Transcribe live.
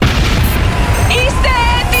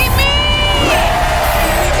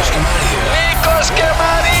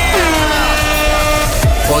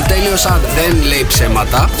τέλειος άντρας. Δεν λέει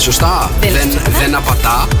ψέματα. Σωστά. Δεν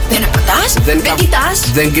απατά. Δεν απατάς. Δεν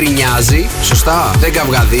κοιτάς. Δεν γκρινιάζει. Σωστά. Δεν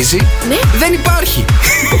καυγαδίζει. Ναι. Δεν υπάρχει.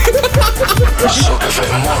 Sok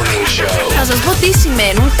FM Morning Show. Θα σας πω τι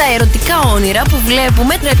σημαίνουν τα ερωτικά όνειρα που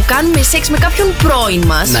βλέπουμε που κάνουμε σεξ με κάποιον πρώην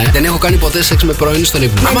μας. Ναι. Δεν έχω κάνει ποτέ σεξ με πρώην στον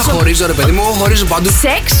ύπνο. Άμα χωρίζω, ρε παιδί μου, εγώ χωρίζω παντού.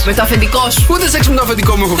 Σεξ με το αφεντικό σου. Ούτε σεξ με το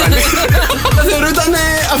αφεντικό μου έχω κάνει. Θα θεωρώ ήταν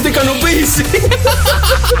αυτοικανοποίηση.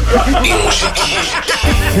 Η μουσική.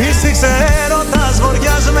 Φύσηξε έρωτας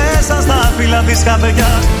βοριάς μέσα στα φύλλα της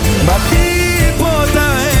καρδιάς. Μα τίποτα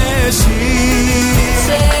εσύ.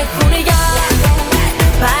 Σε έχουν για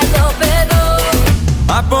πάει το παιδό.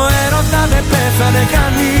 Από έρωτα δεν πέθανε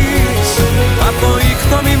κανείς. Από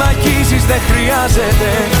ήχτο μη μακίζεις δεν χρειάζεται.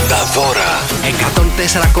 Τα δώρα.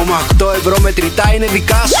 104,8 ευρώ μετρητά είναι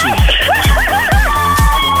δικά σου.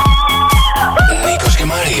 Νίκος και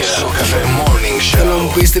Μαρία. Sok FM Morning Θέλω να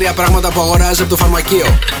μου Show. πεις 3 πράγματα που αγοράζεις από το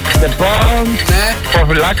φαρμακείο. Λοιπόν, Ναι.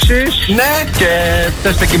 προφυλάξεις Ναι. και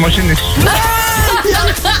τεστ εγκυμοσύνης.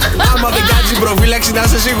 Άμα δεν κάνεις την προφύλαξη να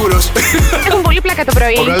είσαι σίγουρος. Έχουν πολύ πλάκα το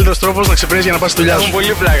πρωί. Ο καλύτερος τρόπος να ξυπνήσεις για να πας στη δουλειά σου. Έχουν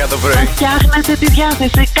πολύ πλάκα το πρωί. Φτιάχνετε τη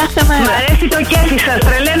διάθεση κάθε μέρα. Μ' αρέσει το κέφι σας,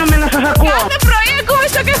 τρελαίνομαι να σας ακούω. Κάθε πρωί ακούμε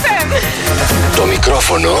στο καφέ. Το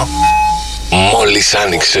μικρόφωνο μόλις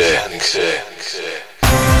άνοιξε.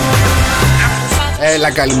 Έλα,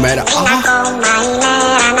 καλημέρα. Είναι ακόμα η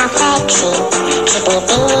μέρα να φέξει.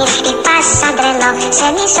 Ξυπνητήρι χτυπάς σαν τρελό. Σε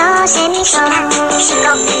μισό, σε μισό.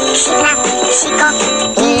 Σηκώ, σηκώ, σηκώ.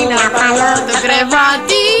 Είναι απαλό Το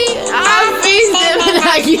κρεβάτι, αφήστε με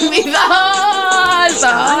να κοιμηθώ.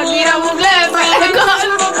 Στα όνειρα μου βλέπω εγώ.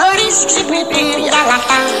 χωρίς ξυπνητήρια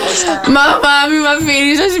λαχτά. Μαμά, μη μ'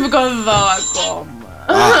 αφήνεις να σηκωθώ ακόμα.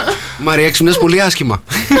 Μαρία, ξυπνάς πολύ άσχημα.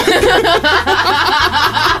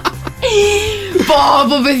 Πω,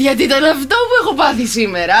 παιδιά, τι ήταν αυτό που έχω πάθει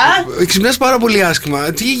σήμερα. Ξυπνάς πάρα πολύ άσχημα.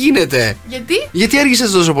 Τι γίνεται? Γιατί? Γιατί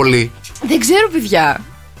άργησες τόσο πολύ? Δεν ξέρω, παιδιά.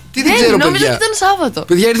 Τι δεν ξέρω, νόμιζα παιδιά. ότι ήταν Σάββατο.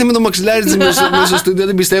 Παιδιά, ήρθε με το μαξιλάρι της μέσα στο στούντιο.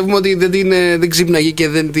 Δεν πιστεύουμε ότι δεν ξύπναγε και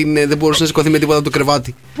δεν μπορούσε να σηκωθεί με τίποτα από το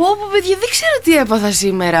κρεβάτι. Πω, παιδιά, δεν ξέρω τι έπαθα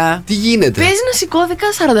σήμερα. Τι γίνεται? Παίζει να σηκώθηκα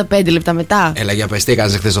 45 λεπτά μετά. Έλα, για πες, τι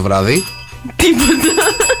έκανες χθες το βράδυ? Τίποτα.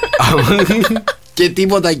 Και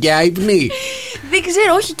τίποτα και άϊπνη. Δεν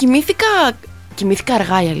ξέρω, όχι, κοιμήθηκα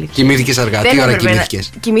αργά η αλήθεια. Κοιμήθηκες αργά. Τι ώρα κοιμήθηκες?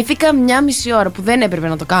 Κοιμήθηκα 1,5 ώρα που δεν έπρεπε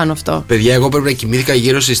να το κάνω αυτό. Παιδιά, εγώ πρέπει να κοιμήθηκα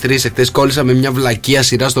γύρω στις 3. Εχθές κόλλησα με μια βλακεία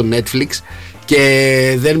σειρά στο Netflix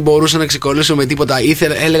και δεν μπορούσα να ξεκολλήσω με τίποτα.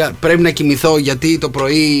 Έλεγα πρέπει να κοιμηθώ γιατί το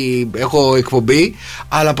πρωί έχω εκπομπή,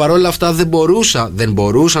 αλλά παρόλα αυτά δεν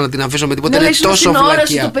μπορούσα να την αφήσω με τίποτα. Ναι, Είναι τόσο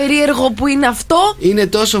βλακεία. Το περίεργο που είναι αυτό. Είναι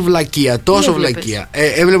τόσο βλακεία, τόσο βλακεία.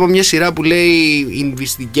 Έβλεπα μια σειρά που λέει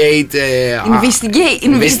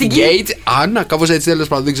Investigate. Άννα, κάπως έτσι, τέλος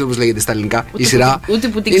πάντων, δεν ξέρω πώς λέγεται στα ελληνικά η σειρά. Ούτε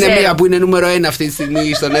που την είναι ξέρω. μία που είναι νούμερο 1 αυτή τη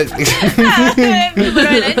στιγμή στο Netflix.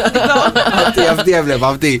 Αυτή έβλεπα,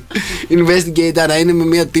 αυτή. Investigate, άρα είναι με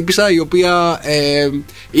μια τύπισσα η οποία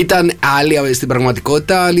ήταν άλλη στην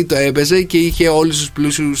πραγματικότητα, άλλη το έπαιζε και είχε όλους τους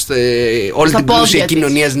πλούσιους, όλη την πλούσια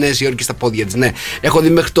κοινωνία της Νέας Υόρκης στα πόδια της. Ναι, έχω δει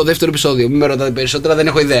μέχρι το δεύτερο επεισόδιο. Μην με ρωτάτε περισσότερα, δεν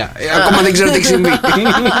έχω ιδέα. Ακόμα δεν ξέρω τι έχει συμβεί.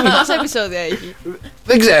 Πόσα επεισόδια έχει?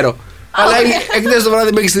 Δεν ξέρω. Αλλά εχθές το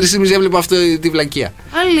βράδυ μέχρι τις 3:30 έβλεπα αυτή τη βλακεία.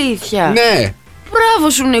 Αλήθεια. Ναι. Μπράβο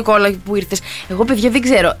σου, Νικόλα, που ήρθες. Εγώ, παιδιά, δεν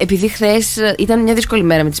ξέρω. Επειδή χθες ήταν μια δύσκολη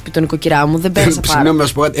μέρα με τη σπίτι των νοικοκυρά μου, δεν πέρασα πάρα. Συγγνώμη να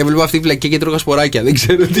σου πω, έβλεπα αυτή τη βλακεία και τρώγα σποράκια. Δεν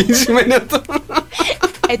ξέρω τι σημαίνει αυτό.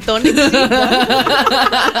 Ετών 60.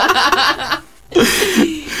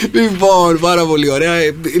 Λοιπόν, πάρα πολύ ωραία.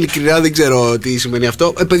 Ειλικρινά δεν ξέρω τι σημαίνει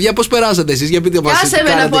αυτό. Παιδιά, πώς περάσατε εσείς, για πείτε μας. Κάσε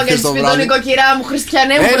με να πω για τη σπίτι των νοικοκυρά μου,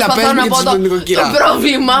 Χριστιανέ μου. Προσπαθώ να πω το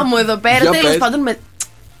πρόβλημά μου εδώ πέρα. Τέλος πάντων,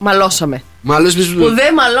 μαλώσαμε. Που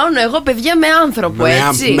δεν μαλώνω εγώ, παιδιά, με άνθρωπο,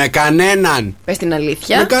 έτσι. Με κανέναν. Πες την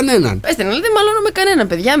αλήθεια. Με κανέναν. Πες την αλήθεια, δεν μαλώνω με κανέναν,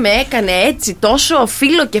 παιδιά. Με έκανε έτσι τόσο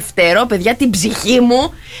φίλο και φτερό, παιδιά, την ψυχή μου,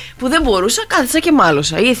 που δεν μπορούσα, κάθισα και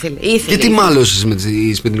μάλωσα. Ήθελε. Και τι μάλωσες με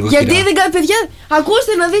τη σπίτι νοικοκυρά? Γιατί δεν παιδιά,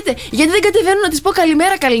 ακούστε να δείτε. Γιατί δεν κατεβαίνω να της πω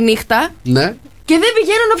καλημέρα, καληνύχτα. Ναι. Και δεν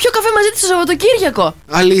πηγαίνω να πιω καφέ μαζί της το Σαββατοκύριακο.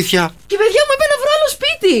 Αλήθεια. Και παιδιά μου είπε να βρω άλλο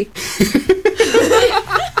σπίτι.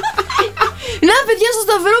 Να, παιδιά, στο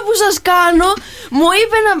σταυρό που σας κάνω, μου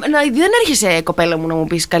είπε δεν έρχεσαι, κοπέλα μου, να μου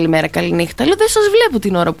πεις καλημέρα, καληνύχτα. Λέω, δεν σας βλέπω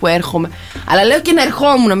την ώρα που έρχομαι. Αλλά λέω και να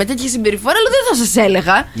ερχόμουν με τέτοια συμπεριφορά, λέω, δεν θα σας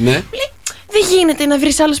έλεγα. Ναι. Λέει, δεν γίνεται να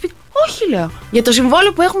βρεις άλλο σπίτι. Όχι, λέω. Για το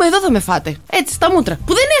συμβόλαιο που έχουμε εδώ θα με φάτε. Έτσι, στα μούτρα.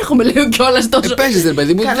 Που δεν έρχομαι, λέω κιόλας τόσο. Παίζεις, ρε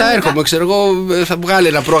παιδί μου, θα έρχομαι. Ξέρω εγώ, θα βγάλει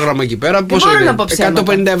ένα πρόγραμμα εκεί πέρα. Πόσο είναι?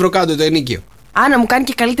 150 ευρώ κάτω το ενίκιο. Να μου κάνει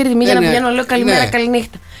και καλύτερη τιμή για να πηγαίνω, λέω καλημέρα,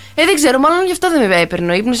 καληνύχτα. Δεν ξέρω, μάλλον γι' αυτό δεν με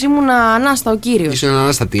έπαιρνε ο ύπνος. Ήμουν ανάστα ο κύριος. Ήσουν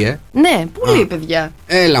ανάστατη, Ναι, πολύ, παιδιά.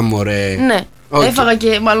 Έλα, μωρέ. Ναι. Okay. Έφαγα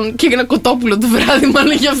και μάλλον και ένα κοτόπουλο το βράδυ,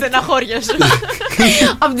 μάλλον για στεναχώρια σου.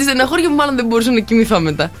 Από τη στεναχώρια μου, μάλλον δεν μπορούσα να κοιμηθώ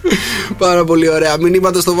μετά. Πάρα πολύ ωραία.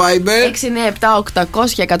 Μηνύματα στο Viber.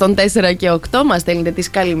 697-800-1048 και 8. Μας στέλνετε τις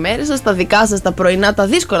καλημέρες σας, τα δικά σας, τα πρωινά, τα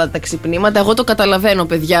δύσκολα τα ξυπνήματα. Εγώ το καταλαβαίνω,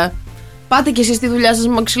 παιδιά. Πάτε και εσείς στη δουλειά σας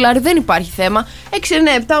με μαξιλάρι, δεν υπάρχει θέμα.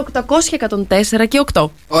 697-800-1048 και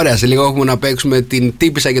 8. Ωραία, σε λίγο έχουμε να παίξουμε την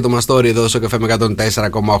τύπισσα και το μαστόρι εδώ στο καφέ με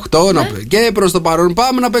 104,8. Ναι. Και προς το παρόν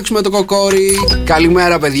πάμε να παίξουμε το κοκόρι.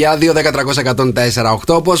 Καλημέρα, παιδιά.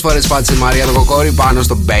 2-10-300-1048. Πόσες φορές πάτησε η Μαρία το κοκόρι πάνω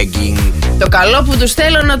στο begging? Το καλό που τους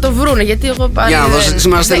θέλω να το βρούνε, γιατί εγώ πάλι. Για να δώσω,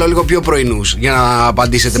 σήμερα θέλω λίγο πιο πρωινούς για να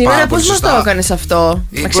απαντήσετε σήμερα πάρα πολύ σωστά. Σήμερα πώς μας το έκανες αυτό?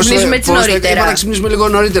 Να ξυπνήσουμε έτσι νωρίτερα. Είπα να ξυπνήσουμε λίγο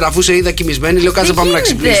νωρίτερα, αφού σε είδα κοιμισμένη. Λέω κάτσε πάμε να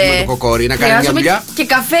ξυπνήσουμε το κοκόρι. Να κάνει μια δουλειά. Και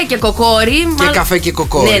καφέ και κοκόρι. Και καφέ και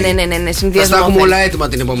κοκόρι. Ναι, συνδυασμό. Θα τα έχουμε όλα έτοιμα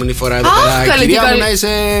την επόμενη φορά εδώ πέρα. Κυρία μου, να είσαι,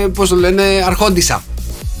 πώς το λένε, αρχόντισσα.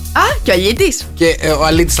 Α, και ο Αλίτης. Και ο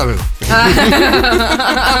Αλίτης θα βέβαια.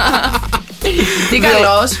 Τι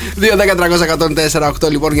καλός. 2-10-300-1048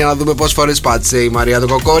 λοιπόν, για να δούμε πόσες φορές πάτησε η Μαρία το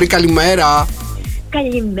κοκόρι. Καλημέρα.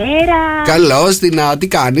 Καλημέρα. Καλώς, τι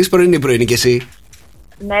κάνεις? Πρωινή κι εσύ?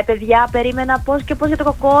 Ναι, παιδιά, περίμενα πώς και πώς για το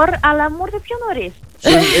κοκόρ, αλλά μου ήρθε πιο νωρίς.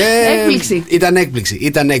 Έκπληξη. Ήταν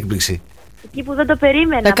έκπληξη. Εκεί που δεν το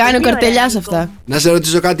περίμενα. Θα κάνει ο καρτελιάς αυτά. Να σε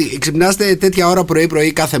ρωτήσω κάτι. Ξυπνάστε τέτοια ώρα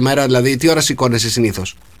πρωί κάθε μέρα? Δηλαδή, τι ώρα σηκώνεσαι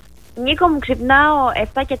συνήθως? Νίκο, μου ξυπνάω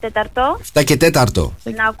 7 και 4. 7 και 4.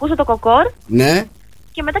 Να ακούσω το κοκόρ. Ναι.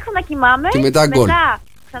 Και μετά ξανακοιμάμαι. Και μετά γκολ. Μετά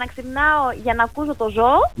ξαναξυπνάω για να ακούσω το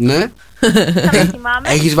ζώο. Ναι. Ξανακοιμάμαι.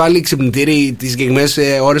 Έχεις βάλει ξυπνητήρι τις συγκεκριμένες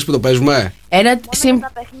ώρες που το παίζουμε?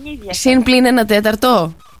 Συν πλην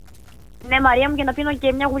 1/4. Ναι, Μαρία μου, για να πίνω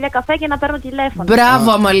και μια γουλιά καφέ και να παίρνω τηλέφωνο.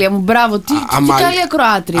 Μπράβο, Αμαλία μου, μπράβο. Τι καλή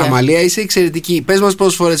ακροάτρια. Αμαλία, είσαι εξαιρετική. Πες μας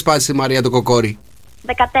πόσες φορές πάτησε η Μαρία το κοκόρι?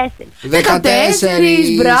 14.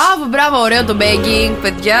 14. Μπράβο, ωραίο το begging,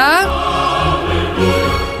 παιδιά.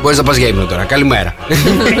 Μπορείς να πας για ύπνο τώρα. Καλημέρα.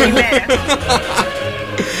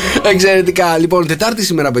 Εξαιρετικά. Λοιπόν, Τετάρτη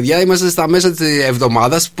σήμερα, παιδιά. Είμαστε στα μέσα της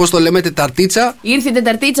εβδομάδας. Πώς το λέμε, Τεταρτίτσα? Ήρθε η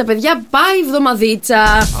Τεταρτίτσα, παιδιά. Πάει η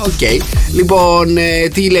εβδομαδίτσα. Οκ. Λοιπόν,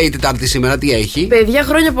 τι λέει η Τετάρτη σήμερα, τι έχει? Παιδιά,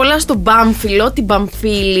 χρόνια πολλά στον Μπάμφιλο, την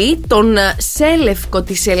Μπαμφίλη, τον Σέλευκο,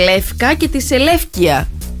 τη Σελεύκα και τη Σελεύκια.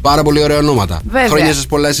 Πάρα πολύ ωραία ονόματα. Βέβαια. Χρόνια σας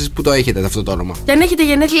πολλά εσείς που το έχετε αυτό το όνομα. Και αν έχετε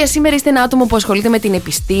γενέθλια σήμερα, είστε ένα άτομο που ασχολείται με την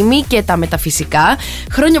επιστήμη και τα μεταφυσικά.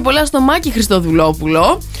 Χρόνια πολλά στο Μάκη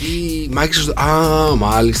Χριστοδουλόπουλο. Μάκη Χριστοδουλόπουλο. Α,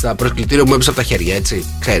 μάλιστα. Προσκλητήριο μου έπεσε από τα χέρια, έτσι.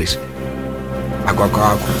 Ξέρεις. Άκου.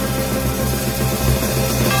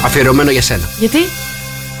 Αφιερωμένο για σένα. Γιατί?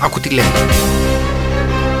 Άκου τι λέει.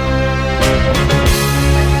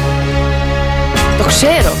 Το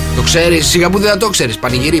ξέρω. Το ξέρεις, σιγά που δεν το ξέρεις.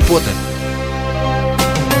 Πανηγύρι πότε?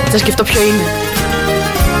 Θα σκεφτώ ποιο είναι.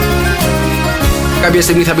 Κάποια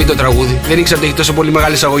στιγμή θα μπει το τραγούδι. Δεν ήξερα ότι έχει τόσο πολύ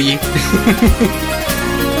μεγάλη εισαγωγή.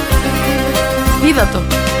 Είδα το.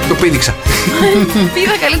 Το πήδηξα.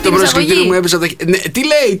 Είδα καλή την το προσκλητήριο μου εισαγωγή. έπεσε από τα χέρια. Ναι, τι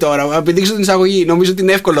λέει τώρα, να πηδήξω την εισαγωγή. Νομίζω ότι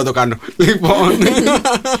είναι εύκολο να το κάνω. Λοιπόν.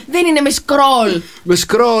 Δεν είναι με σκρόλ. Με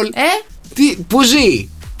σκρόλ.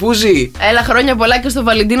 Πού ζει? Έλα, χρόνια πολλά και στο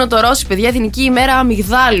Βαλεντίνο το Ρώση, παιδιά. Εθνική ημέρα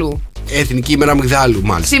αμυγδάλου. Εθνική ημέρα αμυγδάλου,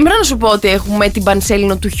 μάλιστα. Σήμερα να σου πω ότι έχουμε την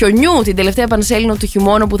πανσέλινο του χιονιού, την τελευταία πανσέλινο του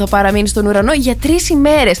χειμώνα που θα παραμείνει στον ουρανό για 3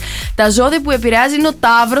 ημέρες. Τα ζώδια που επηρεάζει είναι ο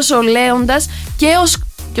Ταύρος, ο Λέοντας και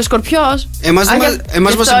ο Σκορπιός. Εμάς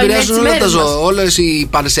μας επηρεάζουν όλα τα ζώδια, όλες οι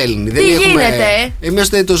πανσέλινοι. Τι γίνεται?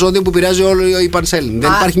 Είμαστε το ζώδιο που επηρεάζει όλο οι πανσέλινοι.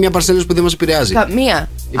 Δεν υπάρχει μια πανσέλινος που δεν μας επηρεάζει. Καμία.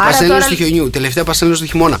 Η πανσέλινος του χιονιού, τελευταία πανσέλινος του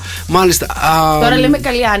χειμώνα. Μάλιστα. Τώρα λέμε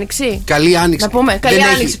καλή άνοιξη. Καλή άνοιξη. Να πούμε καλή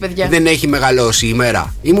άνοιξη, παιδιά. Δεν έχει μεγαλώσει η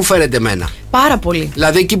ημέρα. Ή μου φαίνεται εμένα? Πάρα πολύ.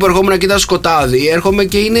 Δηλαδή εκεί που ερχόμουν να κοιτάω σκοτάδι, έρχομαι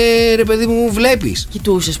και είναι, ρε παιδί μου, βλέπεις.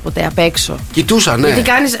 Κοιτούσες ποτέ απ' έξω? Κοιτούσα, ναι. Γιατί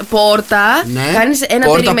κάνεις πόρτα, ναι. Κάνεις ένα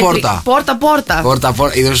περιμετρικό. Πόρτα.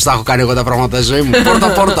 Είδες τα έχω κάνει εγώ τα πράγματα στη ζωή μου.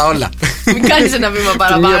 Πόρτα όλα. Μην κάνεις ένα βήμα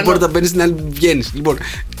παραπάνω. Μια πόρτα μπαίνεις, στην άλλη βγαίνεις. Λοιπόν,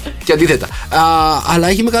 και αντίθετα. Αλλά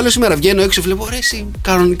έχει μεγάλο σήμερα. Βγαίνω έξω, βλέπω ρε, εσύ,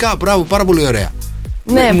 κανονικά, μπράβο, πάρα πολύ ωραία.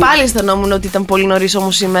 Ναι, πάλι αισθανόμουν ότι ήταν πολύ νωρίς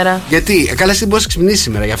όμως σήμερα. Γιατί? Καλά, εσύ μπορείς να ξυπνήσεις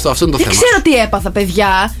σήμερα, γι' αυτό είναι το θέμα. Δεν ξέρω τι έπαθα,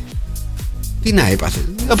 παιδιά. Τι να έπαθε?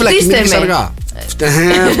 Απλά κοιμήθηκες αργά.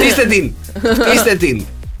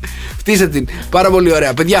 Φτύστε την. Πάρα πολύ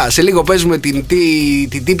ωραία. Παιδιά, σε λίγο παίζουμε την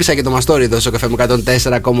τύπισσα και το μαστόρι εδώ στο καφέ με 104,8.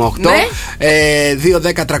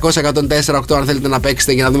 2-10-300-1048 αν θέλετε να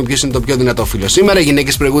παίξετε για να δούμε ποιος είναι το πιο δυνατό φίλο. Σήμερα οι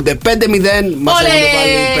γυναίκες προηγούνται 5-0. Μας έχουν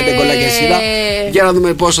βάλει 5 γκολάκια σειρά. Για να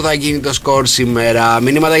δούμε πόσο θα γίνει το σκορ σήμερα.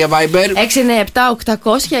 Μηνύματα για Viber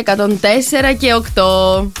 697-800-1004 και 8.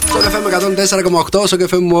 Στο καφέ με 104,8, στο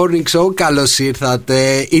καφέ Morning Show. Καλώς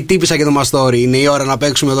ήρθατε. Η τύπισσα και το μαστόρι. Είναι η ώρα να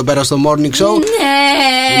παίξουμε εδώ πέρα στο Morning Show.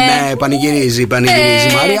 Ναι. Ναι, πανηγυρίζει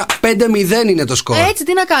Μάρια. 5-0 είναι το σκορ. Έτσι,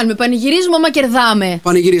 τι να κάνουμε, πανηγυρίζουμε άμα κερδάμε.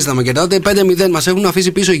 Πανηγυρίζετε άμα κερδάτε. 5-0 μας έχουν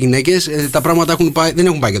αφήσει πίσω οι γυναίκες. Τα πράγματα δεν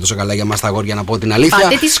έχουν πάει και τόσο καλά για μας τα αγόρια, να πω την αλήθεια.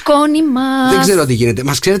 Πάτε τη σκόνη μας. Δεν ξέρω τι γίνεται.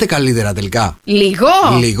 Μας ξέρετε καλύτερα τελικά.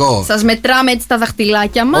 Λίγο. Σας μετράμε έτσι τα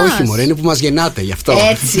δαχτυλάκια μας. Όχι, μωρέ, είναι που μας γεννάτε γι' αυτό.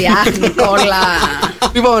 Έτσι, αχ, Νικόλα.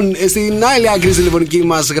 Λοιπόν, στην άλλη άκρη της τηλεφωνική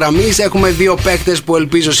μας γραμμή έχουμε δύο παίκτες που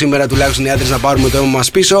ελπίζω σήμερα τουλάχιστον οι άντρες να πάρουμε το αίμα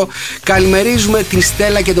μας πίσω. Καλημερίζουμε την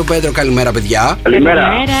Στέλλα και τον Πέτρο. Καλημέρα, παιδιά. Καλημέρα.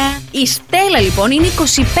 Η Στέλλα λοιπόν είναι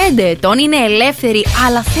 25 ετών, είναι ελεύθερη,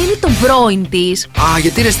 αλλά θέλει τον πρώην της. Α,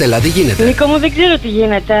 γιατί ρε Στέλλα, τι γίνεται? Νίκο μου, δεν ξέρω τι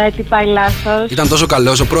γίνεται, τι πάει λάθος. Ήταν τόσο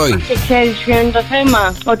καλός ο πρώην. Και ξέρεις ποιο είναι το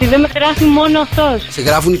θέμα? Ότι δεν με γράφει μόνο αυτός. Σε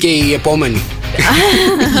γράφουν και οι επόμενοι.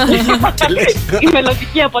 Η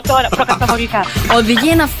μελλοντική από τώρα, προκαταβολικά. Οδηγεί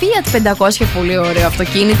ένα Fiat 500, πολύ ωραίο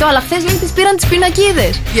αυτοκίνητο, αλλά χθες λέει της πήραν τις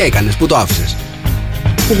πινακίδες. Τι έκανες, πού το άφησες?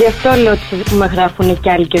 Γι' αυτό λέω ότι με γράφουν κι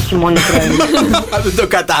άλλοι και όχι μόνο πρώην. Δεν το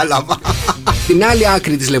κατάλαβα. Στην άλλη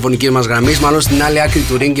άκρη της τηλεφωνικής μας γραμμής, μάλλον στην άλλη άκρη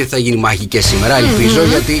του ring, θα γίνει μάχη και σήμερα, ελπίζω,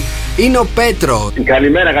 γιατί είναι ο Πέτρο.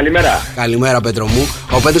 Καλημέρα. Καλημέρα, Πέτρο μου.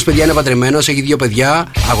 Ο Πέτρος, παιδιά, είναι παντρεμένος, έχει δύο παιδιά,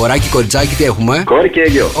 αγοράκι, κοριτσάκι, τι έχουμε? Κόρη και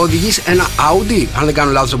γιο. Οδηγείς ένα Audi, αν δεν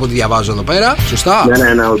κάνω λάθος από ό,τι διαβάζω εδώ πέρα. Σωστά. Ναι,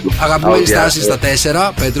 ένα Audi. Αγαπημένη στάση στα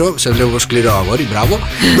 4, Πέτρο, σε βλέπω σκληρό αγόρι, μπράβο.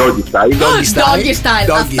 Doggy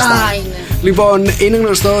style. Λοιπόν, είναι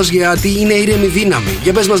γνωστός γιατί είναι ήρεμη δύναμη.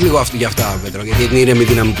 Για πες μας λίγο για αυτά, Πέτρο, γιατί είναι ήρεμη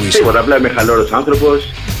δύναμη που είσαι. Τίποτα, απλά είμαι χαλώρος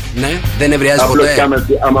άνθρωπος. Ναι, δεν ευριάζει ποτέ.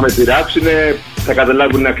 ποτέ. Άμα με πειράξουν, θα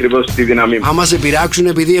καταλάβουν ακριβώς τη δύναμή μου. Άμα σε πειράξουν,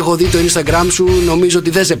 επειδή έχω δει το Instagram σου, νομίζω ότι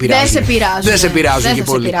δεν σε πειράζουν. Δεν σε πειράζουν και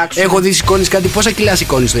πολύ. Έχω δει σηκώνεις κάτι. Πόσα κιλά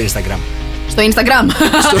σηκώνεις στο Instagram? Στο Instagram.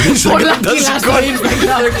 Πολλά κιλά στο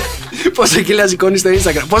Instagram. Πόσα κιλά σηκώνεις στο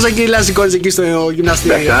Instagram? Πόσα κιλά σηκώνεις εκεί στο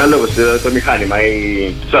γυμναστήριο? Εντάξει, ανάλογα το μηχάνημα.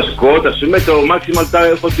 Στα σκότα, α πούμε, το maximal τα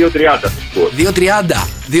έχω 2.30. 2.30.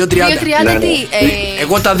 2.30 τι?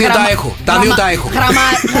 Εγώ τα δύο τα έχω.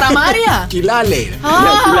 Γραμμάρια? Κιλά λέει.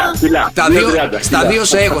 Κιλά. Στα 2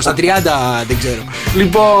 σε έχω, στα 30 δεν ξέρω.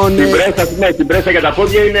 Λοιπόν. Την πρέσα για τα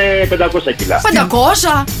πόδια είναι 500 κιλά.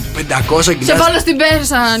 500 κιλά. Σε βάλω στην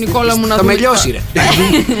πέσα, Νικόλα μου, να θα με λιώσει, ρε.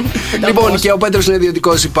 Λοιπόν, και ο Πέτρος είναι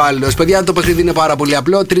ιδιωτικός υπάλληλος. Παιδιά, το παιχνίδι είναι πάρα πολύ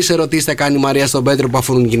απλό. 3 ερωτήσεις θα κάνει η Μαρία στον Πέτρο που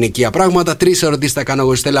αφορούν γυναικεία πράγματα. 3 ερωτήσεις θα κάνω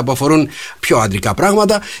εγώ στη Στέλλα που αφορούν πιο αντρικά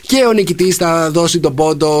πράγματα. Και ο νικητής θα δώσει τον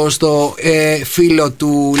πόντο στο φίλο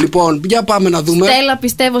του. Λοιπόν, για πάμε να δούμε. Στέλλα,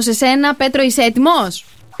 πιστεύω σε σένα. Πέτρο, είσαι έτοιμος?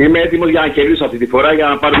 Είμαι έτοιμος για να κερδίσω αυτή τη φορά για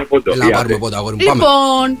να πάρουμε πόντο. Να πάρουμε πόντο, αγόρι μου.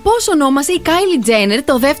 Λοιπόν, πώς ονόμασε η Κάιλι Τζένερ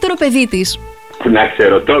το δεύτερο παιδί της? Να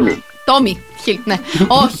ξέρω, Τόμι. Ναι.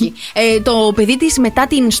 Όχι. Το παιδί της μετά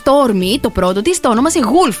την Stormy, το πρώτο της, το ονόμασε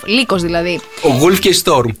Γουλφ. Λύκος δηλαδή. Ο Γουλφ και η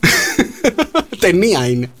Storm. Ταινία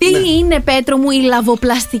είναι. Τι είναι, Πέτρο μου, η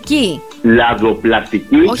λαβοπλαστική?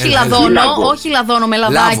 Λαβοπλαστική. Όχι λαδώνω με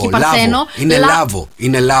λαδάκι, παρθένο.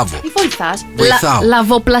 Είναι λάβο. Τι βοηθάς? Βοηθάω.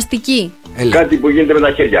 Λαβοπλαστική. Κάτι που γίνεται με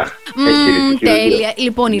τα χέρια. Τέλεια.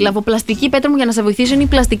 Λοιπόν, η λαβοπλαστική, Πέτρο μου, για να σε βοηθήσω, είναι η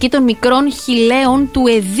πλαστική των μικρών χιλέων του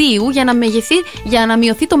εδίου για να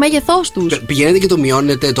μειωθεί το μέγεθός τους. Πηγαίνετε και το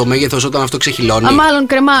μειώνετε το μέγεθος όταν αυτό ξεχυλώνει? Μάλλον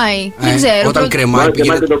κρεμάει. Δεν ξέρω. Όταν κρεμάει,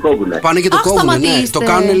 πάνε και το κόβουνε. Ναι. Το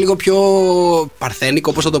κάνουν λίγο πιο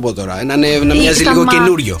παρθένικο, πώς θα το πω τώρα. Να μοιάζει λίγο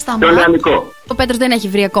καινούριο. Ο Πέτρος δεν έχει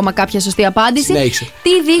βρει ακόμα κάποια σωστή απάντηση. Συνέχισε. Τι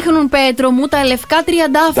δείχνουν, Πέτρο μου, τα λευκά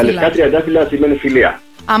τριαντάφυλλα? Τα λευκά τριαντάφυλλα σημαίνει φιλία.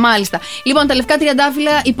 Μάλιστα. Λοιπόν, τα λευκά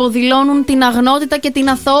τριαντάφυλλα υποδηλώνουν την αγνότητα και την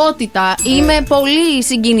αθωότητα. Είμαι πολύ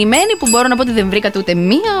συγκινημένη που μπορώ να πω ότι δεν βρήκατε ούτε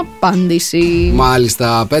μία απάντηση.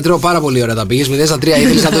 Μάλιστα. Πέτρο, πάρα πολύ ωραία τα πήγες. 0-3,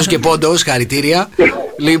 ήθελες να δώσεις και πόντο. Χαρητήρια.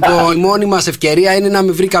 Λοιπόν, η μόνη μας ευκαιρία είναι να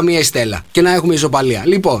μην βρει καμία η Στέλλα και να έχουμε ισοπαλία.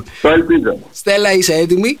 Λοιπόν, το ελπίζω. Στέλλα, είσαι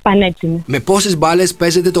έτοιμη? Πανέτοιμη. Με πόσες μπάλες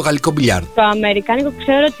παίζεται το γαλλικό μπιλιάρδο? Το αμερικάνικο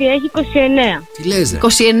ξέρω ότι έχει 29. Τι λες, ρε? 29.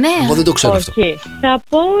 Εγώ δεν το ξέρω αυτό. Θα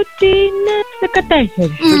πω ότι είναι 14.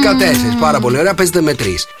 14, πάρα πολύ ωραία, παίζεται με 3.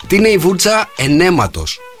 Τι είναι η βούρτσα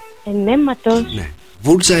εναίματος? Εναίματος? Ναι.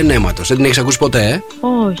 Βούρτσα εναίματος. Δεν την έχεις ακούσει ποτέ,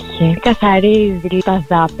 Όχι. Καθαρίζει τα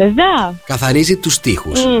δάπεδα. Καθαρίζει τους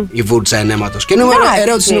τοίχους. Η βούρτσα εναίματος. Και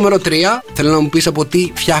ερώτηση νούμερο 3. Θέλω να μου πεις από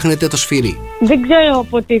τι φτιάχνεται το σφυρί. Δεν ξέρω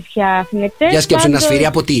από τι φτιάχνεται. Για σκέψου ένα σφυρί,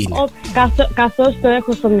 από τι είναι. Καθώς το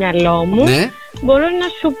έχω στο μυαλό μου, ναι, μπορώ να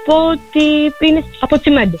σου πω ότι είναι από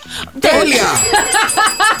τσιμέντο. Τέλεια!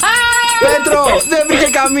 Πέτρο, δεν βρήκε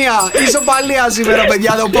καμία. Ισοπαλία σήμερα,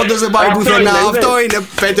 παιδιά. Ο πόντος δεν πάει πουθενά. Αυτό είναι,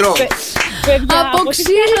 Πέτρο. Από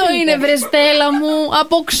ξύλο είναι, βρε Στέλλα μου.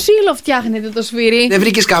 Από ξύλο φτιάχνεται το σφυρί. Δεν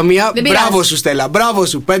βρήκες καμία. Μπράβο σου, Στέλλα. Μπράβο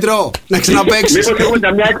σου, Πέτρο. Να ξαναπαίξεις. Μήπως έχουμε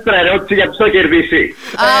μια έξτρα ερώτηση για ποιος θα κερδίσει?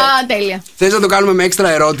 Τέλεια. Θες να το κάνουμε με έξτρα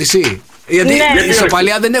ερώτηση? Γιατί ναι,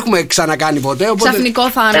 ισοπαλία δεν έχουμε ξανακάνει ποτέ. Οπότε... Ξαφνικό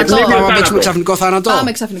θάνατο. Πάμε να παίξουμε ξαφνικό θάνατο.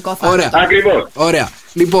 Πάμε ξαφνικό θάνατο. Ωραία. Ακριβώς. Ωραία.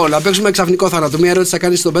 Λοιπόν, να παίξουμε ξαφνικό θάνατο. Μία ερώτηση θα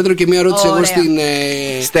κάνει στον Πέτρο και μία ερώτηση εγώ στην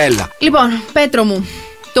Στέλλα. Λοιπόν, Πέτρο μου,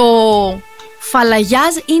 το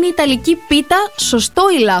φαλαγιάζ είναι ιταλική πίτα, σωστό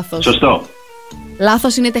ή λάθος? Σωστό.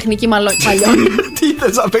 Λάθος, είναι τεχνική παλιών. Τι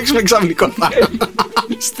θες να παίξουμε ξαφνικό θάνατο?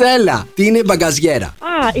 Στέλλα, τι είναι μπαγκαζιέρα?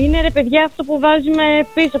 Είναι ρε παιδιά αυτό που βάζουμε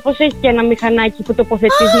πίσω. Πως έχει και ένα μηχανάκι που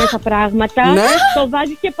τοποθετείς μέσα πράγματα. Ναι. Το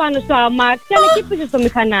βάζεις και πάνω στο αμάξι, αλλά και πίσω στο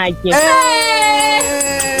μηχανάκι.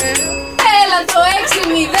 Έλα το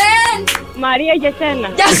 6-0. Μαρία, για σένα.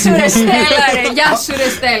 Γεια σου ρε Στέλλα, ρε. Γεια σου ρε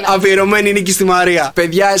Στέλλα. Αφιερωμένη νίκη στη Μαρία.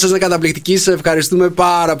 Παιδιά, ήσασταν καταπληκτικοί. Σας ευχαριστούμε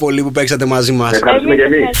πάρα πολύ που παίξατε μαζί μας. Ευχαριστούμε και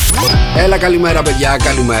εμείς. Έλα, καλημέρα, παιδιά,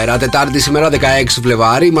 καλημέρα. Τετάρτη σήμερα, 16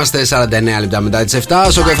 Φλεβάρι. Είμαστε 49 λεπτά μετά τις 7. Sok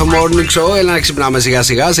FM Morning Show. Έλα να ξυπνάμε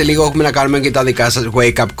σιγά-σιγά. Σε λίγο έχουμε να κάνουμε και τα δικά σας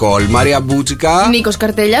wake up call. Μαρία Μπούτσικα. Νίκος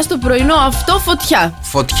Καρτελιά, στο πρωινό αυτό φωτιά.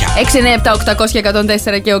 Φωτιά.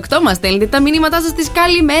 697-800-1048 και 8 μας στέλνετε τα μηνύματά σας, τις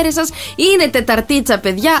καλημέρες σας. Είναι Τεταρτίτσα,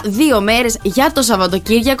 παιδιά. 2 μέρες για το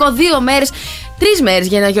Σαββατοκύριακο. 2 μέρες. 3 μέρες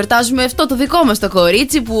για να γιορτάζουμε αυτό το δικό μας το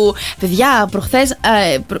κορίτσι που, παιδιά,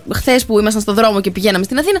 χθες που ήμασταν στον δρόμο και πηγαίναμε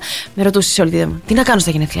στην Αθήνα, με ρωτούσε όλη τη δέμα. Τι να κάνω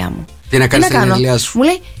στα γενέθλιά μου? Τι να κάνεις στα γενέθλιά σου? Μου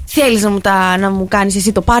λέει, θέλεις να μου κάνεις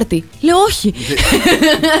εσύ το πάρτι? Λέω, όχι.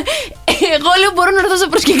 Εγώ λέω, μπορώ να έρθω σε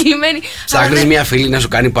προσκεκλημένη. Ψάχνεις μια φίλη να σου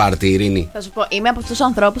κάνει πάρτι, Ειρήνη? Θα σου πω, είμαι από αυτούς τους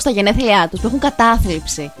ανθρώπους στα γενέθλιά τους που έχουν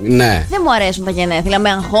κατάθλιψη. Ναι. Δεν μου αρέσουν τα γενέθλια. Με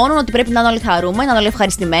αγχώνουν ότι πρέπει να είναι όλοι χαρούμενοι, να είναι όλοι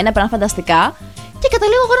ευχαριστημένοι, να περνάνε φανταστικά. Και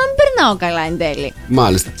καταλήγω εγώ να μην περνάω καλά εν τέλει.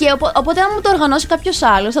 Μάλιστα. Και οπότε, αν μου το οργανώσει κάποιος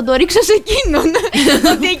άλλος, θα το ρίξω σε εκείνον.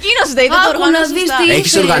 Ότι εκείνος δεν το οργανώσει.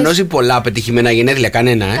 Έχεις οργανώσει πολλά πετυχημένα γενέθλια?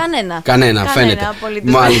 Κανένα, φαίνεται.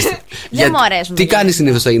 Μάλιστα. Δεν μου αρέσουν. Τι κάνεις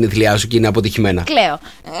συνήθως στα γενέθλιά σου και είναι αποτυχημένα? Κλαίω.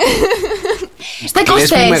 Στα 24. Κλαις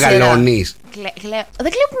που μεγαλώνεις?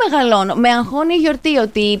 Δεν κλαίω που μεγαλώνω. Με αγχώνει η γιορτή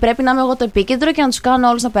ότι πρέπει να είμαι εγώ το επίκεντρο και να τους κάνω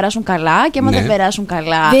όλους να περάσουν καλά. Και άμα δεν περάσουν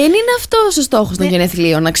καλά. Δεν είναι αυτός ο στόχος των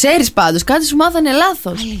γενεθλίων. Να ξέρεις πάντως, κάτι σου μάθανε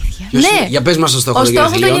λάθος. Αλήθεια. Ναι. Για πες μας το στόχο των γενεθλίων.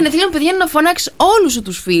 Ο στόχος των γενεθλίων, παιδιά, είναι να φωνάξεις όλους σου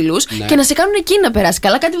τους φίλους και να σε κάνουν εκείνη να περάσει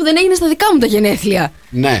καλά. Κάτι που δεν έγινε στα δικά μου τα γενέθλια.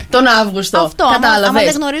 Ναι. Τον Αύγουστο. Αυτό. Άμα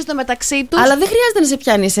δεν γνωρίζονται μεταξύ τους. Αλλά δεν χρειάζεται να σε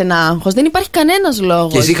πιάνει ένα άγχος. Δεν υπάρχει κανένας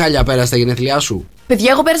λόγος. Και εσύ χαλιά πέρασε τα γενέθλιά σου?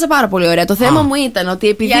 Παιδιά, εγώ πέρασα πάρα πολύ ωραία. Το θέμα μου ήταν ότι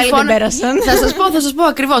επειδή. Θα σας πω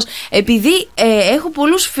ακριβώς. Επειδή έχω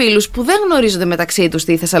πολλούς φίλους που δεν γνωρίζονται μεταξύ τους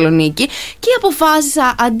στη Θεσσαλονίκη και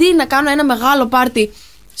αποφάσισα αντί να κάνω ένα μεγάλο πάρτι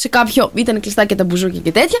σε κάποιο. Ήταν κλειστά και τα μπουζούκια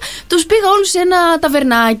και τέτοια. Τους πήγα όλους σε ένα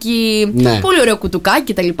ταβερνάκι. Ναι. Πολύ ωραίο κουτουκάκι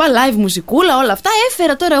και τα λοιπά. Live μουσικούλα, όλα αυτά.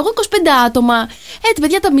 Έφερα τώρα εγώ 25 άτομα.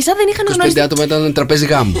 Παιδιά, τα μισά δεν είχαν γνωριστεί. 25 άτομα ήταν τραπέζι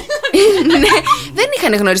γάμου. Ναι, δεν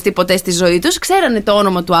είχαν γνωριστεί ποτέ στη ζωή τους. Ξέρανε το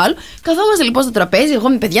όνομα του άλλου. Καθόμαστε λοιπόν στο τραπέζι. Εγώ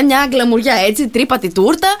με παιδιά μια γκλαμουριά έτσι. Τρύπατη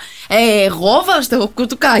τούρτα. Γόβα στο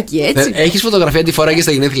κουτουκάκι έτσι. Έχεις φωτογραφία τη φοράγες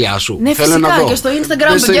στα γενέθλια σου? Ναι, θέλω φυσικά, να δω. και στο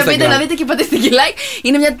Instagram. Παιδιά, μπείτε να δείτε και πατήστε και like.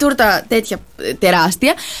 Είναι μια τούρτα τέτοια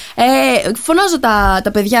τεράστια. Φωνάζω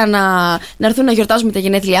τα παιδιά να έρθουν να γιορτάζουν τα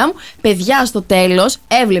γενέθλιά μου. Παιδιά, στο τέλος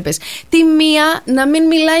έβλεπες τη μία να μην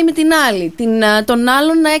μιλάει με την άλλη, τον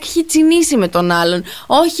άλλον να έχει τσινήσει με τον άλλον.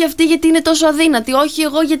 Όχι αυτή γιατί είναι τόσο αδύνατη, όχι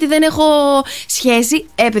εγώ γιατί δεν έχω σχέση.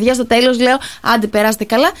 Παιδιά, στο τέλος λέω, άντε περάστε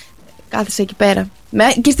καλά. Κάθισε εκεί πέρα.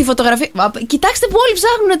 Και στη φωτογραφία. Κοιτάξτε που όλοι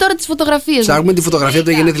ψάχνουν τώρα τις φωτογραφίες. Ψάχνουμε τη φωτογραφία από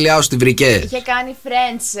τα γενέθλιά σου, τη βρήκε. Είχε κάνει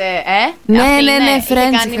Friends, Ναι,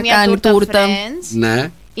 Friends. Είχε κάνει τούρτα.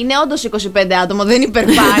 Ναι. Είναι όντως 25 άτομα, δεν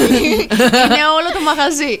υπερβάλλει. Είναι όλο το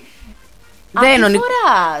μαγαζί. Δεν είναι.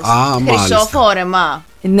 Χρυσό φόρεμα.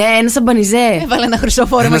 Ναι, ένα σαμπανιζέ. Έβαλε ένα χρυσό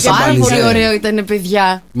φόρεμα και πάρα πολύ ωραίο ήταν,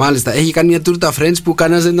 παιδιά. Μάλιστα, έχει κάνει μια τούρτα Friends που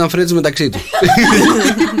κανένας δεν ήταν Friends μεταξύ του.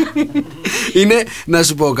 Είναι, να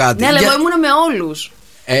σου πω κάτι. Ναι, αλλά εγώ ήμουνα με όλους.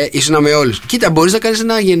 Ήσουν με όλους. Κοίτα, μπορείς να κάνεις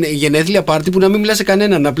ένα γενέθλια πάρτι που να μην μιλάς σε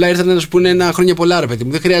κανέναν. Απλά ήρθαν να σου πούνε ένα χρόνια πολλά, ρε παιδί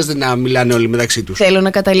μου. Δεν χρειάζεται να μιλάνε όλοι μεταξύ τους. Θέλω να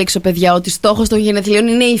καταλήξω, παιδιά, ότι στόχος των γενεθλίων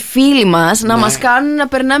είναι οι φίλοι μας να μας κάνουν να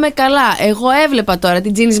περνάμε καλά. Εγώ έβλεπα τώρα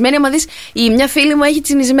την τσινισμένη. Άμα δεις, μια φίλη μου έχει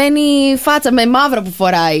τσινισμένη φάτσα με μαύρα που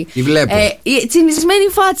φοράει. Τη βλέπω. Τσινισμένη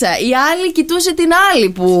φάτσα. Η άλλη κοιτούσε την άλλη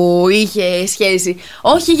που είχε σχέση.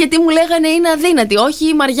 Όχι γιατί μου λέγανε είναι αδύνατη. Όχι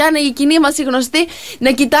η Μαριάννα, η κοινή μας η γνωστή,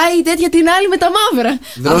 να κοιτάει τέτοια την άλλη με τα μαύρα.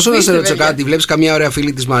 Δρόσο να σε ρωτήσω κάτι, βλέπεις καμία ωραία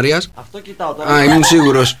φίλη της Μαρίας? Αυτό κοιτάω τώρα. Ήμουν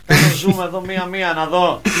σίγουρος. Ζούμε εδώ μία-μία να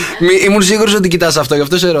δω. Ήμουν σίγουρος ότι κοιτάς αυτό, γι'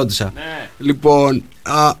 αυτό σε ρώτησα. Ναι. Λοιπόν,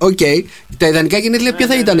 οκ. Τα ιδανικά γενέθλια ποια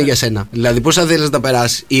θα ήταν για σένα? Δηλαδή, πώς θα θέλεις να τα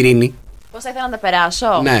περάσεις, Ειρήνη? Πώς θα ήθελα να τα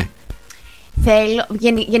περάσω? Ναι. Θέλω,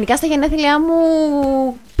 γενικά στα γενέθλιά μου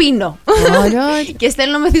πίνω. Και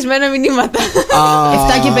στέλνω μεθυσμένα μηνύματα.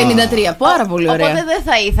 7 και 53. Πάρα πολύ ωραία. Οπότε δεν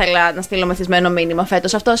θα ήθελα να στείλω μεθυσμένο μήνυμα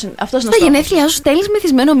φέτος. Αυτός είναι ο στόχος. Στα γενέθλιά σου στέλνεις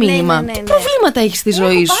μεθυσμένο μήνυμα. Τι προβλήματα έχεις στη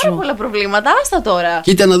ζωή σου? Πάρα πολλά προβλήματα. Άστα τώρα.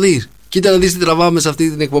 Κοίτα να δεις. Κοίτα να δεις τι τραβάμε σε αυτή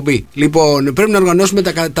την εκπομπή. Λοιπόν, πρέπει να οργανώσουμε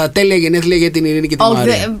τα τέλεια γενέθλια για την Ειρήνη και την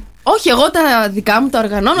Μαρία. Όχι, εγώ τα δικά μου τα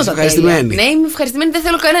οργανώνω τα τέλεια. Ναι, είμαι ευχαριστημένη, δεν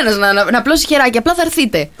θέλω κανένας να απλώσει χεράκι. Απλά θα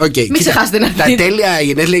έρθείτε. Μην ξεχάσετε να έρθετε. Τα τέλεια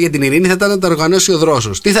γενέθλια για την Ειρήνη θα ήταν να τα οργανώσει ο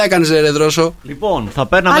Δρόσος. Τι θα έκανες, ρε Δρόσο? Λοιπόν, θα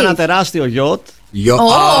παίρναμε ένα τεράστιο γιότ.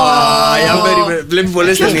 Βλέπει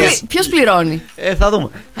πολλές ταινίες. Ποιος πληρώνει? Θα δούμε.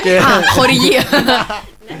 Χορηγία.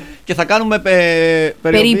 Και θα κάνουμε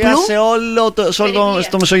περιοδία σε όλο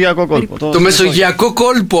το μεσογειακό κόλπο. Το μεσογειακό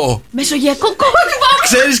κόλπο. Μεσογειακό κόλπο.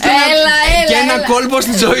 Ξέρεις και ένα κόλπο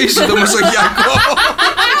στη ζωή σου, το μεσογειακό.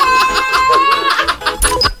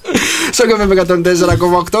 Sok FM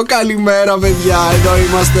 104,8. Καλημέρα, παιδιά. Εδώ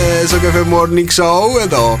είμαστε, Sok FM Morning Show.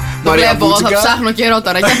 Εδώ, Μαρία Μπούτσικα. Θα ψάχνω καιρό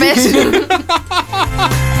τώρα. Για πες.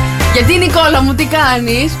 Γιατί, Νικόλα μου, τι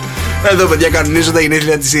κάνεις? Εδώ, παιδιά, κανονίζω τα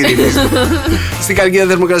γενέθλια της Ειρήνης. Στην Χαλκίδα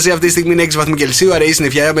θερμοκρασία αυτή τη στιγμή είναι 6 βαθμοί Κελσίου. Αραιή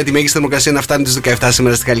συννεφιά με τη μέγιστη θερμοκρασία να φτάνει στους 17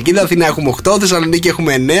 σήμερα στην Χαλκίδα. Αθήνα έχουμε 8, Θεσσαλονίκη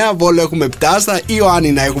έχουμε 9, Βόλο έχουμε 7, στα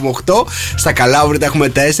Ιωάννινα έχουμε 8, στα Καλάβρητα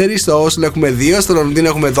έχουμε 4, στο Όσλο έχουμε 2, στο Λονδίνο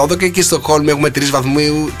έχουμε 12 και στο Χόλμη έχουμε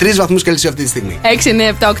 3 βαθμούς Κελσίου αυτή τη στιγμή. 6, 9,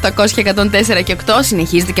 7, 800 και 104 και 8.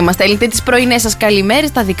 Συνεχίζετε και μας στέλνετε τις πρωινές σας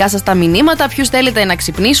καλημέρες, τα δικά σας τα μηνύματα. Ποιους θέλετε να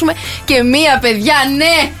ξυπνήσουμε. Και μία, παιδιά,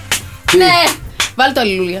 ναι! Ναι! Βάλ' το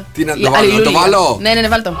αλληλούια. Τι να το βάλω? Ναι,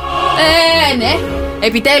 βάλ' το. Ναι.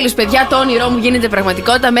 Επιτέλους, παιδιά, το όνειρό μου γίνεται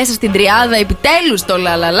πραγματικότητα μέσα στην τριάδα. Επιτέλους το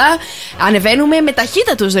λαλαλά. Ανεβαίνουμε με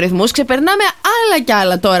ταχύτατους ρυθμούς. Ξεπερνάμε άλλα κι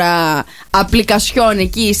άλλα τώρα απλικασιόν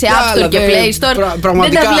εκεί σε App Store και Play Store.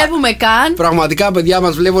 Δεν τα βλέπουμε καν. Πραγματικά, παιδιά,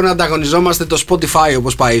 μας βλέπουν να ανταγωνιζόμαστε το Spotify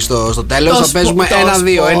όπως πάει στο τέλος. Θα παίζουμε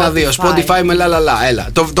 1-2. Spotify με λαλαλά. Έλα.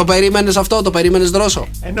 Το περίμενες αυτό, το περίμενες, Δρόσο?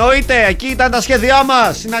 Εννοείται, εκεί ήταν τα σχέδιά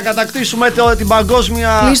μας. Να κατακτήσουμε την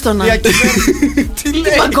παγκόσμια διακυβέρνηση. Τι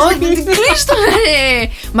λέει? Κλείστονα,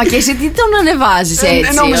 Μα και εσύ τι τον ανεβάζεις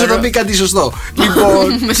έτσι? Νόμιζα να πει κάτι σωστό.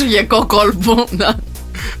 Λοιπόν, μεσογειακό κόλπο.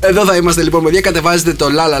 εδώ θα είμαστε λοιπόν, παιδιά. Κατεβάζετε το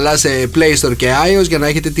λαλαλά σε Play Store και iOS για να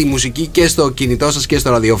έχετε τη μουσική και στο κινητό σας και στο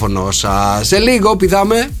ραδιόφωνο σας. Σε λίγο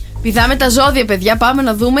πηδάμε τα ζώδια, παιδιά. Πάμε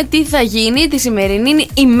να δούμε τι θα γίνει τη σημερινή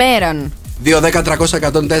ημέρα.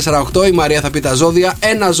 2-10-300-104-8. Η Μαρία θα πει τα ζώδια.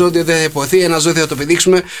 Ένα ζώδιο δεν θα υποθεί, ένα ζώδιο θα το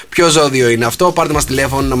πηδήξουμε. Ποιο ζώδιο είναι αυτό? Πάρτε μας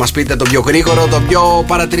τηλέφωνο να μας πείτε το πιο γρήγορο, το πιο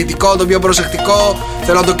παρατηρητικό, το πιο προσεκτικό.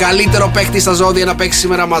 Θέλω το καλύτερο παίκτη στα ζώδια να παίξει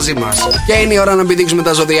σήμερα μαζί μας. Και είναι η ώρα να πηδήξουμε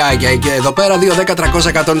τα ζωδιάκια. Και εδώ πέρα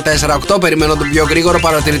 2-10-300-104-8. Περιμένω το πιο γρήγορο,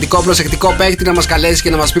 παρατηρητικό, προσεκτικό παίκτη να μας καλέσει και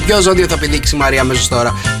να μας πει ποιο ζώδιο θα πηδήξει η Μαρία αμέσως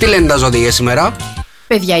τώρα. Τι λένε τα ζώδια σήμερα?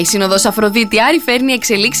 Παιδιά, η Σύνοδος Αφροδίτη Άρη φέρνει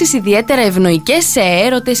εξελίξεις ιδιαίτερα ευνοϊκές σε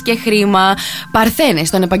έρωτες και χρήμα. Παρθένες,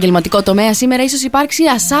 στον επαγγελματικό τομέα σήμερα ίσως υπάρξει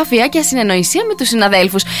ασάφεια και ασυνεννοησία με τους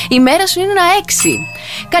συναδέλφους. Η μέρα σου είναι ένα 6.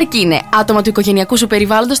 Καρκίνε, άτομα του οικογενειακού σου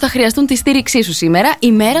περιβάλλοντος θα χρειαστούν τη στήριξή σου σήμερα.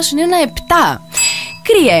 Η μέρα σου είναι ένα 7.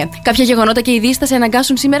 Κρύε, κάποια γεγονότα και ειδήσεις θα σε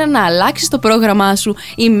αναγκάσουν σήμερα να αλλάξεις το πρόγραμμά σου.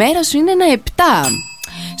 Η μέρα σου είναι ένα 7.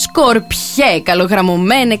 Σκορπιέ,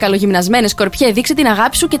 καλογραμμωμένε, καλογυμνασμένε Σκορπιέ, δείξε την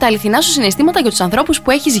αγάπη σου και τα αληθινά σου συναισθήματα για τους ανθρώπους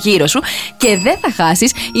που έχεις γύρω σου και δεν θα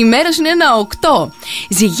χάσεις. Η μέρα σου είναι ένα 8.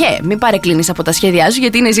 Ζυγέ, μην παρεκκλίνεις από τα σχέδιά σου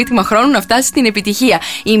γιατί είναι ζήτημα χρόνου να φτάσεις στην επιτυχία.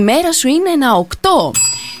 Η μέρα σου είναι ένα 8.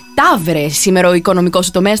 Ταύρε, σήμερα ο οικονομικός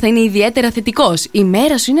σου τομέας θα είναι ιδιαίτερα θετικός. Η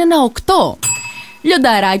μέρα σου είναι ένα 8.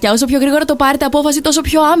 Λιονταράκια, όσο πιο γρήγορα το πάρετε απόφαση, τόσο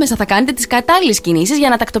πιο άμεσα θα κάνετε τις κατάλληλες κινήσεις για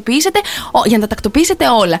να τα τακτοποιήσετε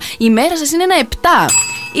όλα. Η μέρα σας είναι ένα 7.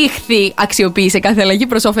 Ιχθύ, αξιοποίησε κάθε αλλαγή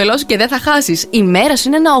προς όφελός σου και δεν θα χάσεις. Η μέρα σου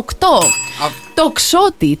είναι ένα 8.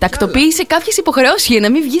 Τοξότη, τακτοποίησε κάποιες υποχρεώσεις για να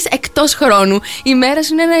μην βγεις εκτός χρόνου. Η μέρα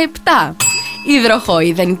σου είναι ένα 7. Υδροχό,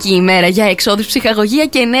 ιδανική ημέρα για εξόδους, ψυχαγωγία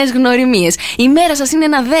και νέες γνωριμίες. Η μέρα σας είναι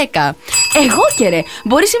ένα 10. Εγώ και ρε,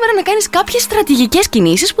 μπορεί σήμερα να κάνεις κάποιες στρατηγικές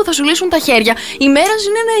κινήσεις που θα σου λύσουν τα χέρια. Η μέρα σου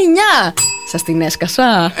είναι ένα 9. Σας την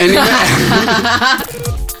έσκασα.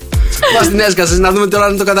 Μας την έσκασες, να δούμε τώρα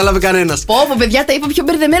αν το καταλάβει κανένας. Πω, παιδιά, τα είπα πιο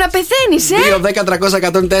μπερδεμένα, πεθαίνεις,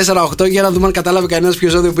 2-10-300-104-8 για να δούμε αν κατάλαβε κανένας ποιο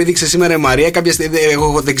ζώδιο που έδειξε σήμερα η Μαρία. Κάποια στιγμή,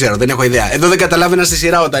 εγώ δεν ξέρω, δεν έχω ιδέα. Εδώ δεν καταλάβει ένα στη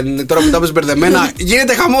σειρά όταν είναι τώρα που τα πες μπερδεμένα.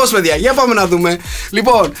 Γίνεται χαμός, παιδιά. Για πάμε να δούμε.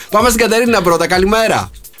 Λοιπόν, πάμε στην Κατερίνα πρώτα. Καλημέρα.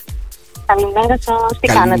 Καλημέρα σας, τι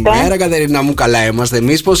κάνετε? Καλημέρα, Κατερίνα μου, καλά είμαστε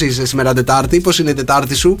εμείς. Πώς είσαι σήμερα Τετάρτη, πώς είναι η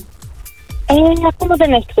Τετάρτη σου? Ακόμα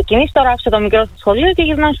δεν έχει ξεκινήσει. Τώρα άφησα το μικρό στο σχολείο και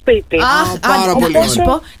γυρνάω σπίτι. Πάρα πολύ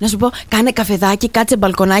ωραία. Να σου πω, κάνε καφεδάκι, κάτσε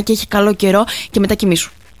μπαλκονάκι, έχει καλό καιρό και μετά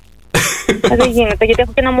κοιμήσου. Δεν γίνεται, γιατί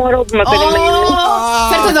έχω και ένα μωρό που με περιμένει.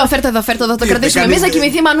 Φέρτε εδώ, το κρατήσουμε εμείς να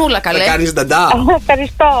κοιμηθεί η Μανούλα, καλέ. Κάνεις νταντά.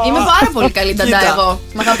 Ευχαριστώ. Είμαι πάρα πολύ καλή νταντά εγώ.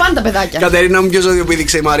 Μ' αγαπάνε τα παιδάκια. Κατερίνα μου, ποιο ζώδιο που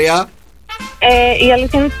έδειξε η Μαρία? Η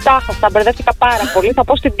αλήθεια είναι ότι τα έχασα, μπερδεύτηκα πάρα πολύ. Θα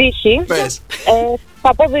πω στην τύχη. Πες.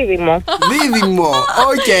 Θα πω Δίδυμο. Δίδυμο,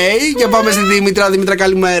 οκ. Και πάμε στη Δήμητρα. Δήμητρα,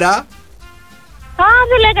 καλημέρα.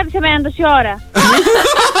 δεν λέγατε σε μένα τόση ώρα.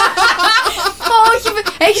 Όχι,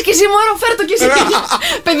 έχεις και εσύ μόνο, φέρ' το κι εσύ.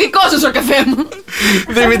 Παιδικό σας ο καφέ μου.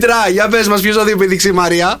 Δημητρά, για πες μας ποιο ζώδιο πήδηξε η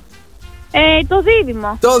Μαρία. Το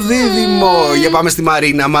δίδυμο. Το δίδυμο. Για πάμε στη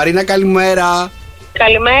Μαρίνα. Μαρίνα, καλημέρα.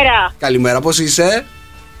 Καλημέρα. Καλημέρα, πώς είσαι?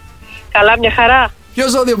 Καλά, μια χαρά. Ποιο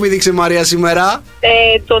ζώδιο πήδηξε η Μαρία σήμερα?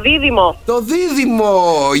 Το δίδυμο. Το δίδυμο.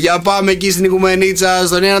 Για πάμε εκεί στην οικουμενίτσα,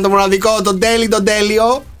 στον ένα το μοναδικό, τον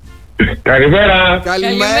τέλειο. Καλημέρα.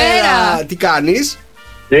 Καλημέρα. Τι κάνεις?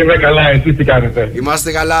 Είμαι καλά, εσείς τι κάνετε?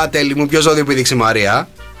 Είμαστε καλά, τέλει μου. Ποιο ζώδιο πήδηξε η Μαρία?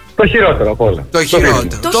 Το χειρότερο απ' όλα. Το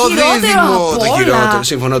χειρότερο. Το δίδυμο. Το χειρότερο.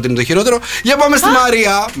 Συμφωνώ ότι είναι το χειρότερο. Για πάμε στη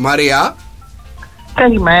Μαρία. Μαρία.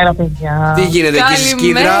 Καλημέρα, παιδιά. Τι γίνεται εκεί στη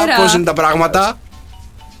Σκύδρα, πώς είναι τα πράγματα?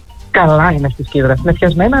 Καλά είναι στη Σκύδρα.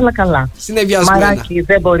 Συνεφιασμένα, αλλά καλά. Συνεφιασμένα. Μαράκι,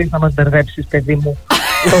 δεν μπορείς να μας μπερδέψεις, παιδί μου.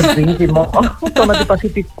 Το δίδυμο, τον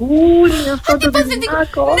αντιπαθητικούλι, αυτό το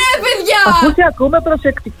διδυμάκο. Ναι, παιδιά! Αφού σε ακούμε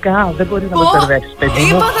προσεκτικά, δεν μπορεί να μας μπερδέψεις, παιδί μου.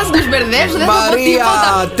 Είπα θα σας μπερδέψω, δεν θα πω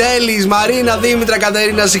τίποτα. Μαρία, Τέλης, Μαρίνα, Δήμητρα,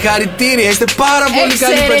 Κατερίνα, συγχαρητήρια. Είστε πάρα πολύ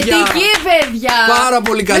καλοί, παιδιά. Εξαιρετική, παιδιά. Πάρα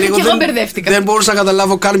πολύ καλοί. Και εγώ μπερδεύτηκα. Δεν μπορούσα να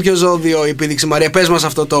καταλάβω καν ποιο ζώδιο επίδειξε Μαρία. Πες μας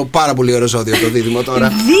αυτό το πάρα πολύ ωραίο ζώδιο, το δίδυμο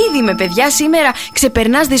τώρα. Δίδυμε, παιδιά, σήμερα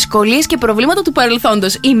ξεπερνάς δυσκολίες και προβλήματα του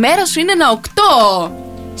παρελθόντος. Η μέρα σου είναι ένα 8.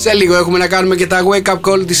 Σε λίγο έχουμε να κάνουμε και τα wake up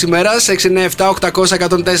call της ημέρας.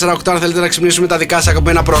 697-800-1048 αν θέλετε να ξυπνήσουμε τα δικά σας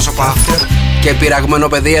αγαπημένα πρόσωπα. Και πειραγμένο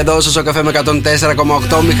παιδί εδώ στο Sok FM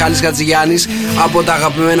 104,8. Μιχάλης Χατζηγιάννης από τα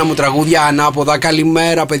αγαπημένα μου τραγούδια ανάποδα.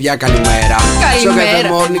 Καλημέρα, παιδιά, καλημέρα. Καλημέρα, Sok FM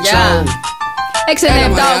Morning Show.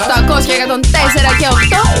 697-800-1004 και 8.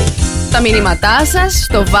 Τα μηνύματά σας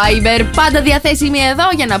στο Viber, πάντα διαθέσιμοι εδώ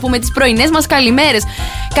για να πούμε τις πρωινές μας καλημέρες.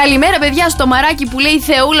 Καλημέρα, παιδιά, στο μαράκι που λέει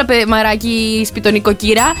Θεούλα, μαράκι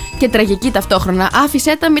σπιτονικοκυρά και τραγική ταυτόχρονα.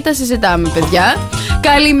 Άφησέ τα, μην τα συζητάμε, παιδιά.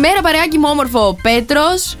 Καλημέρα, παρεάκι μου όμορφο ο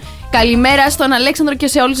Πέτρος. Καλημέρα στον Αλέξανδρο και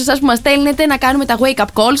σε όλους εσάς που μας στέλνετε να κάνουμε τα wake up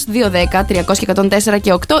calls 210-300-104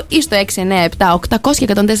 και 8 ή στο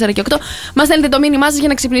 697-800-104 και 8. Μας στέλνετε το μήνυμά σας για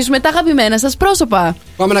να ξυπνήσουμε τα αγαπημένα σας πρόσωπα.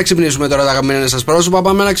 Πάμε να ξυπνήσουμε τώρα τα αγαπημένα σας πρόσωπα.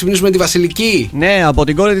 Πάμε να ξυπνήσουμε τη Βασιλική. Ναι, από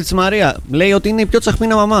την κόρη της Μαρία. Λέει ότι είναι η πιο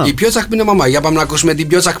τσαχπίνα μαμά. Η πιο τσαχπίνα μαμά. Για πάμε να ακούσουμε την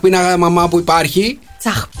πιο τσαχπίνα μαμά που υπάρχει.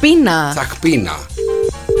 Τσαχπίνα. Τσαχπίνα.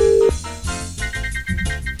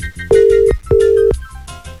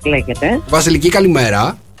 Λέγεται. Βασιλική,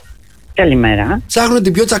 καλημέρα. Καλημέρα. Ψάχνω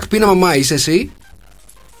την πιο τσαχπίνα μαμά, είσαι εσύ?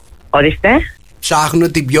 Ορίστε. Ψάχνω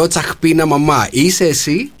την πιο τσαχπίνα μαμά, είσαι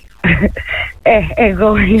εσύ?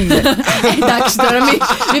 Εγώ είμαι. Εντάξει, τώρα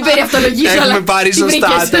μην περιαυτολογήσω.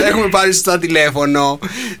 Έχουμε πάρει σωστά τηλέφωνο.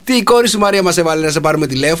 Τι, η κόρη σου Μαρία μας έβαλε να σε πάρουμε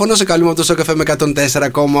τηλέφωνο. Σε καλούμε από το Sok FM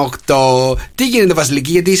 104,8. Τι γίνεται,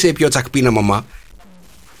 Βασιλική, γιατί είσαι η πιο τσαχπίνα μαμά?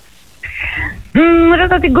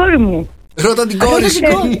 Ρώτα την κόρη μου. Ρώτα την κόρη σου.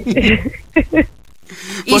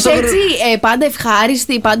 Είσαι έτσι πάντα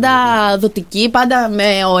ευχάριστη, πάντα δοτική, πάντα με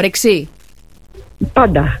όρεξη?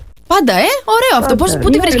 Πάντα. Πάντα, ωραίο αυτό. Πού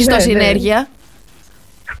τη βρίσκεις τόση ενέργεια?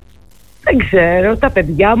 Δεν ξέρω, τα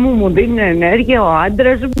παιδιά μου δίνουν ενέργεια, ο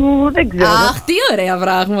άντρας μου, δεν ξέρω. Αχ, τι ωραία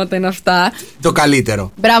πράγματα είναι αυτά. Το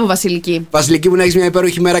καλύτερο. Μπράβο, Βασιλική. Βασιλική μου, να έχεις μια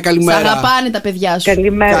υπέροχη μέρα, καλημέρα. Σ' αγαπάνε τα παιδιά σου.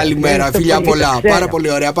 Καλημέρα, φιλιά πολλά. Πάρα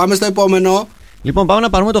πολύ ωραία. Πάμε στο επόμενο. Λοιπόν, πάμε να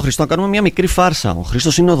πάρουμε τον Χριστό, να κάνουμε μια μικρή φάρσα. Ο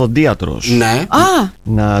Χριστός είναι οδοντίατρος. Ναι.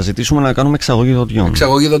 Να ζητήσουμε να κάνουμε εξαγωγή δοντιών.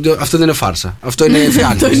 Εξαγωγή δοντιών, αυτό δεν είναι φάρσα. Αυτό είναι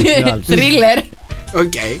φιάλτη. Αυτό είναι θρίλερ.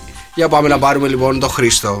 Οκ. Για πάμε να πάρουμε λοιπόν τον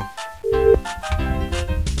Χρήστο.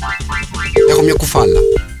 Έχω μια κουφάλα.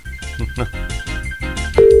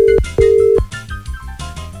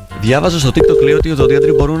 Διάβαζα στο TikTok, λέει ότι οι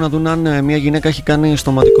οδοντίατροι μπορούν να δουν αν μια γυναίκα έχει κάνει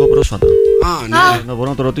στοματικό πρόσφατα. Α, ναι. Να μπορούμε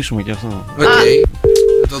να το ρωτήσουμε και αυτό. Οκ.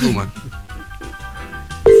 Θα το δούμε.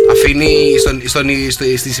 Αφήνει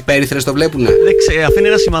στις υπέρυθρες, το βλέπουνε? Δεν ξέρω, αφήνει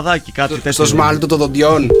ένα σημαδάκι, κάτι τέτοιο. Στο σμάλτο των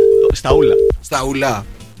δοντιών. Στα ούλα. Στα ούλα.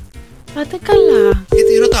 Πάτε καλά.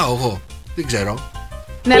 Γιατί ρωτάω εγώ. Δεν ξέρω.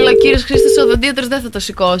 Ναι, αλλά ο κύριος Χρήστος ο οδοντίατρος δεν θα το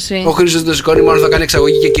σηκώσει. Ο Χρήστος το σηκώνει, μάλλον θα κάνει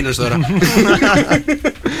εξαγωγή και εκείνος τώρα.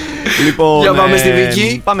 Λοιπόν, για πάμε στη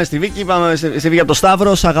Βίκη. Πάμε στη Βίκη, πάμε στη Βίκη από το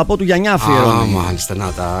Σταύρο. Σ' αγαπώ του Γιαννιά αφιερώνει. Μάλιστα,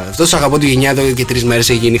 να τα. Αυτό σ' αγαπώ του Γιαννιά εδώ και 3 μέρες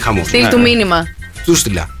έχει γίνει χαμός. Στείλ του μήνυμα. Του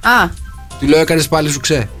στείλα. Α. Του λέω, έκανες πάλι σου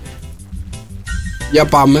ξέ. Για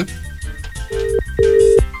πάμε.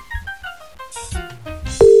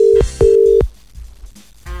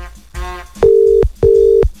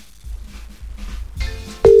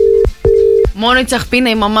 Μόνο η τσαχπίνα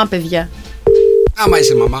η μαμά, παιδιά. Άμα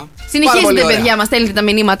είσαι μαμά. Συνεχίζετε, παιδιά, μας στέλνετε τα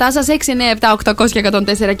μηνύματά σας. 6, 9, 7, 800 και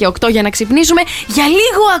 104 και 8 για να ξυπνήσουμε. Για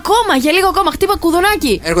λίγο ακόμα. Χτύπα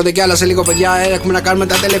κουδουνάκι. Έρχονται κι άλλα σε λίγο, παιδιά. Έχουμε να κάνουμε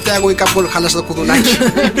τα τελευταία. Εγώ ή κάπου χάλασα το κουδουνάκι.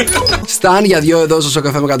 Σταν για 2 εδώ στο Sok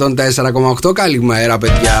FM 104,8. Καλημέρα,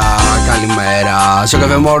 παιδιά. Καλημέρα. Sok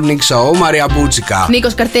FM Morning Show, Μαρία Μπούτσικα.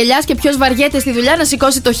 Νίκος Καρτελιάς, και ποιος βαριέται στη δουλειά να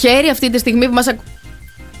σηκώσει το χέρι αυτή τη στιγμή που μας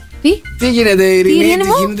Τι γίνεται,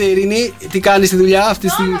 Ειρήνη, τι κάνεις στη δουλειά αυτή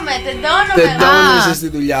τη στιγμή? Τεντώνεσαι στη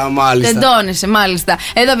δουλειά, μάλιστα. Τεντώνεσαι, μάλιστα.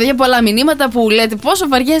 Εδώ, παιδιά, πολλά μηνύματα που λέτε πόσο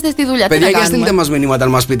βαριέστε στη δουλειά. Παιδιά, για στείλτε μας μηνύματα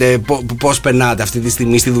να μας πείτε πώς περνάτε αυτή τη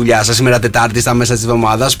στιγμή στη δουλειά σας, σήμερα Τετάρτη, στα μέσα της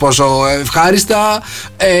εβδομάδας. Πόσο ευχάριστα,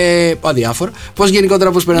 αδιάφορα. Πώς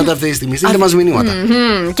γενικότερα πώς περνάτε αυτή τη στιγμή. Στείλτε μας μηνύματα.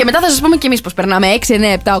 Και μετά θα σας πούμε και εμείς πώς περνάμε. 6,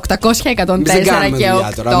 9, 7, 800, 104 και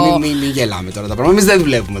 8. Μην γελάμε τώρα τα πράγματα. Εμείς δεν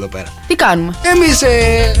δουλεύουμε εδώ πέρα. Τι κάνουμε? Εμείς.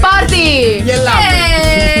 Πάρτι! Γελάμε!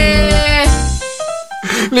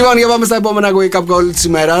 Λοιπόν, για πάμε στα επόμενα wake up call της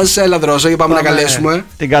ημέρας. Έλα, Δρόσο, για πάμε να καλέσουμε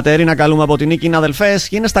την Κατερίνα, καλούμε από την Νίκη. Είναι αδελφές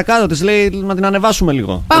και είναι στα κάτω της. Λέει να την ανεβάσουμε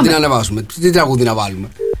λίγο. Να την ανεβάσουμε. Τι τραγούδι να βάλουμε?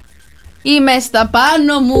 Είμαι στα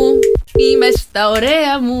πάνω μου, είμαι στα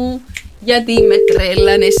ωραία μου. Γιατί με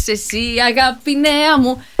τρέλανες εσύ, αγάπη νέα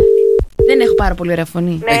μου. Δεν έχω πάρα πολύ ωραία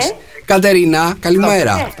φωνή. Ναι. Κατερίνα,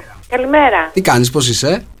 καλημέρα. Καλημέρα. Τι κάνεις, πώς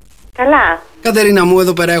είσαι? Καλά. Κατερίνα μου,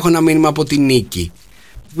 εδώ πέρα έχω ένα μήνυμα από την Νίκη.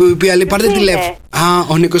 Η οποία λέει: πάρτε τηλέφωνο.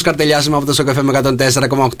 Ο Νίκος Καρτελιάς είμαι από το Sok FM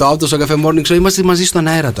 104,8. Από το Sok FM Morning Show. Είμαστε μαζί στον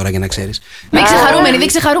αέρα τώρα, για να ξέρεις.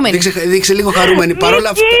 Δείξε χαρούμενη. Δείξε λίγο χαρούμενη. Παρόλα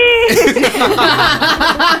αυτά.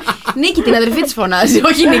 Νίκη, την αδερφή της φωνάζει,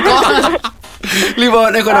 όχι Νικό.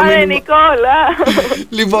 Λοιπόν, έχω ένα μήνυμα. Νικόλα.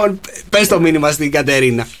 Λοιπόν, πες το μήνυμα στην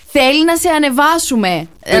Κατερίνα. Θέλει να σε ανεβάσουμε.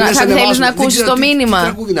 Θέλεις να ακούσεις το μήνυμα? Τι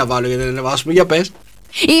τραγούδι να βάλω για να ανεβάσουμε, για πες.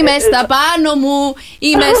 Είμαι στα πάνω μου,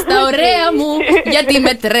 είμαι στα ωραία μου. Γιατί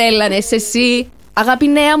με τρέλανες εσύ. Αγάπη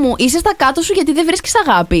νέα μου, είσαι στα κάτω σου γιατί δεν βρίσκεις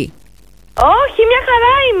αγάπη? Όχι, μια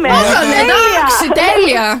χαρά είμαι. Εντάξει,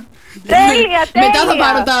 τέλεια. Τέλεια. Μετά θα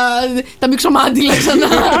πάρω τα μιξομάντιλα ξανά.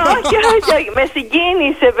 Όχι, με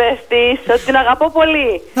συγκίνησε, πες της, ότι την αγαπώ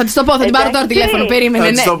πολύ. Θα της το πω, θα την πάρω τώρα τηλέφωνο, περίμενε.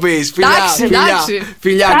 Θα της το πεις,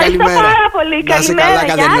 φιλιά, καλημέρα. Ευχαριστώ πάρα πολύ, καλημέρα.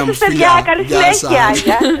 Γεια σας, παιδιά, καλή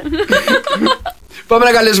συνέχεια. Πάμε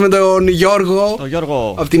να καλέσουμε τον Γιώργο. Το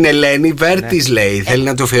Γιώργο. Από την Ελένη. Βέρτης λέει. Θέλει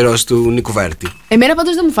να του αφιερώσει του Νίκου Βέρτη. Εμένα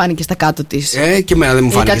πάντως δεν μου φάνηκε στα κάτω της. Και εμένα δεν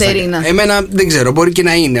μου φάνηκε. Κατερίνα. Εμένα δεν ξέρω, μπορεί και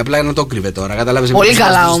να είναι. Απλά να το κρύβε τώρα. Καταλάβεις. Πολύ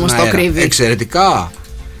καλά όμως το κρύβει. Εξαιρετικά.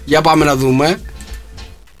 Για πάμε να δούμε.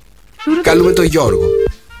 Καλούμε τον Γιώργο.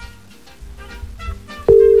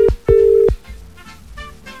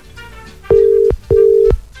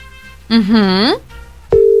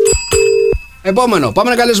 Επόμενο, πάμε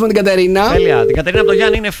να καλέσουμε την Κατερίνα. Τέλεια, την Κατερίνα από το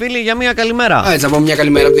Γιάννη είναι φίλη για μια καλημέρα. Έτσι, να πούμε μια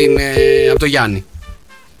καλημέρα από το Γιάννη.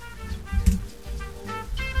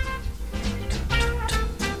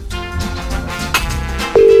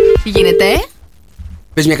 Τι γίνεται?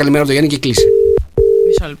 Πες μια καλημέρα από το Γιάννη και κλείσε.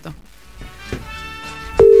 Μισό λεπτό.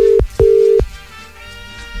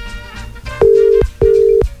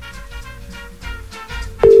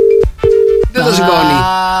 Δεν το σηκώνει.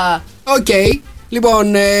 Οκ.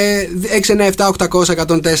 Λοιπόν,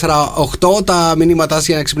 697-800-1048 τα μηνύματά σας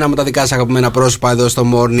για να ξυπνάμε τα δικά σας αγαπημένα πρόσωπα εδώ στο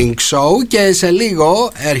Morning Show. Και σε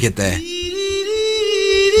λίγο έρχεται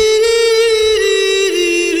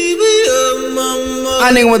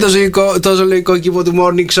ανοίγουμε το ζωολογικό κήπο του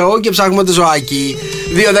Morning Show και ψάχνουμε το ζωάκι.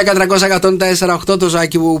 2-10-300-1048. Το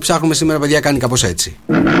ζωάκι που ψάχνουμε σήμερα, παιδιά, κάνει κάπως έτσι.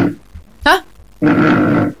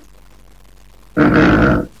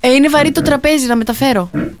 Είναι βαρύ το τραπέζι, να μεταφέρω.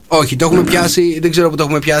 Όχι, το έχουμε πιάσει, δεν ξέρω που το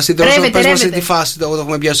έχουμε πιάσει. Τώρα πες μας σε τι φάση το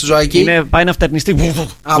έχουμε πιάσει το ζωάκι. Πάει να φτερνιστεί.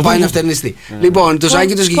 Πάει να φτερνιστεί. Λοιπόν, το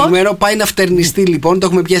ζωάκι το συγκεκριμένο πάει να φτερνιστεί, λοιπόν. Το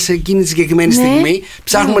έχουμε πιάσει εκείνη τη συγκεκριμένη στιγμή.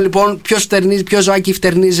 Ψάχνουμε λοιπόν ποιο ζωάκι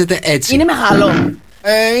φτερνίζεται έτσι. Είναι μεγάλο.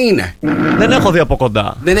 Είναι. Δεν έχω δει από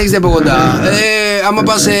κοντά. Δεν έχεις δει από κοντά. Άμα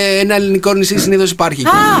πας σε ένα ελληνικό νησί, συνήθως υπάρχει.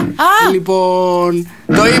 Λοιπόν,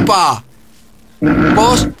 το είπα.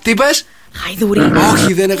 Πώς, τι είπες? Γαϊδούρι.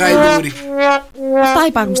 Όχι, δεν είναι γαϊδούρι. Αυτά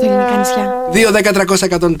υπάρχουν στα ελληνικά νησιά.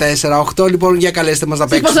 2-10-300-1048. Λοιπόν, για καλέστε μας να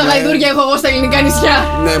παίξουμε. Πόσα γαϊδούρια έχω εγώ στα ελληνικά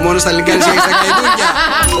νησιά? Ναι, μόνο στα ελληνικά νησιά έχεις τα γαϊδούρια.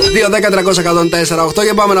 2-10-300-1048.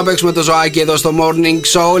 Για πάμε να παίξουμε το ζωάκι εδώ στο Morning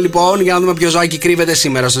Show. Λοιπόν, για να δούμε ποιο ζωάκι κρύβεται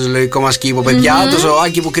σήμερα στο ζωολογικό μας κήπο, παιδιά. Το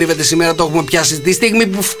ζωάκι που κρύβεται σήμερα το έχουμε πιάσει τη στιγμή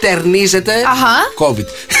που φτερνίζεται. COVID.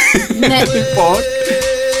 Ναι. Λοιπόν,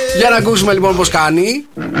 για να ακούσουμε λοιπόν πώς κάνει.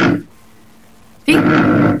 Τι?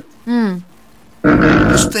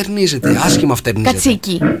 Πώς φτερνίζεται, άσχημα φτερνίζεται.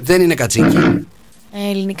 Κατσίκι. Δεν είναι κατσίκι.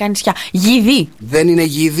 Ελληνικά νησιά. Γίδι. Δεν είναι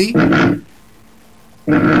γίδι.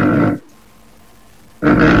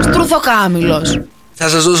 Στρουθοκάμιλος. Θα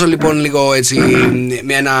σας δώσω λοιπόν λίγο έτσι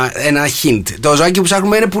ένα hint. Το ζωάκι που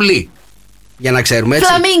ψάχνουμε είναι πουλί. Για να ξέρουμε έτσι.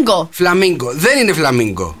 Φλαμίγκο. Φλαμίγκο. Δεν είναι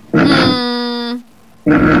φλαμίγκο.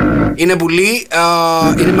 Είναι πουλί,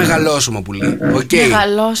 είναι μεγαλόσωμο πουλί. Okay.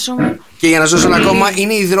 Μεγαλόσωμο. Και για να σας δώσω ένα ακόμα,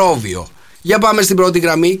 είναι υδρόβιο. Για πάμε στην πρώτη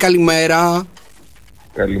γραμμή. Καλημέρα.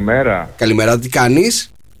 Καλημέρα. Καλημέρα, τι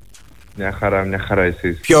κάνεις? Μια χαρά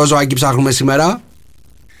εσείς. Ποιο ζωάκι ψάχνουμε σήμερα?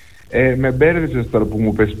 Με μπέρδεψες τώρα που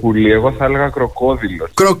μου πες πουλί. Εγώ θα έλεγα κροκόδιλος.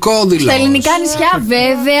 Κροκόδιλος. Στα ελληνικά νησιά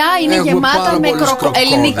βέβαια είναι έχουμε γεμάτα με ελληνικούς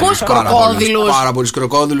κροκόδιλους. Πάρα πολλούς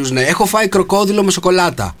κροκόδιλους, ναι. Έχω φάει κροκόδιλο με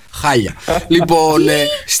σοκολάτα. Χάλια. Λοιπόν,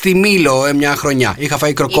 στη Μήλο μια χρονιά είχα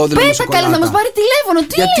φάει κροκόδιλο με σοκολάτα. Καλή, να μας πάρει τηλέφωνο.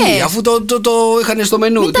 Τι γιατί, λες? αφού το είχαν στο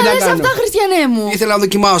μενού. Μην τα λες αυτά, Χριστιανέ μου. Ήθελα να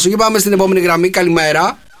δοκιμάσω. Και πάμε στην επόμενη γραμμή.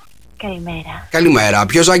 Καλημέρα. Καλημέρα. Καλημέρα.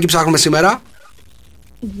 Ποιο ζωάκι ψάχνουμε σήμερα?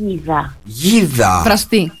 Γίδα. Γίδα.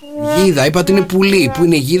 Βραστή. Γίδα, είπα ότι είναι πουλί. Που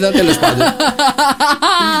είναι γίδα, τέλος πάντων.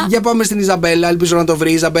 Για πάμε στην Ιζαμπέλα. Ελπίζω να το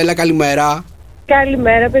βρει. Ιζαμπέλα, καλημέρα.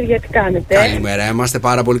 Καλημέρα, παιδιά, τι κάνετε? Καλημέρα, είμαστε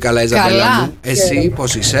πάρα πολύ καλά, Ιζαμπέλα μου. Εσύ,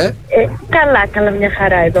 πώς είσαι? Καλά, μια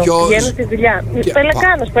χαρά εδώ. Πηγαίνω στη δουλειά.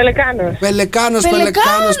 Πελεκάνος.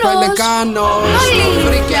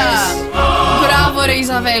 Μπράβο, ρε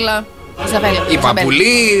Ιζαμπέλα. Είπα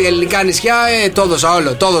πουλί, ελληνικά νησιά, το έδωσα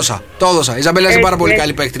όλο. Το έδωσα. Ιζαμπέλα, είσαι πάρα πολύ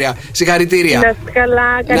καλή παίκτρια. Συγχαρητήρια. Να είστε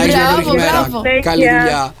καλά, να έχεις μια τρίχη μέρα. Καλή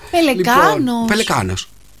δουλειά. Πελεκάνος.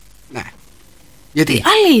 Ναι. Γιατί?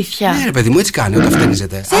 Αλήθεια. Ναι, ρε παιδί μου, έτσι κάνει όταν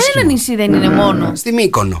φταίνιζεται. Σε ένα νησί δεν είναι μόνο. Στη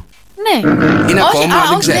Μύκονο. Ναι. Είναι ακόμα,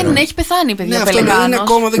 δεν ξέρω. Δεν έχει πεθάνει, παιδιά. Ναι, αυτό είναι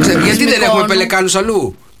ακόμα, δεν ξέρω. Γιατί δεν έχουμε πελεκάνους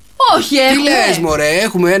αλλού? Όχι, τι λες, μωρέ,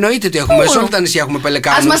 έχουμε, εννοείται ότι έχουμε. Σε όλα τα νησιά έχουμε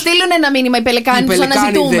πελεκάνους. Ας μας στείλουν ένα μήνυμα οι πελεκάνοι τους αναζητούμε.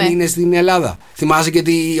 Οι πελεκάνοι δεν είναι στην Ελλάδα. Θυμάσαι και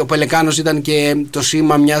ότι ο πελεκάνος ήταν και το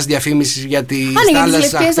σήμα μιας διαφήμισης για τις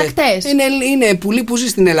θάλασσες ακτές. Είναι πουλί που ζει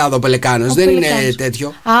στην Ελλάδα ο πελεκάνος. Δεν είναι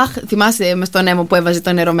τέτοιο. Αχ, θυμάσαι με στον Νέμο που έβαζε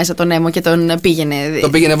το νερό μέσα τον Νέμο και τον πήγαινε.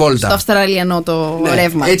 Τον πήγαινε βόλτα. Στο Αυστραλιανό το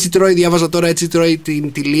ρεύμα. Έτσι τρώει, διάβαζα τώρα, έτσι τρώει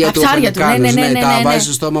την τηλεία του ο πελεκάνος. Τα βάζει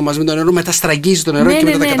στο στόμα μαζί με το νερό, μετά στραγγίζει το νερό και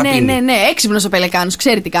μετά τα καταπίνει. Ναι, έξυπνος ο πελεκάνος,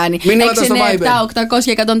 ξέρει τι κάνει. 800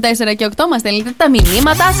 και 8 μας στέλνετε τα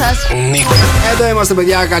μηνύματά σας. Εδώ είμαστε,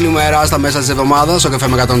 παιδιά, καλημέρα στα μέσα της εβδομάδας. Sok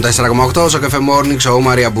FM 104,8, Sok FM Morning Show,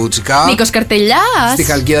 Μαρία Μπούτσικα. Νίκος Καρτελιάς. Στη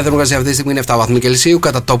Χαλκίδα θερμοκρασία αυτή τη στιγμή είναι 7 βαθμοί Κελσίου.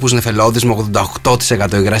 Κατά τόπους νεφελώδης με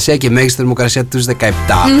 88% υγρασία και μέγιστη θερμοκρασία τους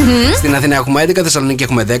 17. Στην Αθήνα έχουμε 11, Θεσσαλονίκη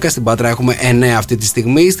έχουμε 10, στην Πάτρα έχουμε 9 αυτή τη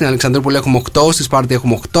στιγμή. Στην Αλεξανδρούπολη έχουμε 8, στη Σπάρτη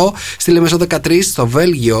έχουμε 8, στη Λεμεσό 13, στο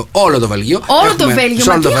Βέλγιο, όλο το Βέλγιο. Όλο το Βέλγιο,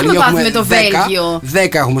 μα τι έχουμε πάθει με το Βέλγιο.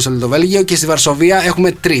 10 έχουμε σε όλο το Βέλγιο και στη Βαρσοβία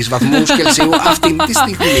έχουμε 3 βαθμούς Κελσίου αυτή τη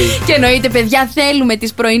στιγμή. Και εννοείται, παιδιά, θέλουμε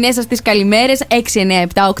τις πρωινές σας τις καλημέρες.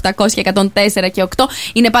 697-800-1048 και 8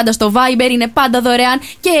 είναι πάντα στο Viber, είναι πάντα δωρεάν.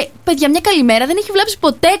 Και παιδιά, μια καλημέρα δεν έχει βλάψει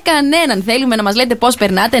ποτέ κανέναν. Θέλουμε να μας λέτε πώς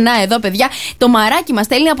περνάτε. Να, εδώ, παιδιά, το μαράκι μας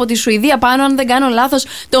στέλνει από τη Σουηδία πάνω, αν δεν κάνω λάθος,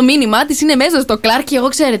 το μήνυμά της είναι μέσα στο Clark. Και εγώ,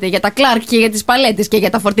 ξέρετε, για τα Clark και για τις παλέτες και για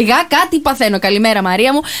τα φορτηγά κάτι παθαίνω. Καλημέρα,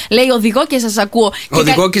 Μαρία μου. Λέει, οδηγώ και σας ακούω.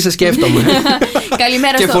 Οδηγώ και σε σκέφτομαι.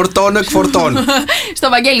 Καλημέρα. Και φορτώνω, εκφορτώνω. Στο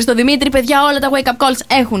Βαγγέλη, στο Δημήτρη, παιδιά, όλα τα wake up calls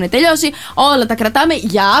έχουν τελειώσει. Όλα τα κρατάμε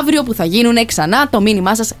για αύριο που θα γίνουν ξανά. Το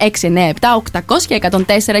μήνυμά σας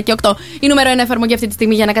 697-800-1048 και 8. Η νούμερο 1 εφαρμογή αυτή τη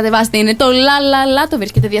στιγμή για να κατεβάσετε είναι το LaLaLa. Το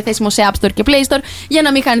βρίσκεται διαθέσιμο σε App Store και Play Store για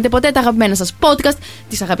να μην χάνετε ποτέ τα αγαπημένα σας podcast,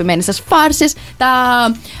 τις αγαπημένες σας φάρσες,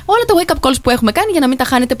 όλα τα wake up calls που έχουμε κάνει για να μην τα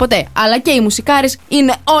χάνετε ποτέ. Αλλά και οι μουσικάρες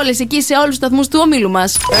είναι όλες εκεί σε όλους τους σταθμούς του ομίλου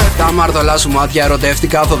μας. Τα μάρτωλά σου μάτια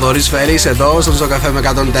ερωτεύτηκα. Θοδωρής Φερής εδώ στο Sok FM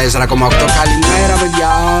 104,8. Καλημέρα,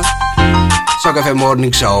 παιδιά. Sok FM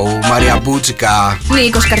Morning Show, Μαρία Μπούτσικα.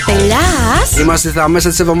 Νίκος Καρτελιάς. Είμαστε στα μέσα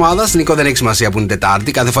της εβδομάδας. Νίκο, δεν έχει σημασία που είναι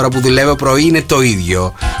Τετάρτη. Κάθε φορά που δουλεύω πρωί είναι το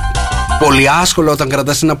ίδιο. Πολύ άσχολο όταν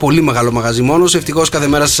κρατάς ένα πολύ μεγάλο μαγαζί μόνος. Ευτυχώς κάθε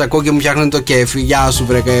μέρα σας ακούω και μου φτιάχνει το κέφι. Γεια σου,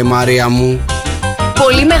 βρε Μαρία μου.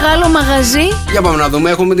 Πολύ μεγάλο μαγαζί. Για πάμε να δούμε.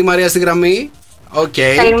 Έχουμε τη Μαρία στη γραμμή.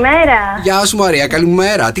 Okay. Καλημέρα. Γεια σου, Μαρία,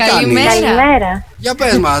 καλημέρα. Τι κάνεις? Καλημέρα. Για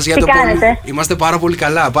πες μας. Τι κάνετε? Είμαστε πάρα πολύ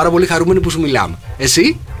καλά. Πάρα πολύ χαρούμενοι που σου μιλάμε.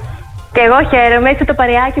 Εσύ? Και εγώ χαίρομαι. Είστε το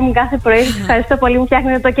παρεάκι μου κάθε πρωί. Σας ευχαριστώ πολύ, μου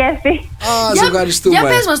φτιάχνετε το κέφι. Σε ευχαριστούμε. Για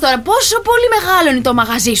πες μας τώρα, πόσο πολύ μεγάλο είναι το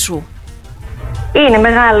μαγαζί σου? Είναι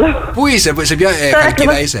μεγάλο. Πού είσαι, σε ποια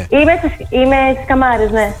Χαλκίδα είσαι? Είμαι στις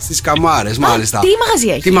Καμάρες, ναι. Στις Καμάρες, μάλιστα. Τι μαγαζί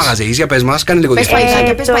έχεις? Τι μαγαζί έχεις, για πες μας, κάνε λίγο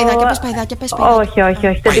διαφορετικά. Πες παϊδάκια. Όχι.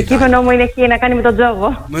 Το αντικείμενό μου είναι εκεί να κάνει με τον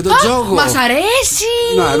τζόγο. Με τον τζόγο. Μας αρέσει.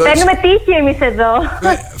 Φέρνουμε τύχη εμείς εδώ.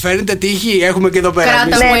 Φέρνετε τύχη, έχουμε και εδώ πέρα.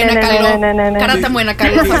 Κράτα μου ένα καλό. Κράτα μου ένα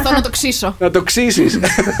καλό, θα έρθω να το ξύσω. Να το ξύσεις.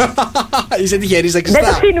 Είσαι τυχερή στα ξυστά. Δεν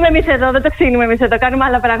το ξύνουμε εμείς εδώ, κάνουμε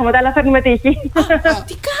άλλα πράγματα, αλλά φέρνουμε τύχη.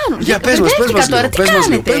 Τι κάνουν? Για πες μας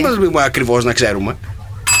λίγο ακριβώς να ξέρουμε.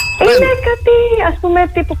 Είναι κάτι, ας πούμε,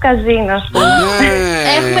 τύπου καζίνο, ας πούμε.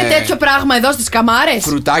 Έχουμε τέτοιο πράγμα εδώ στις καμάρες.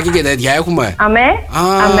 Φρουτάκι και τέτοια έχουμε. Αμέ,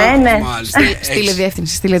 ναι.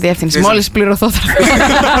 Στείλε διεύθυνση. Μόλις πληρωθώ θα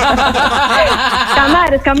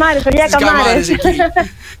Καμάρες, παιδιά, καμάρες.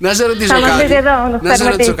 Να σε ρωτήσω κάτι. Να σε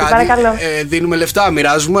ρωτήσω κάτι. Δίνουμε λεφτά,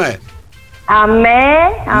 μοιράζουμε. Αμέ.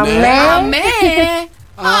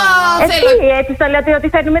 Θέλω. Έτσι το λέω ότι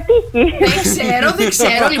φέρνουμε τύχη. Δεν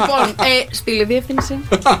ξέρω. Λοιπόν, στείλε διεύθυνση.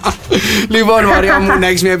 Λοιπόν, Μαρία μου, να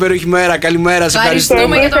έχεις μια υπέροχη μέρα. Καλημέρα, σε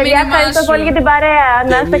ευχαριστούμε για το μήνυμά σου. Ευχαριστώ πολύ για την παρέα.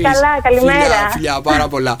 Να είστε καλά, καλημέρα. Φιλιά, πάρα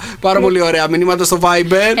πολλά. Πάρα πολύ ωραία. Μηνύματα στο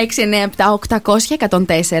Viber.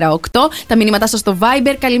 697-800-1048. Τα μηνύματά σας στο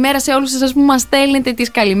Viber. Καλημέρα σε όλους εσάς που μας στέλνετε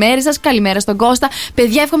τις καλημέρες σας. Καλημέρα στον Κώστα.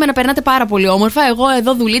 Παιδιά, εύχομαι να περνάτε πάρα πολύ όμορφα. Εγώ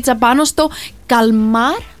εδώ δουλίτσα πάνω στο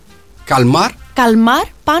Καλμάρ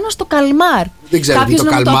πάνω στο Καλμάρ. Δεν ξέρω. Κάποιος το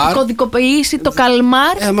να Καλμάρ. μου το κωδικοποιήσει το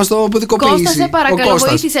Καλμάρ. Μας το κωδικοποιήσει. Κώστα, σε παρακαλώ,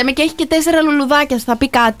 βοήθησέ με, και έχει και 4 λουλουδάκια. Θα πει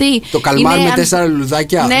κάτι. Το Καλμάρ με 4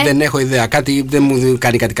 λουλουδάκια. Ναι. Δεν έχω ιδέα. Κάτι δεν μου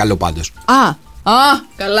κάνει κάτι καλό πάντως.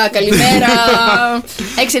 Καλά, καλημέρα.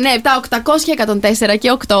 697-800-1048.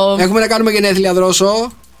 και 8. Έχουμε να κάνουμε γενέθλια,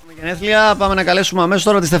 Δρόσο. Γενέθλια, πάμε να καλέσουμε αμέσως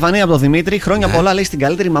τώρα τη Στεφανία από το Δημήτρη. Χρόνια πολλά, λέει, στην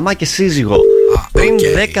καλύτερη μαμά και σύζυγο. Πριν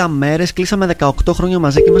 10 μέρες κλείσαμε 18 χρόνια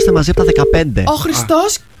μαζί και είμαστε μαζί από τα 15. Ο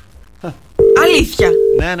Χριστός. Αλήθεια.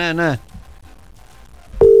 Ναι.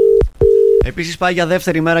 Επίσης πάει για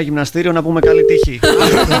δεύτερη μέρα γυμναστήριο, να πούμε καλή τύχη.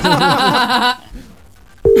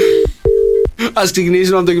 Ας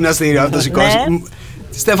ξεκινήσουμε από το γυμναστήριο. Αυτό σηκώσει.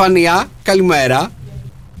 Στεφανία, καλημέρα.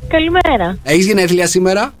 Καλημέρα. Έχεις γενέθλια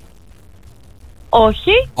σήμερα?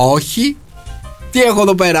 Όχι. Τι έχω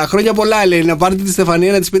εδώ πέρα? Χρόνια πολλά, λέει. Να πάρετε τη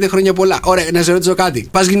Στεφανία να της πείτε χρόνια πολλά. Ωραία, να σε ρωτήσω κάτι.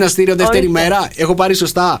 Πας γυμναστήριο δεύτερη μέρα? Έχω πάρει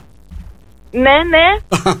σωστά? Ναι.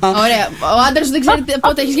 Ωραία. Ο άντρας σου δεν ξέρει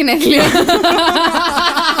πότε έχεις γενέθλια.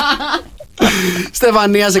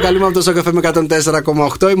 Στεφανία, σε καλούμε από το Sok FM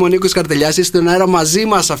 104,8. Είμαι ο Νίκος Καρτελιάς, είστε στον αέρα μαζί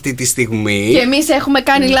μας αυτή τη στιγμή. Και εμείς έχουμε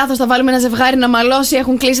κάνει λάθος. Θα βάλουμε ένα ζευγάρι να μαλώσει.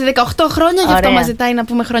 Έχουν κλείσει 18 χρόνια. Γι' αυτό μας ζητάει να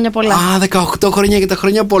πούμε χρόνια πολλά. 18 χρόνια και τα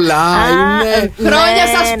χρόνια πολλά. Είναι. Χρόνια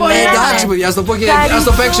σας πολλά. Εντάξει, παιδιά, ας το πω και ας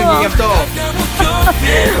το παίξω και γι' αυτό.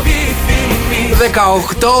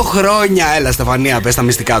 18 χρόνια. Έλα, Στεφανία, πες τα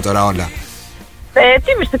μυστικά τώρα όλα.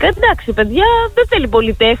 Τι μυστικά, εντάξει, παιδιά, δεν θέλει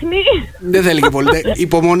πολυτέχνη. Δεν θέλει και πολυτέχνη.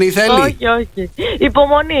 Υπομονή θέλει. Όχι.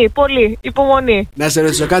 Υπομονή, πολύ. Υπομονή. Να σε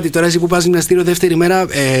ρωτήσω κάτι, τώρα εσύ που πας γυμναστήριο δεύτερη μέρα,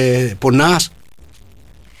 πονάς?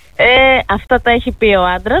 Αυτά τα έχει πει ο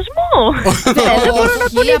άντρας μου. Δεν μπορώ να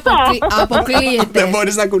κουνηθώ. Αποκλείεται. Δεν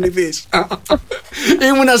μπορείς να κουνηθείς.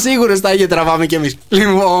 Ήμουνα σίγουρος τα είχε τραβάμε κι εμείς.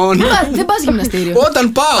 Λοιπόν. Δεν πας γυμναστήριο?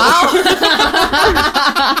 Όταν πάω.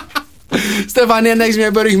 Στεφανία, να έχεις μια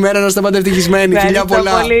υπέροχη μέρα, να είστε πάντα ευτυχισμένοι. Φιλιά πολλά.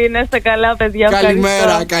 Ευχαριστώ πολύ, να είστε καλά, παιδιά.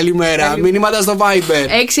 Καλημέρα. Μηνύματα στο Viber.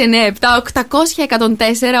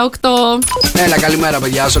 697-800-1048. Έλα, καλημέρα,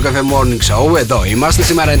 παιδιά. Sok FM Morning Show. Εδώ είμαστε.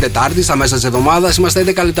 Σήμερα είναι Τετάρτη, στα μέσα της εβδομάδας. Είμαστε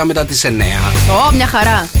 11 λεπτά μετά τις 9. Μια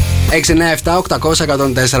χαρά.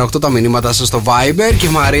 697-800-1048 τα μηνύματα σας στο Viber. Και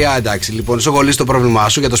Μαρία, εντάξει, λοιπόν, σου έχω λύσει το πρόβλημά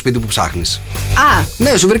σου για το σπίτι που ψάχνεις.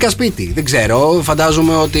 Ναι, σου βρήκα σπίτι. Δεν ξέρω,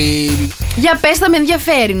 φαντάζομαι ότι. Για πες, θα με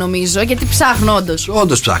ενδιαφέρει νομίζω, γιατί ψάχνω όντως.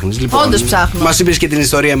 Όντως ψάχνεις, λοιπόν. Όντως ψάχνω. Μας είπες και την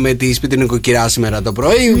ιστορία με τη σπίτι νοικοκυρά σήμερα το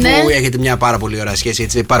πρωί, ναι, που έχετε μια πάρα πολύ ωραία σχέση,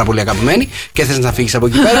 έτσι, πάρα πολύ αγαπημένη και θες να φύγεις από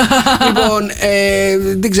εκεί πέρα. Λοιπόν,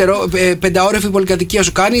 δεν ξέρω, πενταόρεφη πολυκατοικία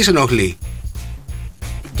σου κάνει ή σε ενοχλεί?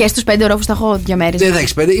 Και στους 5 ορόφους θα έχω 2 μέρες. Δεν θα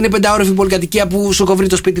έχεις 5. Είναι πενταόρεφη πολυκατοικία που σου κόβει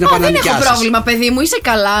το σπίτι να πάνε να νοικιάσεις. Δεν έχω πρόβλημα, παιδί μου, είσαι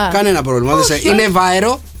καλά. Κανένα πρόβλημα. Είναι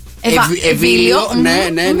βάερο. Ευήλιο, ναι.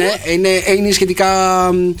 Είναι σχετικά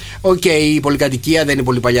οκ, η πολυκατοικία, δεν είναι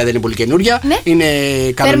πολύ παλιά, δεν είναι πολύ καινούρια. Ναι. Είναι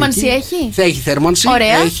κανονική. Θέρμανση έχει? Θα έχει θέρμανση.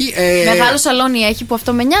 Ωραία. Έχει, μεγάλο σαλόνι έχει, που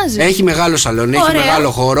αυτό με νοιάζει. Έχει μεγάλο σαλόνι, έχει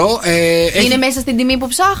μεγάλο χώρο. Είναι μέσα στην τιμή που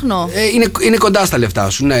ψάχνω. Είναι κοντά στα λεφτά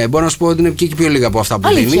σου. Ναι, μπορώ να σου πω ότι είναι και πιο λίγα από αυτά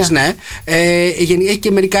που δίνεις. Ναι. Έχει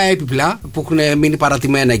και μερικά έπιπλα που έχουν μείνει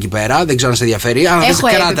παρατημένα εκεί πέρα. Δεν ξέρω αν σε ενδιαφέρει. Αν θες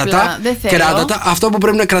κράτατα. Αυτό που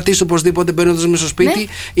πρέπει να κρατήσει οπωσδήποτε μπαίνοντας μέσα στο σπίτι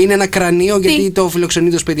είναι ένα κρανίο, γιατί το φιλοξενεί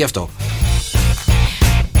το σπίτι αυτό.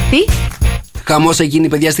 Τι? Χαμός έγινε,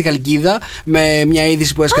 παιδιά, στη Χαλκίδα με μια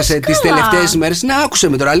είδηση που έσκασε τις τελευταίες μέρες. Να, άκουσε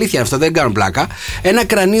με τώρα, αλήθεια αυτό, δεν κάνω πλάκα. Ένα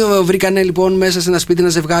κρανίο βρήκανε λοιπόν μέσα σε ένα σπίτι, ένα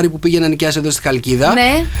ζευγάρι που πήγε να νοικιάσει εδώ στη Χαλκίδα.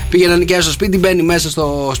 Ναι. Πήγε να νοικιάσει στο σπίτι, μπαίνει μέσα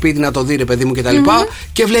στο σπίτι να το δει, ρε παιδί μου κτλ.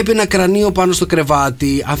 Και βλέπει ένα κρανίο πάνω στο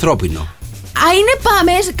κρεβάτι, ανθρώπινο. Είναι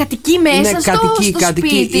κατοικεί μέσα στο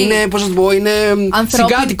σπίτι. Είναι, πώς θα το πω, είναι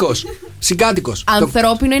συγκάτοικος.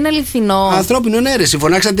 Ανθρώπινο είναι αληθινό. Ανθρώπινο, ναι, ρε.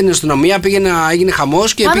 Φωνάξαν την αστυνομία, έγινε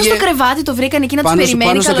χαμός και πάνω στο κρεβάτι το βρήκαν εκεί να τους περιμένει.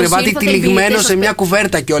 Πάνω στο κρεβάτι, τυλιγμένο σε μια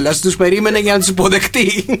κουβέρτα κιόλας. Τους περίμενε για να τους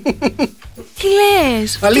υποδεχτεί. Τι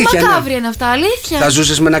λες? Τι μακάβρια είναι αυτά, αλήθεια. Θα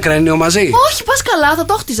ζούσες με ένα κρανίο μαζί? Όχι, πας καλά, θα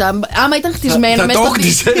το χτίζα. Άμα ήταν χτισμένο θα μέσα. Το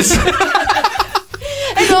χτίζες.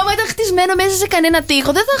 Ενώ άμα ήταν χτισμένο μέσα σε κανένα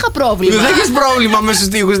τοίχο, δεν θα είχα πρόβλημα. Δεν έχεις πρόβλημα μέσα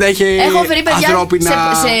στους τοίχους να έχει έχω βρει παιδιά ανθρώπινα...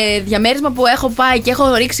 σε διαμέρισμα που έχω πάει και έχω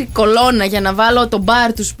ρίξει κολόνα για να βάλω το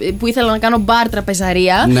μπαρ τους που ήθελα να κάνω μπαρ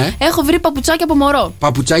τραπεζαρία. Ναι. Έχω βρει παπουτσάκια από μωρό.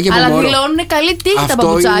 Παπουτσάκια από αλλά μωρό. δηλώνουν καλή τύχη τα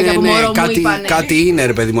παπουτσάκια από μωρό. Κάτι, μου είπανε. Κάτι είναι,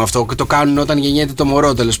 ρε παιδί μου, αυτό. Το κάνουν όταν γεννιέται το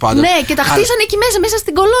μωρό, τέλος πάντων. Ναι, και τα χτίσανε εκεί μέσα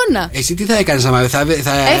στην κολόνα. Εσύ τι θα έκανες, άμα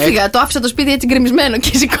έφυγα, το άφησα το σπίτι έτσι γκρεμισμένο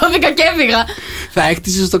και σηκώθηκα και έφυγα. Θα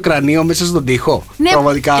έκτισες το κρανίο μέσα στον τοίχο. Ναι,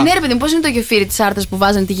 πραγματικά. Ναι, ρε παιδί μου, πώς είναι το γεφύρι της Άρτας που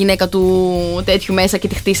βάζανε τη γυναίκα του τέτοιου μέσα και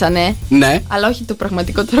τη χτίσανε. Ναι. Αλλά όχι το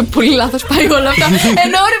πραγματικό, τώρα πολύ λάθος πάει όλα αυτά.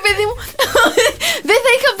 Ενώ ρε παιδί μου, δεν θα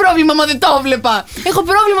είχα πρόβλημα μα δεν το βλέπα. Έχω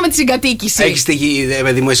πρόβλημα με τη συγκατοίκηση. Έχεις τύχει,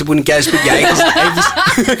 παιδί μου, εσύ που νοικιάζεις σπίτια.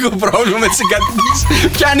 Έχω πρόβλημα με τη συγκατοίκηση.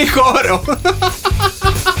 Πιάνει χώρο.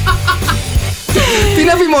 Τι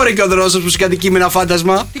να πει μωρέ και ο δρόσος που συγκατοικεί με ένα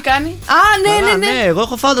φάντασμα. Τι κάνει? Α, ναι. Εγώ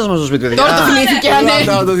έχω φάντασμα στο σπίτι. Τώρα το θυμήθηκα, ναι.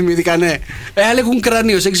 Τώρα το θυμήθηκα, ναι. Αλλά έχουν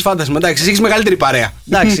κρανίο, έχεις φάντασμα. Εντάξει, έχεις μεγαλύτερη παρέα.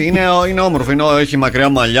 Εντάξει, είναι όμορφο. Έχει μακριά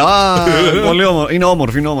μαλλιά. Πολύ όμορφο. Είναι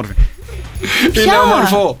όμορφη. Είναι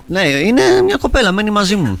όμορφο. Ναι, είναι μια κοπέλα, μένει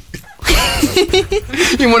μαζί μου.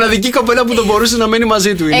 Η μοναδική κοπέλα που το μπορούσε να μένει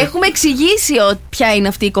μαζί του είναι. Έχουμε εξηγήσει ποια είναι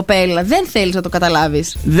αυτή η κοπέλα. Δεν θέλεις να το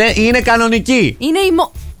καταλάβεις. Είναι κανονική. Είναι η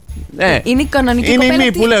είναι η κανονική κοπέλα. Είναι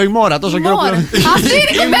η που λέω, η μόρα, τόσο καιρό που λέω. Αυτή είναι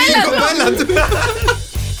η κοπέλα του.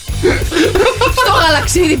 Στο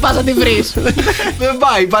γαλαξίδι πας να τη βρεις. Δεν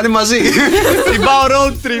πάει, πάνε μαζί. Την πάω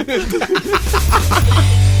road trip.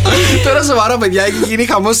 Τώρα σοβαρά, παιδιά, έχει γίνει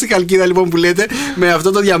χαμός στη Χαλκίδα, λοιπόν, που λέτε, με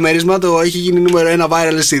αυτό το διαμέρισμα. Έχει γίνει νούμερο 1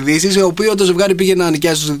 viral στις ειδήσεις. Το οποίο το ζευγάρι πήγε να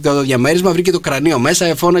νοικιάσει το διαμέρισμα, βρήκε το κρανίο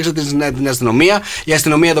μέσα, φώναξε την αστυνομία. Η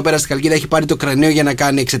αστυνομία εδώ πέρα στη Χαλκίδα έχει πάρει το κρανίο για να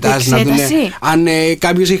κάνει εξετάσεις, να δουν αν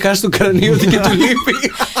κάποιος έχει χάσει το κρανίο και του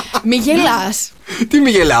λείπει. Μη γελάς. Τι μη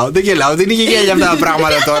γελάω, δεν γελάω, δεν είναι γέλια αυτά τα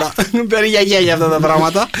πράγματα τώρα. Δεν είναι για γέλια αυτά τα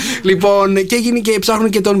πράγματα. Λοιπόν, και έγινε και ψάχνουν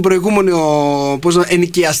και τον προηγούμενο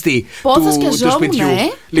ενοικιαστή του σπιτιού.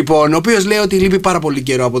 Λοιπόν, ο οποίος λέει ότι λείπει πάρα πολύ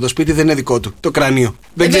καιρό από το σπίτι, δεν είναι δικό του. Το κρανίο.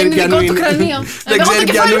 Δεν ξέρει ποιανού είναι. Δεν ξέρει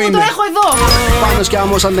ποιανού είναι. Το έχω εδώ. Πάνω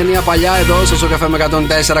σκιάμω σαν ταινία παλιά εδώ στο Sok FM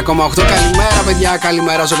 104,8. Καλημέρα, παιδιά,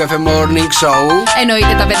 καλημέρα στο Sok FM Morning Show.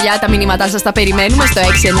 Εννοείται τα παιδιά, τα μηνύματά σας τα περιμένουμε στο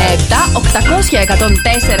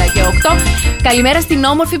 697-800-104 και 8. Καλημέρα στην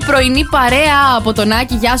όμορφη πρωινή παρέα από τον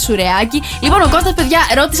Άκη. Γεια σου, Ρεάκη. Λοιπόν, ο Κώστας, παιδιά,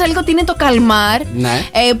 ρώτησα λίγο τι είναι το καλμάρ. Ναι.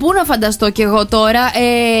 Πού να φανταστώ κι εγώ τώρα.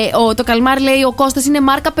 Το καλμάρ, λέει ο Κώστας, είναι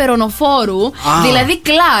μάρκα περονοφόρου. Δηλαδή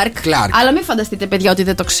Clark. Αλλά μην φανταστείτε, παιδιά, ότι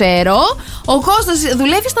δεν το ξέρω. Ο Κώστας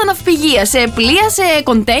δουλεύει στα ναυπηγεία, σε πλοία, σε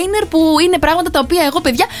κοντέινερ, που είναι πράγματα τα οποία εγώ,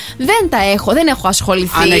 παιδιά, δεν τα έχω. Δεν έχω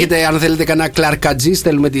ασχοληθεί. Αν θέλετε κανένα Clarkατζή,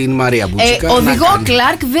 στέλνουμε την Μαρία Μπουτσίκα. Οδηγό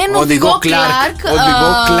Clark, δεν οδηγό Clark.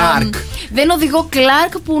 Δεν οδηγώ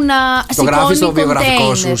Clark που να σηκώνει. Το γράφει στο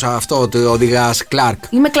βιογραφικό σου αυτό, το οδηγάς Clark.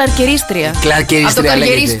 Είμαι κλαρκερίστρια. Κλαρκερίστρια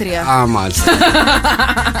λέγεται. Α, μάλιστα.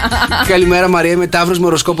 Καλημέρα, Μαρία. Είμαι Ταύρος με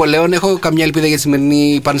οροσκόπο Λέων. Έχω καμιά ελπίδα για τη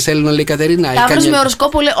σημερινή Πανσέλινο, λέει η Κατερίνα. Ταύρος με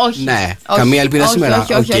οροσκόπο Λέων, όχι. Ναι, καμία ελπίδα σήμερα.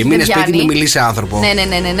 Όχι, μείνε σπίτι, μην μιλήσει σε άνθρωπο. Ναι.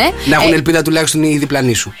 Να έχουν ελπίδα τουλάχιστον οι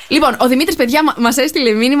διπλανοί σου. Λοιπόν, ο Δημήτρης, παιδιά, μας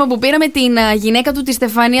έστειλε μήνυμα που πήραμε την γυναίκα του, τη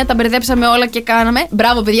Στεφανία, τα μπερδέψαμε όλα και κάναμε.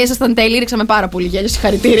 Μπράβο, παιδιά, ήσασταν τέλειοι, ρίξαμε πάρα πολύ γέλιο.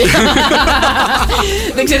 Συγχαρητήρια.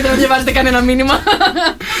 Δεν ξέρετε να διαβάζετε κανένα μήνυμα.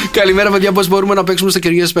 Καλημέρα, παιδιά. Πώς μπορούμε να παίξουμε στο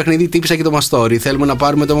καινούργιο σας παιχνίδι? Τύπησα και το μαστόρι. Θέλουμε να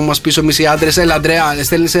πάρουμε το μας πίσω εμείς οι άντρες. Έλα, Αντρέα,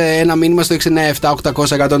 στέλνεις ένα μήνυμα στο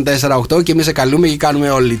 697-800-104,8 και εμείς σε καλούμε και κάνουμε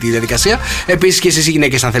όλη τη διαδικασία. Επίσης και εσείς οι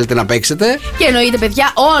γυναίκες, αν θέλετε να παίξετε. Και εννοείται,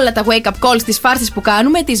 παιδιά, όλα τα wake up calls, τις φάρσες που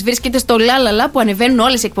κάνουμε, τις βρίσκετε στο λαλαλα που ανεβαίνουν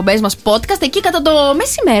όλες οι εκπομπές μας podcast. Εκεί κατά το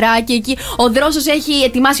μεσημεράκι, εκεί ο Δρόσος έχει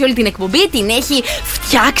ετοιμάσει όλη την εκπομπή, την έχει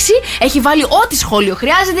φτιάξει, έχει βάλει ό,τι σχόλιο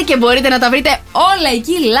χρειάζεται και μπορείτε να τα βρείτε όλα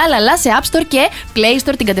εκεί, λαλαλα, σε App Store και Play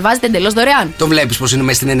Store. Την κατεβάζετε εντελώς δωρεάν. Το βλέπεις πως είναι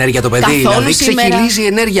μέσα στην ενέργεια το παιδί? Καθόλου, δηλαδή ξεχυλίζει η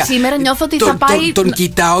ενέργεια. Σήμερα νιώθω ότι θα πάει. Τον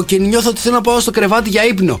κοιτάω και νιώθω ότι θέλω να πάω στο κρεβάτι για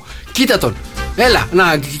ύπνο. Κοίτα τον. Έλα,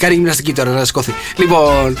 να κάνει γυμναστική τώρα, να σηκώθει.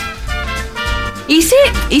 Λοιπόν.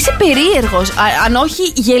 Είσαι περίεργος, αν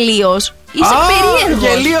όχι γελίος. Είσαι περίεργος.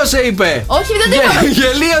 Γελίωσε είπε. Όχι, δεν το είπαμε.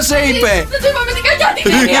 Γελίωσε είπε. Δεν το είπαμε την κακιά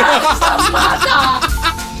την έννοια. Σταμάτα.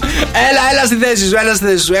 Έλα στη θέση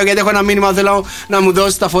σου, γιατί έχω ένα μήνυμα. Θέλω να μου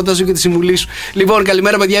δώσει τα φώτα σου και τη συμβουλή σου. Λοιπόν,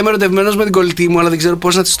 καλημέρα, παιδιά. Είμαι ερωτευμένος με την κολλητή μου, αλλά δεν ξέρω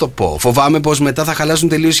πώς να της το πω. Φοβάμαι πως μετά θα χαλάσουν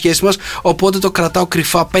τελείως οι σχέσεις μας, οπότε το κρατάω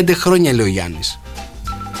κρυφά 5 χρόνια, λέει ο Γιάννης.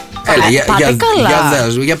 Πάτε καλά.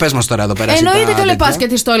 Για πες μας τώρα εδώ πέρα. Εννοείται και πας και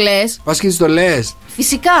τις στολές. Πας και τις στολές.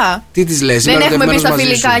 Φυσικά. Τι τις λες? Δεν έχουμε πει στα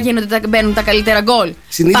φιλικά μπαίνουν τα καλύτερα γκολ.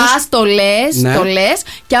 Πας, το λες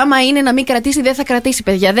και άμα είναι να μην κρατήσει, δεν θα κρατήσει,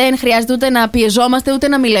 παιδιά. Δεν χρειάζεται ούτε να πιεζόμαστε ούτε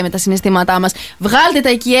να μιλάμε τα συναισθήματά μας. Βγάλτε τα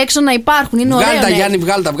εκεί έξω να υπάρχουν. Είναι ωραίο. Βγάλτε τα, Γιάννη,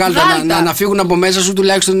 βγάλτε. Να φύγουν από μέσα σου,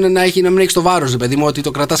 τουλάχιστον να μην έχει το βάρος, παιδί μου, ότι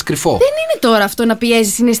το κρατάς κρυφό. Δεν είναι τώρα αυτό να πιέζει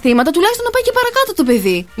συναισθήματα, τουλάχιστον να πάει και παρακάτω το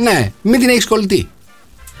παιδί. Ναι, μην την έχεις κολλητή.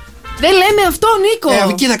 Δεν λέμε αυτό, Νίκο.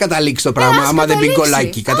 Εκεί θα καταλήξει το πράγμα, άμα δεν μπει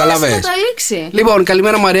κολλάκι. Καταλαβες. Λοιπόν,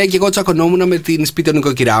 καλημέρα Μαρία, και εγώ τσακωνόμουν με την σπίτι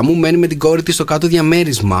νοικοκυρά μου. Μένει με την κόρη της στο κάτω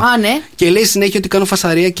διαμέρισμα. Α, ναι. Και λέει συνέχεια ότι κάνω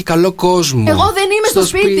φασαρία και καλό κόσμο. Εγώ δεν είμαι στο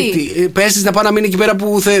σπίτι. Πες της να πάω να μείνει εκεί πέρα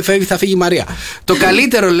που θα φύγει η Μαρία. Το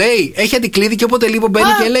καλύτερο, λέει, έχει αντικλείδι και όποτε λίγο μπαίνει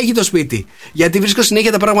και ελέγχει το σπίτι. Γιατί βρίσκω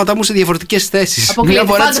συνέχεια τα πράγματά μου σε διαφορετικές θέσεις. Μια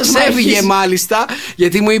φορά της ξέφυγε μάλιστα,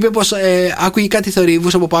 γιατί μου είπε πως άκουγε κάτι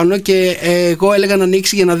θορύβους από πάνω και εγώ έλεγα να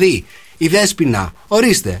ανοίξει για να δει. Η Δέσποινα,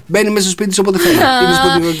 ορίστε, μπαίνει μέσα στο σπίτι της όποτε θέλει.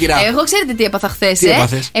 Εγώ ξέρετε τι έπαθα χθες.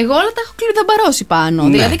 Εγώ όλα τα έχω κλειδαμπαρώσει πάνω. Ναι.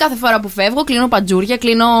 Δηλαδή κάθε φορά που φεύγω, κλείνω παντζούρια,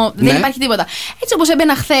 δεν υπάρχει τίποτα. Έτσι όπως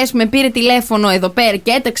έμπαινα χθες, με πήρε τηλέφωνο εδώ πέρα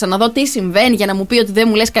και έτρεξα να δω τι συμβαίνει για να μου πει ότι δεν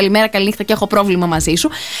μου λες καλημέρα, καληνύχτα και έχω πρόβλημα μαζί σου.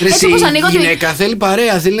 Έτσι όπως ανοίγω. Η γυναίκα θέλει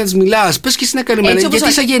παρέα, θέλει να της μιλάς. Πες και εσύ να καλημέρα, γιατί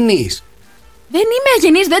είσαι αγενής. Δεν είμαι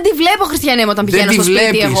αγενής, δεν τη βλέπω, Χριστιανέ μου, όταν πηγαίνω στο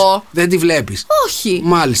σπίτι εγώ. Δεν τη βλέπεις. Όχι.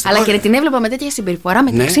 Μάλιστα. Αλλά και την έβλεπα με τέτοια συμπεριφορά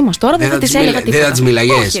μεταξύ μας τώρα, δεν θα της έλεγα τίποτα. Δεν θα της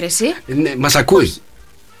μιλαγες. Όχι, ρε εσύ. Μας ακούει.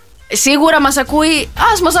 Σίγουρα μας ακούει.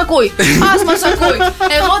 Ας μας ακούει.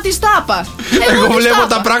 Εγώ της τα είπα. Εγώ βλέπω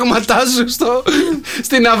τα πράγματά σου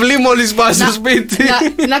στην αυλή μόλις πας στο σπίτι.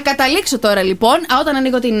 Να καταλήξω τώρα λοιπόν. Όταν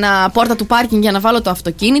ανοίγω την πόρτα του πάρκινγκ για να βάλω το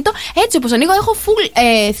αυτοκίνητο, έτσι όπως ανοίγω, έχω full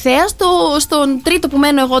θέα στον τρίτο που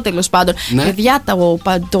μένω εγώ, τέλος πάντων. Παιδιά,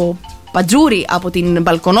 το παντζούρι από την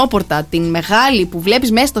μπαλκονόπορτα, την μεγάλη που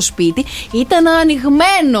βλέπεις μέσα στο σπίτι, ήταν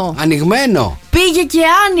ανοιγμένο. Πήγε και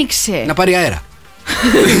άνοιξε. Να πάρει αέρα.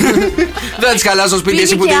 Δεν θα της χαλάς στο σπίτι,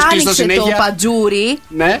 εσύ που δεν κλειστό συνέχεια. Πήγε και άνοιξε το παντζούρι,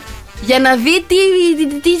 ναι, για να δει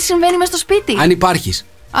τι συμβαίνει μέσα στο σπίτι. Αν υπάρχεις.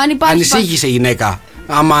 Ανησύχησε η γυναίκα.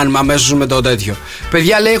 Αμάν, αμέσως με το τέτοιο.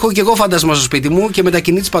 Παιδιά, λέει, έχω και εγώ φάντασμα στο σπίτι μου και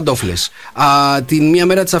μετακινεί τις παντόφλες. Την μία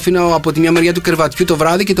μέρα τις αφήνω από τη μια μεριά του κρεβατιού το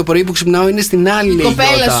βράδυ και το πρωί που ξυπνάω είναι στην άλλη. Η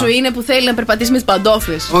κοπέλα σου είναι που θέλει να περπατήσει με τις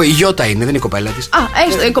παντόφλες. Όχι, η Γιώτα είναι, δεν είναι η κοπέλα της.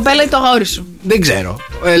 Η κοπέλα είναι το αγόρι σου. Δεν ξέρω.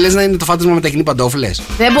 Λες να είναι το φάντασμα μετακινεί παντόφλες.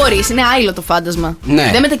 Δεν μπορείς, είναι άειλο το φάντασμα. Ναι.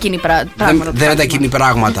 Δεν μετακινεί πράγματα. Δεν μετακινεί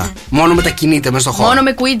πράγματα. Μόνο μετακινείται μέσα στο χώρο. Μόνο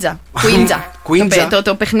με κουίντζα.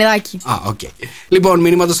 Το παιχνιδάκι. Λοιπόν,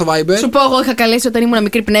 μήνυματα στο Viber. Σου πω, εγώ είχα καλέσει όταν ήμουν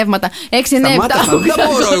μικρή πνεύματα. 6, 9, 7. Δεν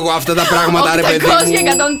μπορώ εγώ αυτά τα πράγματα, ρε παιδί μου. 800 και 104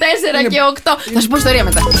 και 8. Θα σου πω ιστορία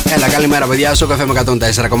μετά. Έλα, καλημέρα, παιδιά. Sok FM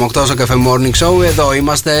 104,8, Sok FM Morning Show. Εδώ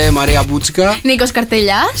είμαστε, Μαρία Μπούτσικα. Νίκος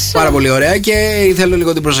Καρτελιάς. Πάρα πολύ ωραία και θέλω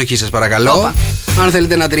λίγο την προσοχή σας, παρακαλώ. Αν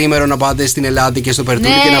θέλετε ένα τριήμερο να πάτε στην Ελλάδα και στο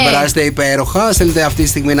Περτούρι και να περάσετε υπέροχα, στέλνετε αυτή τη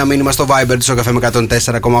στιγμή ένα μήνυμα στο Viber του Sok FM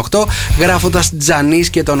 104,8, γράφοντας Τζανής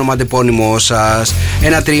και το ονοματεπώνυμό σας.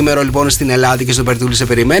 Ένα τριήμερο λοιπόν στην Ελλάδα και στο Περτούρι σε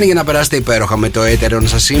περιμένει για να περάσετε υπέροχα με το έτερο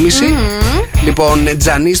σας ήμιση. Λοιπόν,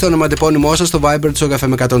 Τζανής το ονοματεπώνυμό σας στο Viber του Sok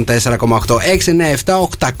FM 104,8,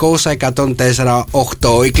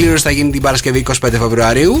 697-800-1048. Η κλήρωση θα γίνει την Παρασκευή 25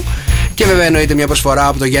 Φεβρουαρίου. Και βέβαια εννοείται μια προσφορά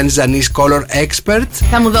από το Γιάννη Τζανής Color Expert.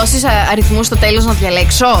 Θα μου δώσεις αριθμούς στο τέλος να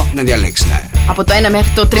διαλέξω? Να διαλέξεις, ναι. Από το 1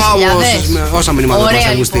 μέχρι το 3.000. Όσα μηνύματα μας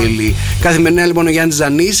έχουν στείλει. Καθημερινά λοιπόν ο Γιάννης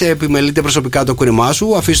Τζανής επιμελείται προσωπικά το κούρεμά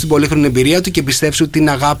σου, αφήσει την πολύχρονη εμπειρία του και πιστέψου την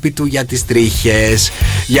αγάπη του για τις τρίχες.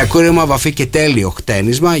 Για κούρεμα, βαφή και τέλειο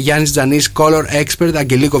χτένισμα, Γιάννης Τζανής Color Expert,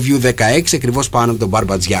 Αγγελίκο View 16, ακριβώς πάνω από τον Μπαρ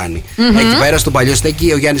Μπατζιάννη. Εκεί πέρα στο παλιό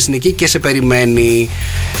στέκι, ο Γιάννης είναι εκεί και σε περιμένει.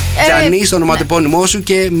 Τζανής το ονοματεπώνυμό σου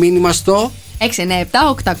και μήνυμα στο 697-800-1004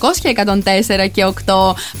 και 8.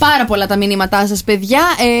 Πάρα πολλά τα μηνύματά σας, παιδιά.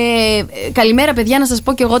 Καλημέρα, παιδιά. Να σας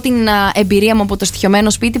πω και εγώ την εμπειρία μου από το στοιχειωμένο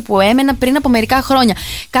σπίτι που έμενα πριν από μερικά χρόνια.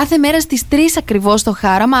 Κάθε μέρα στις 3 ακριβώς το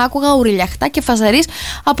χάραμα άκουγα ουριλιαχτά και φασαρείς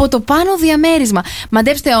από το πάνω διαμέρισμα.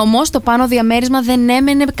 Μαντέψτε όμως, το πάνω διαμέρισμα δεν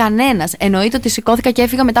έμενε κανένας. Εννοείται ότι σηκώθηκα και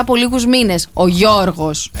έφυγα μετά από λίγους μήνες. Ο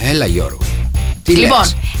Γιώργος. Έλα, Γιώργο.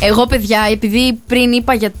 Λοιπόν, εγώ παιδιά, επειδή πριν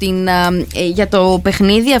είπα για το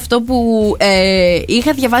παιχνίδι αυτό που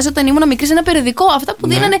είχα διαβάσει όταν ήμουν μικρή σε ένα περιοδικό, αυτά που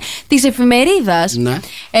δίνανε της εφημερίδας.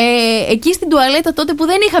 Εκεί στην τουαλέτα τότε που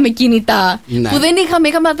δεν είχαμε κινητά, που δεν είχαμε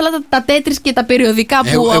απλά τα τέτρις και τα περιοδικά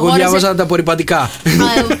που εγώ διάβαζα τα απορριπαντικά.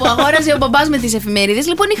 Που αγόραζε ο μπαμπάς με τις εφημερίδες.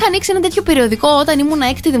 Λοιπόν, είχα ανοίξει ένα τέτοιο περιοδικό όταν ήμουν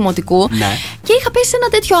 6η δημοτικού και είχα πέσει σε ένα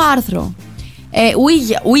τέτοιο άρθρο.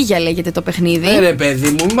 Ουίγια λέγεται το παιχνίδι. Ρε παιδί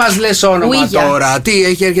μου, μην μας λες όνομα τώρα. Τι,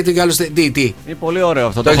 έχει έρχεται κι άλλο. Τι. Είναι πολύ ωραίο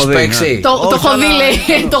αυτό. Το έχεις παίξει? Το έχω δει,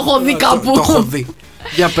 λέει. Το έχω δει κάπου. Το έχω δει.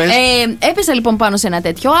 Για πες. Έπεσα λοιπόν πάνω σε ένα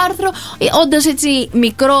τέτοιο άρθρο. Όντως έτσι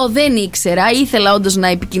μικρό δεν ήξερα. Ήθελα όντως να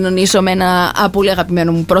επικοινωνήσω με ένα πολύ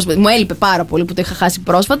αγαπημένο μου πρόσφατα. Μου έλειπε πάρα πολύ που το είχα χάσει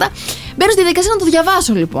πρόσφατα. Μπαίνω στη διαδικασία να το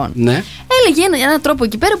διαβάσω λοιπόν. Ναι. Έλεγε ένα τρόπο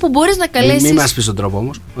εκεί πέρα που μπορείς να καλέσεις. Μην μας πεις τον τρόπο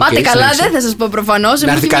όμως. Πάτε καλά, δεν θα σας πω προφανώς.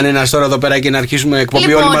 Να έρθει κανένας τώρα εδώ πέρα και να αρχίσουμε εκπομπή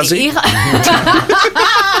λοιπόν, όλοι μαζί.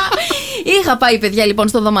 Είχα πάει, παιδιά, λοιπόν,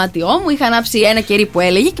 στο δωμάτιό μου. Είχα ανάψει ένα κερί που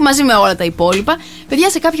έλεγε και μαζί με όλα τα υπόλοιπα. Παιδιά,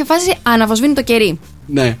 σε κάποια φάση αναβοσβήνει το κερί.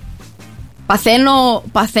 Ναι.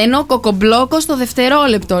 Παθαίνω κοκομπλόκο στο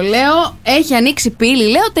δευτερόλεπτο. Λέω, έχει ανοίξει πύλη.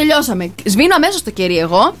 Λέω, τελειώσαμε. Σβήνω αμέσως το κερί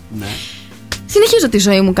εγώ. Ναι. Συνεχίζω τη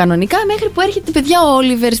ζωή μου κανονικά μέχρι που έρχεται, παιδιά, ο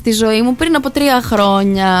Όλιβερ στη ζωή μου πριν από 3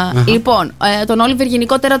 χρόνια. Λοιπόν, τον Όλιβερ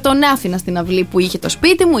γενικότερα τον άφηνα στην αυλή που είχε το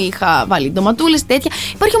σπίτι μου. Είχα βάλει ντοματούλες, τέτοια.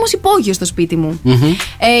 Υπάρχει όμως υπόγειο στο σπίτι μου.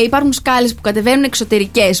 Υπάρχουν σκάλες που κατεβαίνουν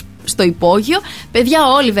εξωτερικές στο υπόγειο. Παιδιά,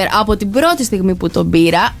 ο Όλιβερ από την πρώτη στιγμή που τον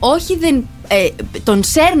πήρα, όχι δεν. Τον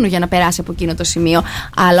σέρνω για να περάσει από εκείνο το σημείο.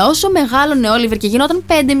 Αλλά όσο μεγάλωνε ο Όλιβερ και γινόταν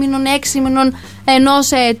 5 μήνων, 6 μήνων,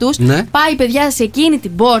 ενός έτους, ναι. Πάει, παιδιά, σε εκείνη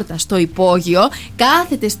την πόρτα στο υπόγειο,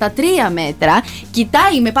 κάθεται στα 3 μέτρα,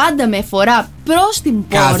 κοιτάει πάντα με φορά προς την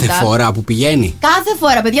πόρτα. Κάθε φορά που πηγαίνει. Κάθε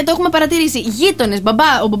φορά, παιδιά, το έχουμε παρατηρήσει. Γείτονες,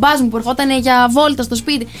 ο μπαμπάς μου που ερχόταν για βόλτα στο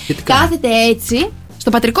σπίτι, κάθεται έτσι. Στο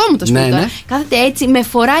πατρικό μου το σπίτι, ναι. Κάθεται έτσι, με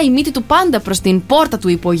φοράει η μύτη του πάντα προς την πόρτα του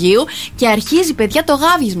υπογείου και αρχίζει, παιδιά, το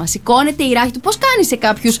γάβγισμα. Σηκώνεται η ράχη του. Πώς κάνει σε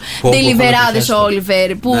κάποιους τελιβεράδες ο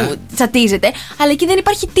Όλιβερ που τσατίζεται, αλλά εκεί δεν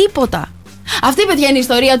υπάρχει τίποτα. Αυτή, παιδιά, είναι η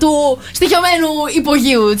ιστορία του στοιχειωμένου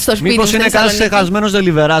υπογείου στο σπίτι. Μήπως είναι κανένας ξεχασμένος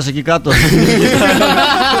τελιβεράς εκεί κάτω.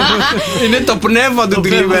 Είναι το πνεύμα του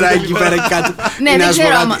τελιβερά εκεί πέρα κάτω. Ναι, δεν ξέρω.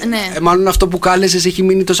 Μάλλον αυτό που κάλεσες έχει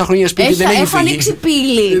μείνει τόσα χρόνια σπίτι. Έχω ανοίξει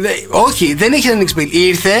πύλη. Όχι, δεν έχει ανοίξει πύλη.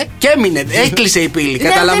 Ήρθε και έμεινε. Έκλεισε η πύλη.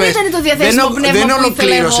 Δεν ήταν το διαθέσιμο πνεύμα. Δεν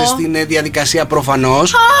ολοκλήρωσε την διαδικασία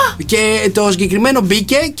προφανώς. Και το συγκεκριμένο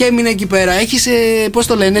μπήκε και έμεινε εκεί πέρα. Έχεις, πώς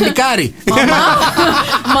το λένε, νικάρι.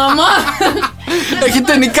 Μαμά.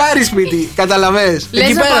 Έχετε νικάρι σπίτι, καταλαβες.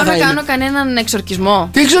 Λες να πάω να κάνω κανέναν εξορκισμό.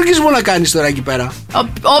 Τι εξορκισμό να κάνεις τώρα εκεί πέρα?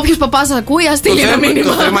 Όποιος παπάς ακούει, ας στείλει ένα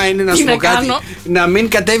μήνυμα. Το θέμα είναι να σου πω κάτι. Να μην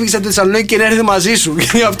κατέβηκες από τη Θεσσαλονίκη και να έρθει μαζί σου.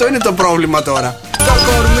 Αυτό είναι το πρόβλημα τώρα. Το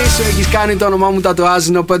κορμί σου έχεις κάνει, το όνομά μου τατουάζ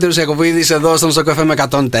είναι ο Πέτρος Ιακωβίδης εδώ στον Sok FM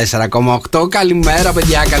 104,8. Καλημέρα,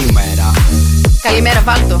 παιδιά, καλημέρα. Καλημέρα,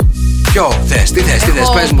 βάλτο. Ποιο θες, τι θες,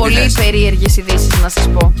 πες μου. Πολύ περίεργες ειδήσεις να σας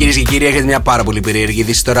πω. Κυρίες και κύριοι, έχετε μια πάρα πολύ περίεργη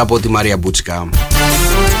είδηση τώρα από τη Μαρία Μπούτσικα.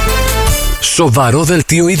 Σοβαρό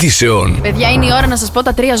δελτίο ειδήσεων. Παιδιά, είναι η ώρα να σας πω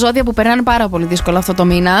τα 3 ζώδια που περνάνε πάρα πολύ δύσκολα αυτό το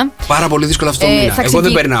μήνα. Πάρα πολύ δύσκολα αυτό το μήνα. Εγώ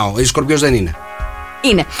δεν περνάω. Η Σκορπιός δεν είναι.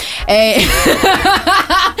 Είναι.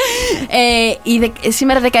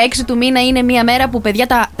 Σήμερα 16 του μήνα είναι μια μέρα που, παιδιά,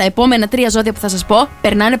 τα επόμενα 3 ζώδια που θα σας πω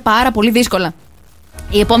περνάνε πάρα πολύ δύσκολα.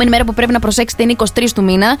 Η επόμενη μέρα που πρέπει να προσέξετε είναι 23 του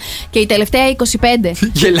μήνα και η τελευταία 25.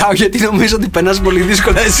 Γελάω γιατί νομίζω ότι περνάς πολύ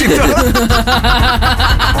δύσκολα εσύ τώρα.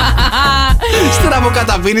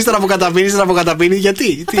 Στραβοκαταπίνει,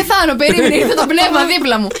 γιατί? Θα πεθάνω, περίμενε, ήρθε το πνεύμα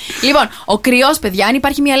δίπλα μου. Λοιπόν, ο κρυός, παιδιά, αν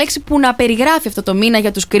υπάρχει μια λέξη που να περιγράφει αυτό το μήνα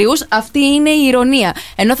για τους κρυούς, αυτή είναι η ηρωνία.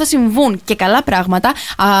 Ενώ θα συμβούν και καλά πράγματα,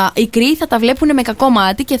 οι κρυοί θα τα βλέπουν με κακό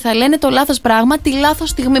μάτι και θα λένε το λάθος πράγμα τη λάθος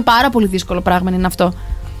στιγμή. Πάρα πολύ δύσκολο πράγμα είναι αυτό.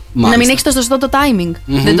 Μάλιστα. Να μην έχει το σωστό το timing.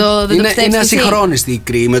 Δεν το είναι ασυγχρόνιστη η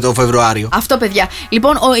κρύη με το Φεβρουάριο. Αυτό, παιδιά.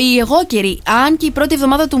 Λοιπόν, οι εγώκεροι, αν και η πρώτη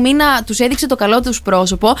εβδομάδα του μήνα τους έδειξε το καλό τους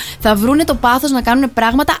πρόσωπο, θα βρούνε το πάθος να κάνουν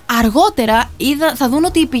πράγματα αργότερα ή θα δουν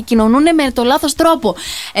ότι επικοινωνούν με το λάθος τρόπο.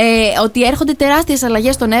 Ότι έρχονται τεράστιες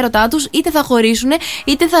αλλαγές στον έρωτά τους, είτε θα χωρίσουν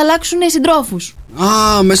είτε θα αλλάξουν συντρόφους.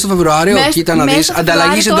 Μέσα στο Φεβρουάριο, κοίτα να δεις.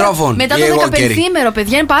 Ανταλλαγή συντρόφων. Μετά το 15ήμερο,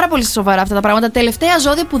 παιδιά, είναι πάρα πολύ σοβαρά αυτά τα πράγματα. Τα τελευταία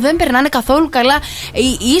ζώδια που δεν περνάνε καθόλου καλά,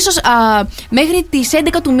 ίσως μέχρι τις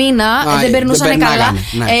 11 του μήνα δεν περνούσαν καλά.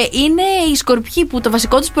 Ναι. Είναι οι σκορπιοί που το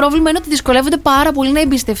βασικό τους πρόβλημα είναι ότι δυσκολεύονται πάρα πολύ να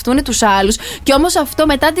εμπιστευτούν τους άλλους. Και όμως αυτό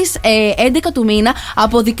μετά τις 11 του μήνα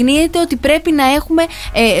αποδεικνύεται ότι πρέπει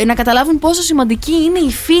να καταλάβουν πόσο σημαντικοί είναι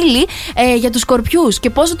οι φίλοι για τους σκορπιούς και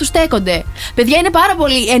πόσο τους στέκονται. Παιδιά, είναι πάρα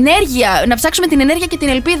πολύ ενέργεια. Να ψάξουμε την ενέργεια και την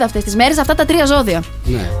ελπίδα αυτές τις μέρες, αυτά τα 3 ζώδια.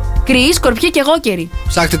 Ναι. Κρυοί, σκορπιοί και εγώκεροι.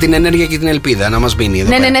 Ψάχτε την ενέργεια και την ελπίδα να μας μείνει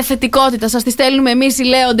εδώ. Ναι, θετικότητα. Σας τη στέλνουμε εμείς οι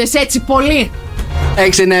λέοντες έτσι πολύ.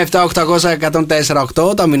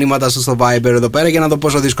 697-800-1048 τα μηνύματα σας στο Viber εδώ πέρα για να δω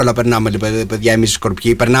πόσο δύσκολα περνάμε, παιδιά, εμείς οι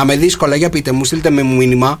σκορπιοί. Περνάμε δύσκολα, για πείτε μου, στείλτε με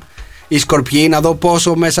μήνυμα οι σκορπιοί να δω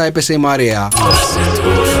πόσο μέσα έπεσε η Μαρία.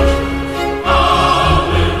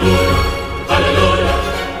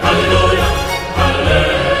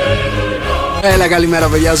 Έλα, καλημέρα,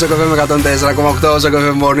 παιδιά. Sok FM 104,8. Sok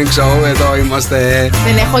FM Morning Show. Εδώ είμαστε.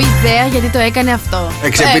 Δεν έχω ιδέα γιατί το έκανε αυτό.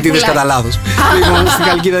 Εξεπίτηδες κατά λάθος. Λοιπόν, στην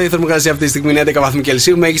Καλκίδα η θερμοκρασία αυτή τη στιγμή είναι 11 βαθμοί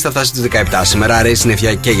Κελσίου. Μέγιστα θα φτάσει στους 17 σήμερα. Αρέσει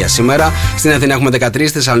συννεφιά και για σήμερα. Στην Αθήνα έχουμε 13,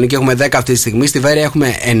 στη Θεσσαλονίκη έχουμε 10 αυτή τη στιγμή. Στη Βέρεια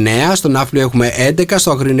έχουμε 9. Στον Ναύπλιο έχουμε 11.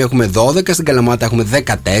 Στο Αγρίνιο έχουμε 12. Στην Καλαμάτα έχουμε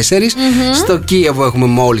 14. Στο Κίεβο έχουμε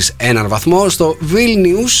μόλις 1 βαθμό. Στο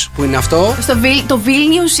Βίλνιους, που είναι αυτό. Το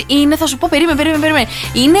Βίλνιους είναι, θα σου πω, περίμενε.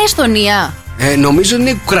 Είναι Εστονία. Νομίζω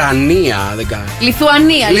είναι Ουκρανία.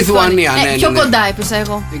 Λιθουανία, ναι. Πιο κοντά έπεσα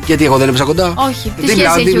εγώ. Γιατί εγώ δεν έπεσα κοντά. Όχι, τι σχέση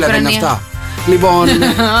έχει η Ουκρανία. Αυτά. Λοιπόν,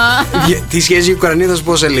 τη σχέση η Ουκρανία θα σου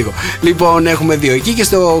πω σε λίγο. Λοιπόν, έχουμε 2 εκεί και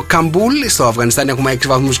στο Καμπούλ, στο Αφγανιστάν, έχουμε 6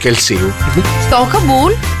 βαθμούς Κελσίου. Στο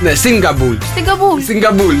Καμπούλ? Ναι, στην Καμπούλ. Στην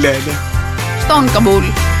Καμπούλ, ναι. Στον Καμπούλ.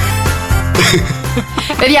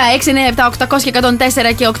 Παιδιά, 6, 9, 7, 800 και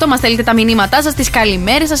 104 και 8 μας στέλνετε τα μηνύματά σας, τις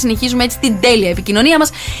καλημέρες σας. Συνεχίζουμε έτσι την τέλεια επικοινωνία μας.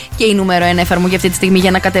 Και η νούμερο 1 εφαρμογή αυτή τη στιγμή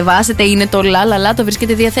για να κατεβάσετε είναι το LaLaLa. Το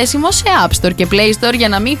βρίσκεται διαθέσιμο σε App Store και Play Store για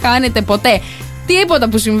να μην χάνετε ποτέ τίποτα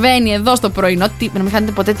που συμβαίνει εδώ στο πρωινό. Να μην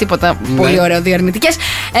χάνετε ποτέ τίποτα. Ναι. Πολύ ωραίο, διαρνητικές.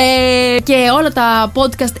 Και όλα τα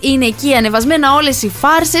podcast είναι εκεί ανεβασμένα. Όλες οι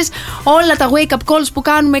φάρσες, όλα τα wake up calls που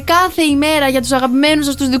κάνουμε κάθε ημέρα για τους αγαπημένους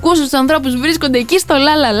σας, τους δικούς σας, τους ανθρώπους βρίσκονται εκεί στο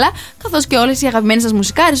LaLaLa. Καθώς και όλες οι αγαπημένες σας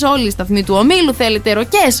μουσικάρες, όλοι οι σταθμοί του ομίλου. Θέλετε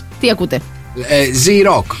ροκές, τι ακούτε?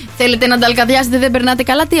 Z-Rock. Θέλετε να νταλκαδιάσετε, δεν περνάτε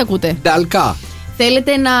καλά, τι ακούτε? Νταλκά.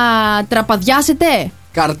 Θέλετε να τραπαδιάσετε?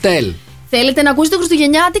 Καρτέλ. Θέλετε να ακούσετε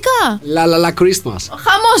χριστουγεννιάτικα? LaLaLa Christmas.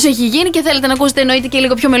 Χαμός έχει γίνει και θέλετε να ακούσετε εννοείται και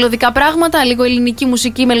λίγο πιο μελωδικά πράγματα, λίγο ελληνική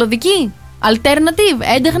μουσική μελωδική.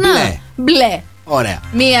 Alternative, έντεχνα. Μπλε. Ωραία.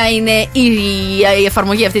 Μία είναι η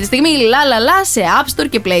εφαρμογή αυτή τη στιγμή, LaLaLa σε App Store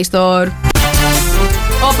και Play Store.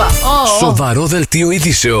 Σοβαρό δελτίο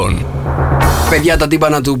ειδήσεων. Παιδιά, τα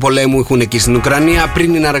τύμπανα του πολέμου έχουν εκεί στην Ουκρανία.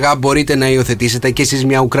 Πριν είναι αργά, μπορείτε να υιοθετήσετε και εσείς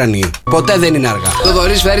μια Ουκρανή. Ποτέ δεν είναι αργά. Το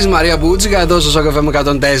Θοδωρής Φέρης, Μαρία Μπούτσικα, εδώ στο Sok FM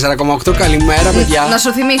 104,8. Καλημέρα, παιδιά. Να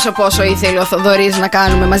σου θυμίσω πόσο ήθελε ο Θοδωρής να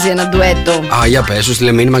κάνουμε μαζί ένα ντουέτο. Α, για πες, σου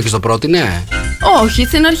στείλε μήνυμα και στο πρότεινε. Όχι,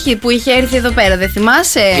 στην αρχή που είχε έρθει εδώ πέρα, δεν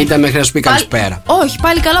θυμάσαι? Ήταν μέχρι να σου πει καλησπέρα. Όχι,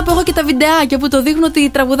 πάλι καλά που έχω και τα βιντεάκια που το δείχνω ότι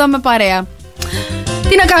τραγουδάμε παρέα.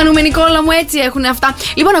 Τι να κάνουμε, Νικόλα μου, έτσι έχουν αυτά.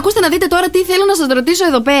 Λοιπόν, ακούστε να δείτε τώρα τι θέλω να σας ρωτήσω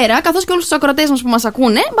εδώ πέρα, καθώς και όλους τους ακροατές μας που μας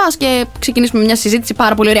ακούνε. Μπας και ξεκινήσουμε μια συζήτηση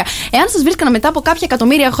πάρα πολύ ωραία. Εάν σας βρίσκανα μετά από κάποια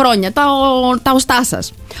εκατομμύρια χρόνια τα οστά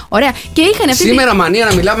σας. Ωραία. Και είχαν αυτή. Σήμερα μανία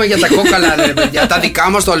να μιλάμε για τα κόκαλα, ρε παιδιά. Τα δικά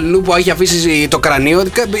μας, το αλλού που έχει αφήσει το κρανίο.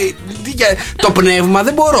 Το πνεύμα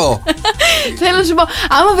δεν μπορώ. Θέλω να σου πω,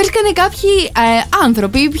 άμα βρίσκανε κάποιοι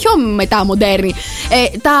άνθρωποι πιο μετά μοντέρνοι,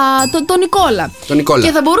 τον Νικόλα.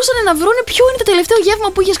 Και θα μπορούσαν να βρούνε ποιο είναι το τελευταίο γεύμα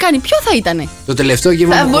που είχες κάνει, ποιο θα ήτανε? Το τελευταίο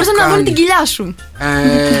γεύμα θα που μπορούσαν να βρουν την κοιλιά σου.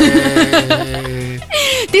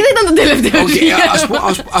 Τι θα ήταν το τελευταίο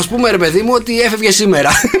γεύμα? Ας πούμε, ρε παιδί μου, ότι έφευγε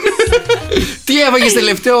σήμερα. Τι έφαγες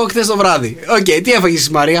τελευταίο χθες το βράδυ? Τι έφαγες,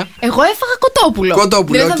 Μαρία? Εγώ έφαγα κοτόπουλο.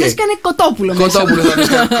 Δηλαδή θα βρίσκανε κοτόπουλο μέσα. Κοτόπουλο θα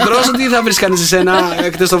βρίσκανε. Δρόσο, τι θα βρίσκανε σε σένα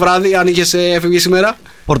χθες το βράδυ, αν έφευγες σήμερα?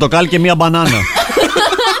 Πορτοκάλι και μία μπανάνα.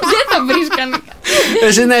 Δεν θα βρίσκανε.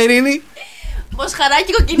 Εσένα, Ειρήνη?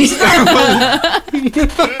 Μοσχαράκι κοκκινιστό.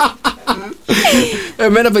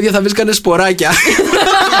 Εμένα, παιδιά, θα βρίσκανε σποράκια.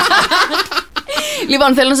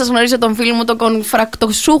 Λοιπόν, θέλω να σας γνωρίσω τον φίλο μου, τον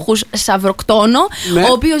Κονφρακτοσούχους Σαυροκτόνο, ναι.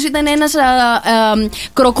 Ο οποίος ήταν ένας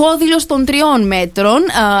κροκόδιλος των 3 μέτρων,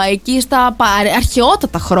 εκεί στα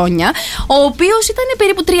αρχαιότατα χρόνια, ο οποίος ήταν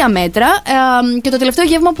περίπου 3 μέτρα, και το τελευταίο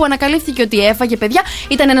γεύμα που ανακαλύφθηκε ότι έφαγε, παιδιά,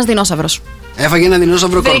 ήταν ένας δεινόσαυρος. Έφαγε ένα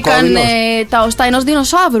δεινόσαυρο κροκόδιλο. Βρήκαν τα οστά ενός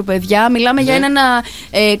δεινοσαύρου, παιδιά. Μιλάμε για ένα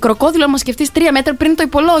κροκόδιλο, αν μας σκεφτείς, 3 μέτρα, πριν το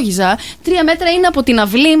υπολόγιζα. 3 μέτρα είναι από την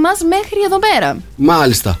αυλή μας μέχρι εδώ πέρα.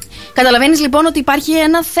 Μάλιστα. Καταλαβαίνεις λοιπόν ότι υπάρχει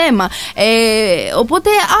ένα θέμα. Οπότε,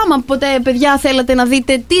 άμα ποτέ, παιδιά, θέλετε να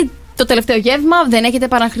δείτε το τελευταίο γεύμα, δεν έχετε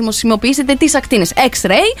παρά να χρησιμοποιήσετε τις ακτίνες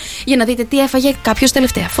X-ray για να δείτε τι έφαγε κάποιος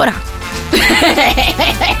τελευταία φορά.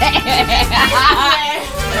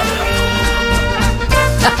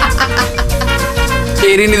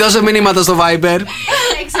 Ειρήνη, δώσε μηνύματα στο Viber. 6, 9,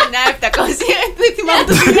 700. Δεν θυμάμαι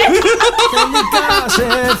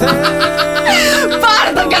το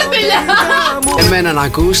πάρε τα καρτελιά. Εμένα να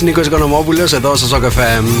ακούς, Νίκος Οικονομόπουλος, εδώ στο Sok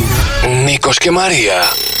FM. Νίκος και Μαρία,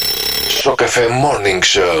 Sok FM Morning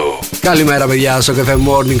Show. Καλημέρα, παιδιά, Sok FM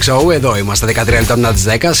Morning Show. Εδώ είμαστε 13 λεπτά μετά τις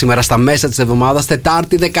 10. Σήμερα στα μέσα της εβδομάδας,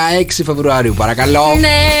 Τετάρτη 16 Φεβρουαρίου. Παρακαλώ. Ναι.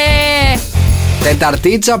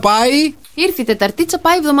 Τεταρτίτσα πάει. Ήρθε η Τεταρτίτσα,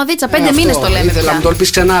 πάει εβδομαδίτσα. 5 μήνες το λέμε. Ήθελα να μου το πει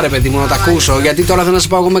ξανά, ρε παιδί μου, να τα ακούσω. Γιατί τώρα θέλω να σε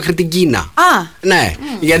πάω εγώ μέχρι την Κίνα. Α! Ναι.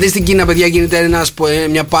 Γιατί στην Κίνα, παιδιά, γίνεται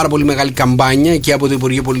μια πάρα πολύ μεγάλη καμπάνια εκεί από το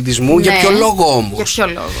Υπουργείο Πολιτισμού. Ναι. Για ποιο λόγο όμως? Για ποιο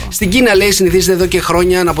λόγο? Στην Κίνα, λέει, συνηθίζεται εδώ και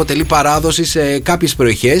χρόνια να αποτελεί παράδοση σε κάποιες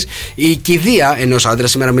περιοχές η κηδεία ενός άντρα.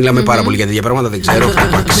 Σήμερα μιλάμε πάρα πολύ για τέτοια πράγματα, δεν ξέρω.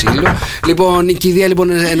 Χτύπα ξύλο. Λοιπόν, η κηδεία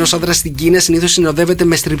ενός άντρα στην Κίνα συνήθως συνοδεύεται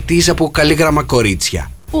με στριπτίζ από καλήγραμμα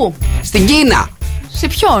κορίτσια. Πού? Στην Κίνα! Σε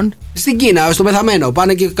ποιον? Στην Κίνα, στο πεθαμένο.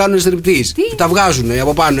 Πάνε και κάνουν στριπτίζ. Τα βγάζουν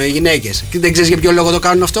από πάνω οι γυναίκες. Και δεν ξέρεις για ποιο λόγο το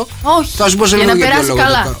κάνουν αυτό? Όχι. Θα σου πω σε λίγο για ποιο λόγο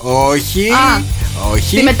καλά. το κάνουν. Όχι.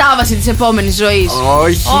 Όχι. Τη μετάβαση της επόμενης ζωής.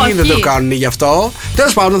 Όχι, δεν το κάνουν γι' αυτό.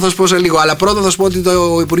 Τέλος πάντων, θα σου πω σε λίγο. Αλλά πρώτα θα σου πω ότι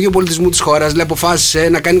το Υπουργείο Πολιτισμού της χώρας αποφάσισε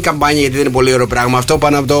να κάνει καμπάνια, γιατί δεν είναι πολύ ωραίο πράγμα αυτό.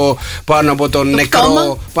 Πάνω από τον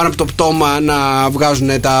νεκρό, πάνω από το πτώμα, να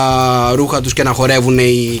βγάζουν τα ρούχα τους και να χορεύουν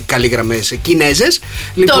οι καλήγραμμες Κινέζες.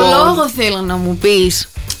 Το λόγο θέλω να μου πεις.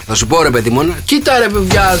 Θα σου πω, ρε παιδί μου, κοίτα ρε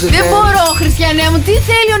βιάζεται. Δεν μπορώ, Χριστιανέ μου, τι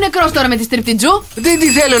θέλει ο νεκρός τώρα με τη στριπτιτζού?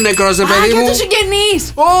 Τι θέλει ο νεκρός, ρε παιδί μου? Και τους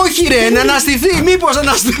συγγενείς. Όχι, ρε, να αναστηθεί, μήπως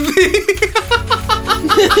αναστηθεί.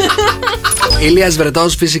 Ηλίας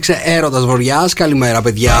Βρετός φύσηξε έρωτας βοριάς. Καλημέρα,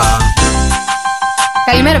 παιδιά.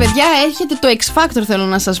 Καλημέρα, παιδιά. Έρχεται το X Factor, θέλω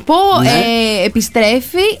να σας πω. Ναι.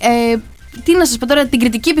 Επιστρέφει. Τι να σας πω τώρα, την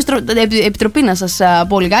κριτική επιτροπή να σας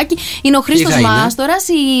πω λιγάκι. Είναι ο Χρήστος Μάστορας,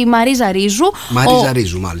 η Μαρίζα Ρίζου. Μαρίζα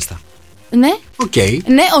Ρίζου, μάλιστα. Ναι. Okay.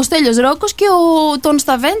 Ναι, ο Στέλιος Ρόκος και τον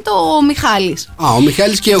Σταβέντο ο Μιχάλης. Ο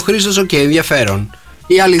Μιχάλης και ο Χρήστος, ενδιαφέρον.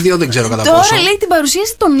 Οι άλλοι δύο δεν ξέρω κατά πόσο. Τώρα λέει την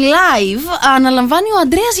παρουσίαση των live αναλαμβάνει ο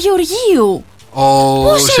Ανδρέας Γεωργίου.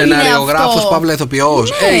 Ο σεναριογράφος Παύλα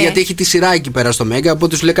ηθοποιός. Ναι. Γιατί έχει τη σειρά εκεί πέρα στο Μέγκα.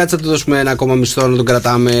 Οπότε σου λέει κάτσε να του δώσουμε ένα ακόμα μισθό να τον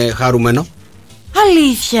κρατάμε χαρούμενο.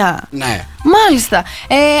 Αλήθεια. Ναι. Μάλιστα.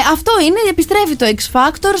 Αυτό είναι, επιστρέφει το X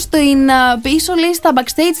Factor. Πίσω λέει στα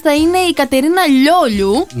backstage θα είναι η Κατερίνα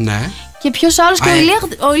Λιόλιου. Ναι. Και ποιος άλλος και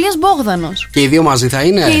ο Ηλίας Μπόγδανος. Και οι δύο μαζί θα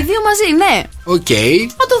είναι. Και οι δύο μαζί, ναι. Οκ.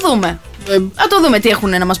 Θα το δούμε. Θα το δούμε τι έχουν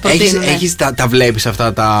να μας προτείνουν. Τα βλέπεις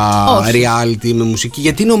αυτά τα reality με μουσική?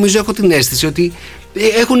 Γιατί νομίζω, έχω την αίσθηση ότι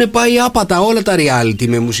έχουν πάει άπατα όλα τα reality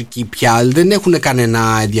με μουσική πια. Δεν έχουν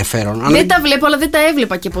κανένα ενδιαφέρον. Δεν τα βλέπω, αλλά δεν τα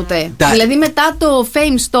έβλεπα και ποτέ. Δηλαδή μετά το Fame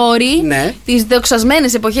Story, ναι, τις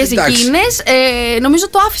δοξασμένες εποχές εκείνες, νομίζω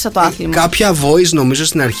το άφησα το άθλημα. Κάποια voice νομίζω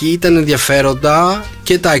στην αρχή ήταν ενδιαφέροντα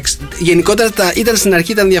και γενικότερα ήταν στην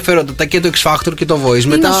αρχή ήταν ενδιαφέροντα και το X Factor και το voice.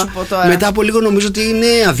 Μετά από λίγο νομίζω ότι είναι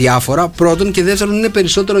αδιάφορα. Πρώτον, και δεύτερον είναι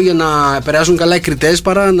περισσότερο για να περάσουν καλά οι κριτές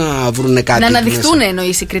παρά να βρουν κάτι. Να αναδειχθούν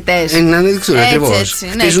εννοείς οι κριτές. Να αναδειχθούν ακριβώς.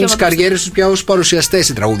 Χτίζουν τις καριέρες τους πια ως παρουσιαστές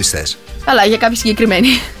οι τραγουδιστές. Καλά, για κάποιοι συγκεκριμένοι.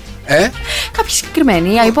 Κάποιοι συγκεκριμένοι.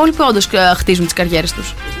 Οι υπόλοιποι όντως χτίζουν τις καριέρες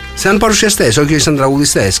τους. Σαν παρουσιαστές, όχι σαν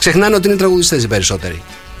τραγουδιστές. Ξεχνάνε ότι είναι τραγουδιστές οι περισσότεροι.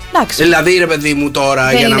 Εντάξει. Δηλαδή, ρε παιδί μου, τώρα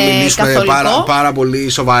δεν για να μιλήσουμε πάρα πολύ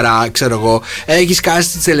σοβαρά, ξέρω εγώ, έχει σκάσει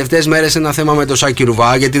τις τελευταίες μέρες ένα θέμα με το Σάκη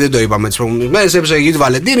Ρουβά, γιατί δεν το είπαμε τις προηγούμενες μέρες. Έπεσε η γη του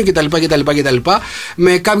Βαλεντίνου κτλ.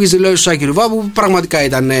 Με κάποιες δηλώσεις του Σάκη Ρουβά που πραγματικά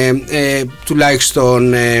ήταν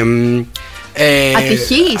τουλάχιστον.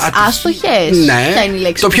 Ατυχείς, άστοχες. Ναι.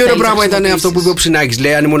 Το πιο ωραίο πράγμα ήταν αυτό που είπε ο Ψινάκης.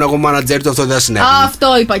 Λέει: αν ήμουν εγώ μάνατζερ του, αυτό δεν θα συνέβαινε.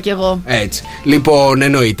 Αυτό είπα κι εγώ. Έτσι. Λοιπόν,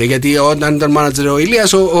 εννοείται. Γιατί όταν ήταν μάνατζερ ο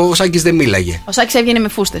Ηλίας, ο Σάκης δεν μίλαγε. Ο Σάκης έβγαινε με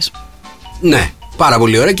φούστες. Ναι. Πάρα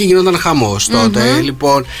πολύ ωραία και γινόταν χαμός τότε.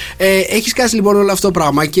 Λοιπόν, έχει σκάσει λοιπόν όλο αυτό το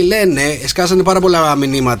πράγμα και σκάσανε πάρα πολλά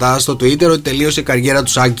μηνύματα στο Twitter ότι τελείωσε η καριέρα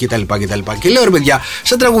του Σάκη κτλ. Και λέω, ρε παιδιά,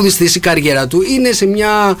 σαν τραγουδιστής η καριέρα του είναι σε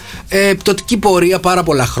μια πτωτική πορεία πάρα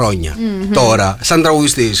πολλά χρόνια τώρα, σαν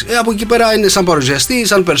τραγουδιστής. Από εκεί πέρα είναι σαν παρουσιαστής,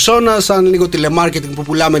 σαν περσόνα, σαν λίγο τηλεμάρκετινγκ που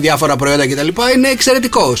πουλάμε διάφορα προϊόντα κτλ. Είναι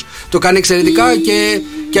εξαιρετικός. Το κάνει εξαιρετικά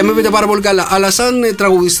και αμείβεται πάρα πολύ καλά. Αλλά σαν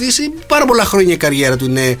τραγουδιστής, πάρα πολλά χρόνια η καριέρα του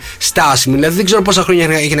είναι στάσιμη. Δηλαδή δεν ξέρω πόσα χρόνια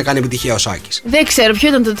έχει να κάνει επιτυχία ο Σάκης. Δεν ξέρω ποιο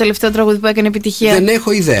ήταν το τελευταίο τραγούδι που έκανε επιτυχία. Δεν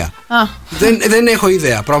έχω ιδέα. Δεν έχω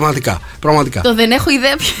ιδέα, πραγματικά. Το δεν έχω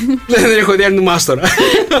ιδέα. Δεν έχω ιδέα, είναι του Μάστορα.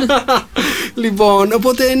 Λοιπόν,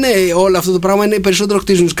 οπότε ναι, όλο αυτό το πράγμα είναι περισσότερο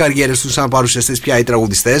χτίζουν τις καριέρες τους σαν παρουσιαστές πια οι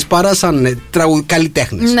τραγουδιστές παρά σαν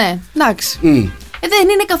καλλιτέχνες. Ναι, εντάξει. Δεν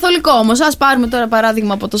είναι καθολικό όμως. Ας πάρουμε τώρα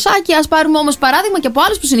παράδειγμα από το Σάκη, ας πάρουμε όμως παράδειγμα και από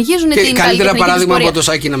άλλους που συνεχίζουν την καλύτερη. Καλύτερα παράδειγμα από το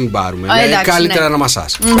Σάκη να μην πάρουμε. Καλύτερα να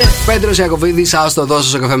μασάς. Πέτρος Ιακωβίδης, ας το δώσω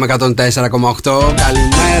στο καφέ με 104,8.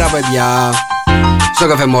 Καλημέρα, παιδιά. Στο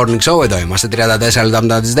καφέ Morning Show, εδώ είμαστε 34 λεπτά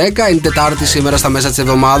μετά τις 10. Είναι Τετάρτη σήμερα στα μέσα της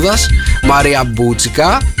εβδομάδας. Μαρία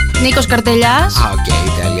Μπούτσικα. Νίκος Καρτελιάς.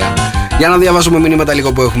 Τέλεια. Για να διαβάσουμε μηνύματα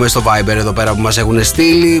λίγο που έχουμε στο Viber εδώ πέρα που μας έχουν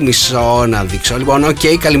στείλει. Μισό να δείξω. Λοιπόν,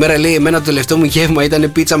 καλημέρα, λέει. Εμένα το τελευταίο μου γεύμα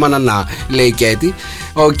ήταν πίτσα με ανανά, λέει η Κέτη.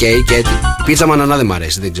 Κέτη. Πίτσα με ανανά δεν μ'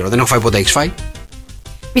 αρέσει, δεν ξέρω. Δεν έχω φάει ποτέ. Έχεις φάει?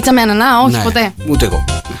 Πίτσα με ανανά, όχι ποτέ. Ούτε εγώ.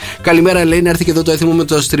 Καλημέρα, λέει, να έρθει και εδώ το έθιμο με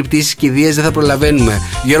το στριπτίζ στις κηδείες, δεν θα προλαβαίνουμε.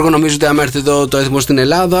 Γιώργο, νομίζω ότι άμα έρθει εδώ το έθιμο στην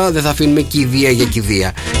Ελλάδα, δεν θα αφήνουμε κηδεία για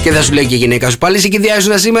κηδεία. Και θα σου λέει και η γυναίκα σου, πάλι σε κηδεία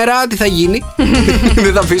ήσουν σήμερα, τι θα γίνει.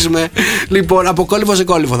 Δεν θα αφήσουμε. Λοιπόν, από κόλυφο σε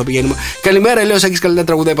κόλυφο θα πηγαίνουμε. Καλημέρα, λέει ο Σάκης, καλύτερα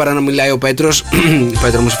τραγουδάει παρά να μιλάει ο Πέτρος.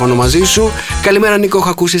 Πέτρο, μου συμφωνώ μαζί σου. Καλημέρα, Νίκο, έχω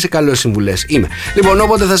ακούσει, είσαι καλό συμβουλές. Είμαι. Λοιπόν,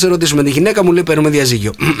 όποτε θα σε ρωτήσουμε, τη γυναίκα μου λέει παίρνουμε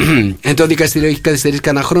διαζύγιο. Το δικαστήριο έχει καθυστερήσει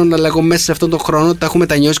κανένα χρόνο, αλλά εγώ μέσα σε αυτόν τον χρόνο τα έχω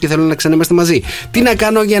μετανιώσει και θέλω να ξαναίμαστε μαζί. Τι να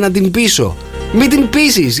κάνω για να την πείσω? Μην την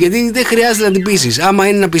πείσεις, γιατί δεν χρειάζεται να την πείσεις. Άμα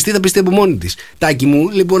είναι να πιστεί, θα πιστεί από μόνη της. Τάκι μου,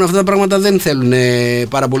 λοιπόν, αυτά τα πράγματα δεν θέλουν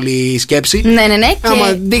πάρα πολύ σκέψη. Ναι.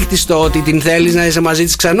 Άμα δείχνεις το ότι την θέλεις να είσαι μαζί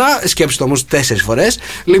της ξανά, σκέψου το όμως 4 φορές.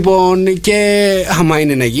 Λοιπόν, και άμα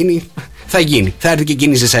είναι να γίνει, θα γίνει. Θα έρθει και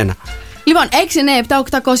εκείνη σε σένα. Λοιπόν,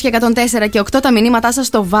 697-800-1048 και 8 τα μηνύματά σας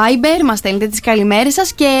στο Viber. Μας στέλνετε τις καλημέρες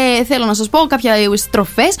σας και θέλω να σας πω κάποια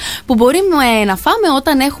στροφές που μπορούμε να φάμε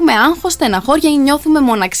όταν έχουμε άγχος, στεναχώρια ή νιώθουμε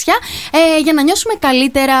μοναξιά, για να νιώσουμε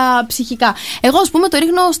καλύτερα ψυχικά. Εγώ, ας πούμε, το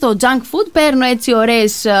ρίχνω στο junk food, παίρνω έτσι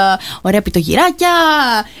ωραία πιτογυράκια,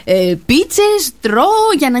 πίτσες, τρώω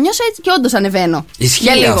για να νιώσω έτσι και όντως ανεβαίνω.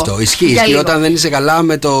 Ισχύει αυτό. Ισχύει. Και όταν δεν είσαι καλά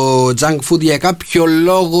με το junk food, για κάποιο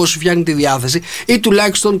λόγο σου φτιάχνει τη διάθεση ή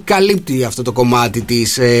τουλάχιστον καλύπτει αυτό το κομμάτι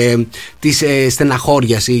της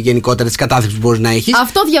στεναχώριας ή γενικότερα της κατάθλιψης που μπορείς να έχεις.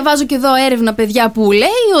 Αυτό διαβάζω και εδώ έρευνα, παιδιά, που λέει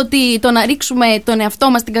ότι το να ρίξουμε τον εαυτό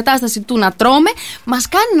μας στην κατάσταση του να τρώμε μας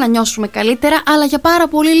κάνει να νιώσουμε καλύτερα, αλλά για πάρα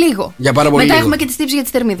πολύ λίγο. Μετά έχουμε και τις τύψεις για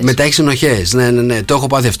τις θερμίδες. Μετά έχεις ενοχές. Ναι, το έχω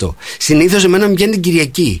πάθει αυτό. Συνήθως εμένα μου βγαίνει την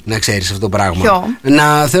Κυριακή, να ξέρεις αυτό το πράγμα. Ποιο?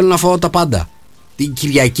 Να θέλω να φάω τα πάντα. Την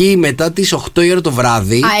Κυριακή μετά τις 8 η ώρα το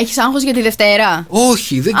βράδυ. Α, έχεις άγχος για τη Δευτέρα?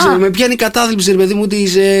 Όχι, δεν ξέρω. Με πιάνει η κατάθλιψη, ρε παιδί μου,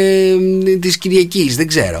 της Κυριακής. Δεν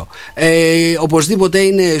ξέρω. Οπωσδήποτε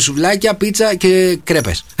είναι σουβλάκια, πίτσα και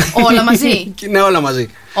κρέπες. Όλα μαζί? Ναι, όλα μαζί.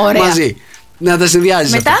 Ωραία. Μαζί. Να τα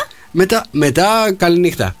συνδυάζεις. Μετά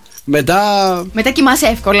καληνύχτα. Μετά κοιμάσαι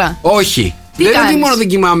εύκολα? Όχι. Δεν είναι ότι μόνο δεν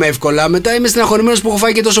κοιμάμαι εύκολα. Μετά είμαι στεναχωρημένος που έχω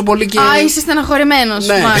φάει και τόσο πολύ και. Α, είσαι στεναχωρημένος.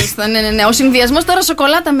 Ναι. Μάλιστα. Ναι. Ο συνδυασμός τώρα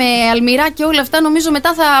σοκολάτα με αλμυρά και όλα αυτά νομίζω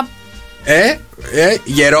μετά θα.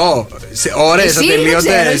 Γερό. Ώρες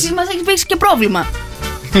ατελείωτες. Εσύ μας έχεις παίξει και πρόβλημα.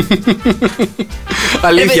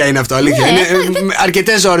 Αλήθεια είναι αυτό. Αλήθεια. Είναι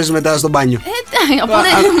αρκετές ώρες μετά στο μπάνιο.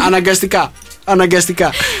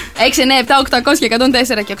 Αναγκαστικά.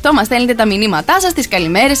 697-800-1048 και 8 μας στέλνετε τα μηνύματά σας, τις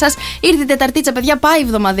καλημέρες σας. Ήρθε η Τεταρτίτσα, παιδιά, πάει η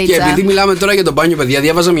εβδομαδίτσα. Και επειδή μιλάμε τώρα για το μπάνιο, παιδιά,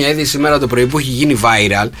 διάβαζα μια είδηση σήμερα το πρωί που έχει γίνει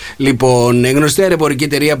viral. Λοιπόν, γνωστή αεροπορική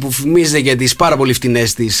εταιρεία που φημίζεται για τις πάρα πολύ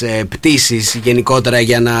φτηνές της πτήσεις γενικότερα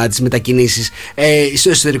για να τις μετακινήσεις στο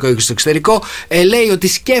εσωτερικό και στο εξωτερικό, λέει ότι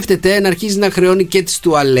σκέφτεται να αρχίσει να χρεώνει και τις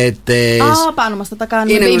τουαλέτες. Α, πάνω μας θα τα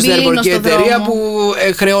κάνουμε. Είναι γνωστή αεροπορική εταιρεία που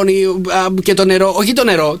χρεώνει και το νερό. Όχι το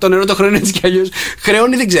νερό το χρεώνει έτσι κι αλλιώς.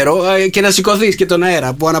 Χρεώνει, δεν ξέρω, και να σηκωθείς και τον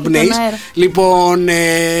αέρα που αναπνέεις. Λοιπόν,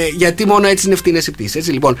 γιατί μόνο έτσι είναι φτηνές οι πτήσεις.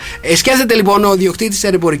 Έτσι, λοιπόν. Σκέφτεται λοιπόν ο ιδιοκτήτης της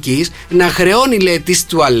αεροπορικής να χρεώνει, λέει, τις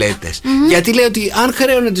τουαλέτες. Γιατί λέει ότι αν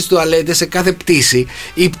χρεώνει τις τουαλέτες σε κάθε πτήση,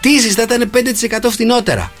 οι πτήσεις θα ήταν 5%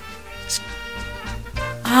 φτηνότερα.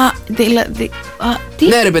 Δηλαδή. Τι?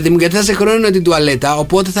 Ναι, ρε παιδί μου, γιατί θα σε χρεώνει την τουαλέτα,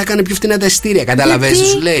 οπότε θα έκανε πιο φτηνά τα εισιτήρια. Καταλαβαίνεις τι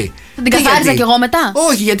σου λέει. Θα την καθάριζα κι εγώ μετά.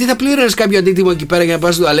 Όχι, γιατί θα πλήρωνες κάποιο αντίτιμο εκεί πέρα για να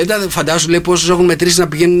πας στην τουαλέτα. Φαντάσου, λέει, πόσους έχουν μετρήσει να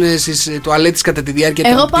πηγαίνουν στις τουαλέτες κατά τη διάρκεια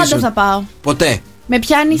των πτήσεων. Εγώ πάντα θα πάω. Ποτέ. Με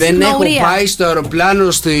πιάνει δεν έχω πάει στο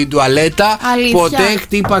αεροπλάνο στην τουαλέτα. Αλήθεια. Ποτέ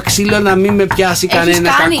χτύπα ξύλο να μην με πιάσει κανένα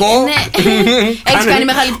κακό. Ναι. Έχεις κάνει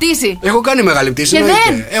μεγάλη πτήση? Έχω κάνει μεγάλη πτήση.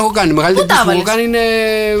 Έχω κάνει μεγάλη πτήση. Που έχω κάνει είναι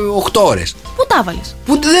 8 ώρες. Πού τα βάλεις?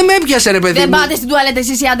 Που δεν με έπιασε, ρε παιδί. Δεν πάτε στην τουαλέτα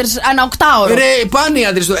εσείς οι άντρες ανά 8ωρο? Ρε, πάνε οι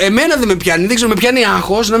άντρες. Εμένα δεν με πιάνει. Δεν ξέρω, με πιάνει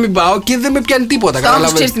άγχος να μην πάω και δεν με πιάνει τίποτα.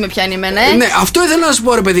 Όμως ξέρεις τι με πιάνει εμένα, Ναι, αυτό ήθελα να σου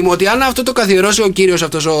πω, ρε παιδί μου, ότι αν αυτό το καθιερώσει ο κύριος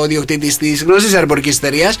αυτός ο ιδιοκτήτης της γνωστής αεροπορικής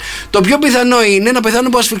εταιρείας, το πιο πιθανό είναι να πεθάνουν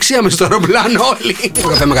από ασφυξία μες στο αεροπλάνο όλοι.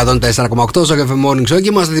 Sok FM 104,8, Sok FM Morning Show, και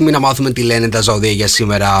είμαστε έτοιμοι να μάθουμε τι λένε τα ζώδια για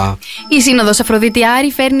σήμερα. Η Σύνοδος Αφροδίτη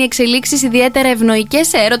Άρη φέρνει εξελίξεις ιδιαίτερα ευνοϊκές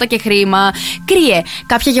σε έρωτα και χρήμα. Κρύε,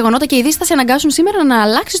 κάποια γεγονότα και ειδήσεις θα σε αναγκάσουν σήμερα να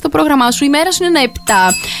αλλάξεις το πρόγραμμά σου. Η μέρα σου είναι ένα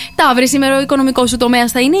 7. Ταύρη, σήμερα ο οικονομικός σου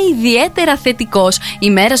τομέας θα είναι ιδιαίτερα θετικός. Η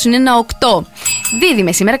μέρα σου είναι ένα 8.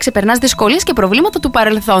 Δίδυμε, σήμερα ξεπερνάς δυσκολίες και προβλήματα του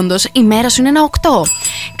παρελθόντος. Η μέρα σου είναι ένα 8.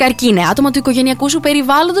 Καρκίνε, άτομα του οικογενειακού σου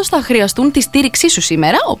περιβάλλοντος θα χρειαστούν τη στήριξή σου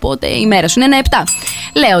σήμερα, οπότε η μέρα σου είναι ένα 7.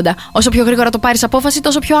 Λέοντα, όσο πιο γρήγορα το πάρεις απόφαση,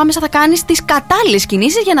 τόσο πιο άμεσα θα κάνεις τις κατάλληλες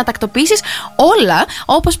κινήσεις για να τακτοποιήσεις όλα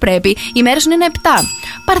όπως πρέπει. Η μέρα σου είναι ένα 7.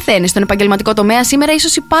 Παρθένε, στον επαγγελματικό τομέα σήμερα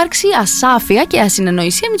ίσως υπάρξει ασάφεια και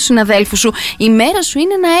ασυνεννοησία με τους συναδέλφους σου. Η μέρα σου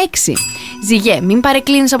είναι ένα 6. Ζυγέ, μην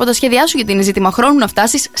παρεκκλίνεις από τα σχέδιά σου γιατί είναι ζήτημα χρόνου να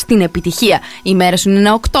φτάσεις στην επιτυχία. Η μέρα σου είναι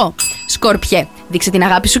ένα 8. Σκορπιέ, Δείξε την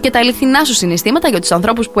αγάπη σου και τα αληθινά σου συναισθήματα για τους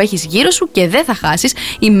ανθρώπους που έχεις γύρω σου και δεν θα χάσεις.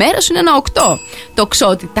 Η μέρα σου είναι ένα 8.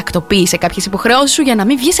 Τοξότη, τακτοποίησε κάποιες υποχρεώσεις σου για να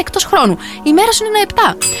μην βγεις εκτός χρόνου. Η μέρα σου είναι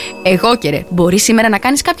ένα 7. Εγώ και ρε, μπορείς σήμερα να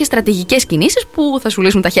κάνεις κάποιες στρατηγικές κινήσεις που θα σου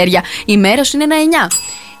λύσουν τα χέρια. Η μέρα σου είναι ένα 9.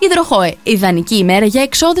 Υδροχόε, ιδανική ημέρα για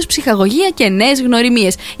εξόδους, ψυχαγωγία και νέες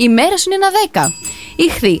γνωριμίες. Η μέρα σου είναι ένα 10.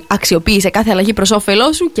 Ιχθύ, αξιοποίησε κάθε αλλαγή προς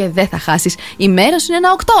όφελό σου και δεν θα χάσεις. Η μέρα σου είναι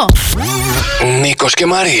ένα 8. Νίκος και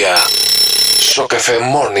Μαρία. Sok FM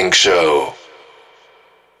Morning Show.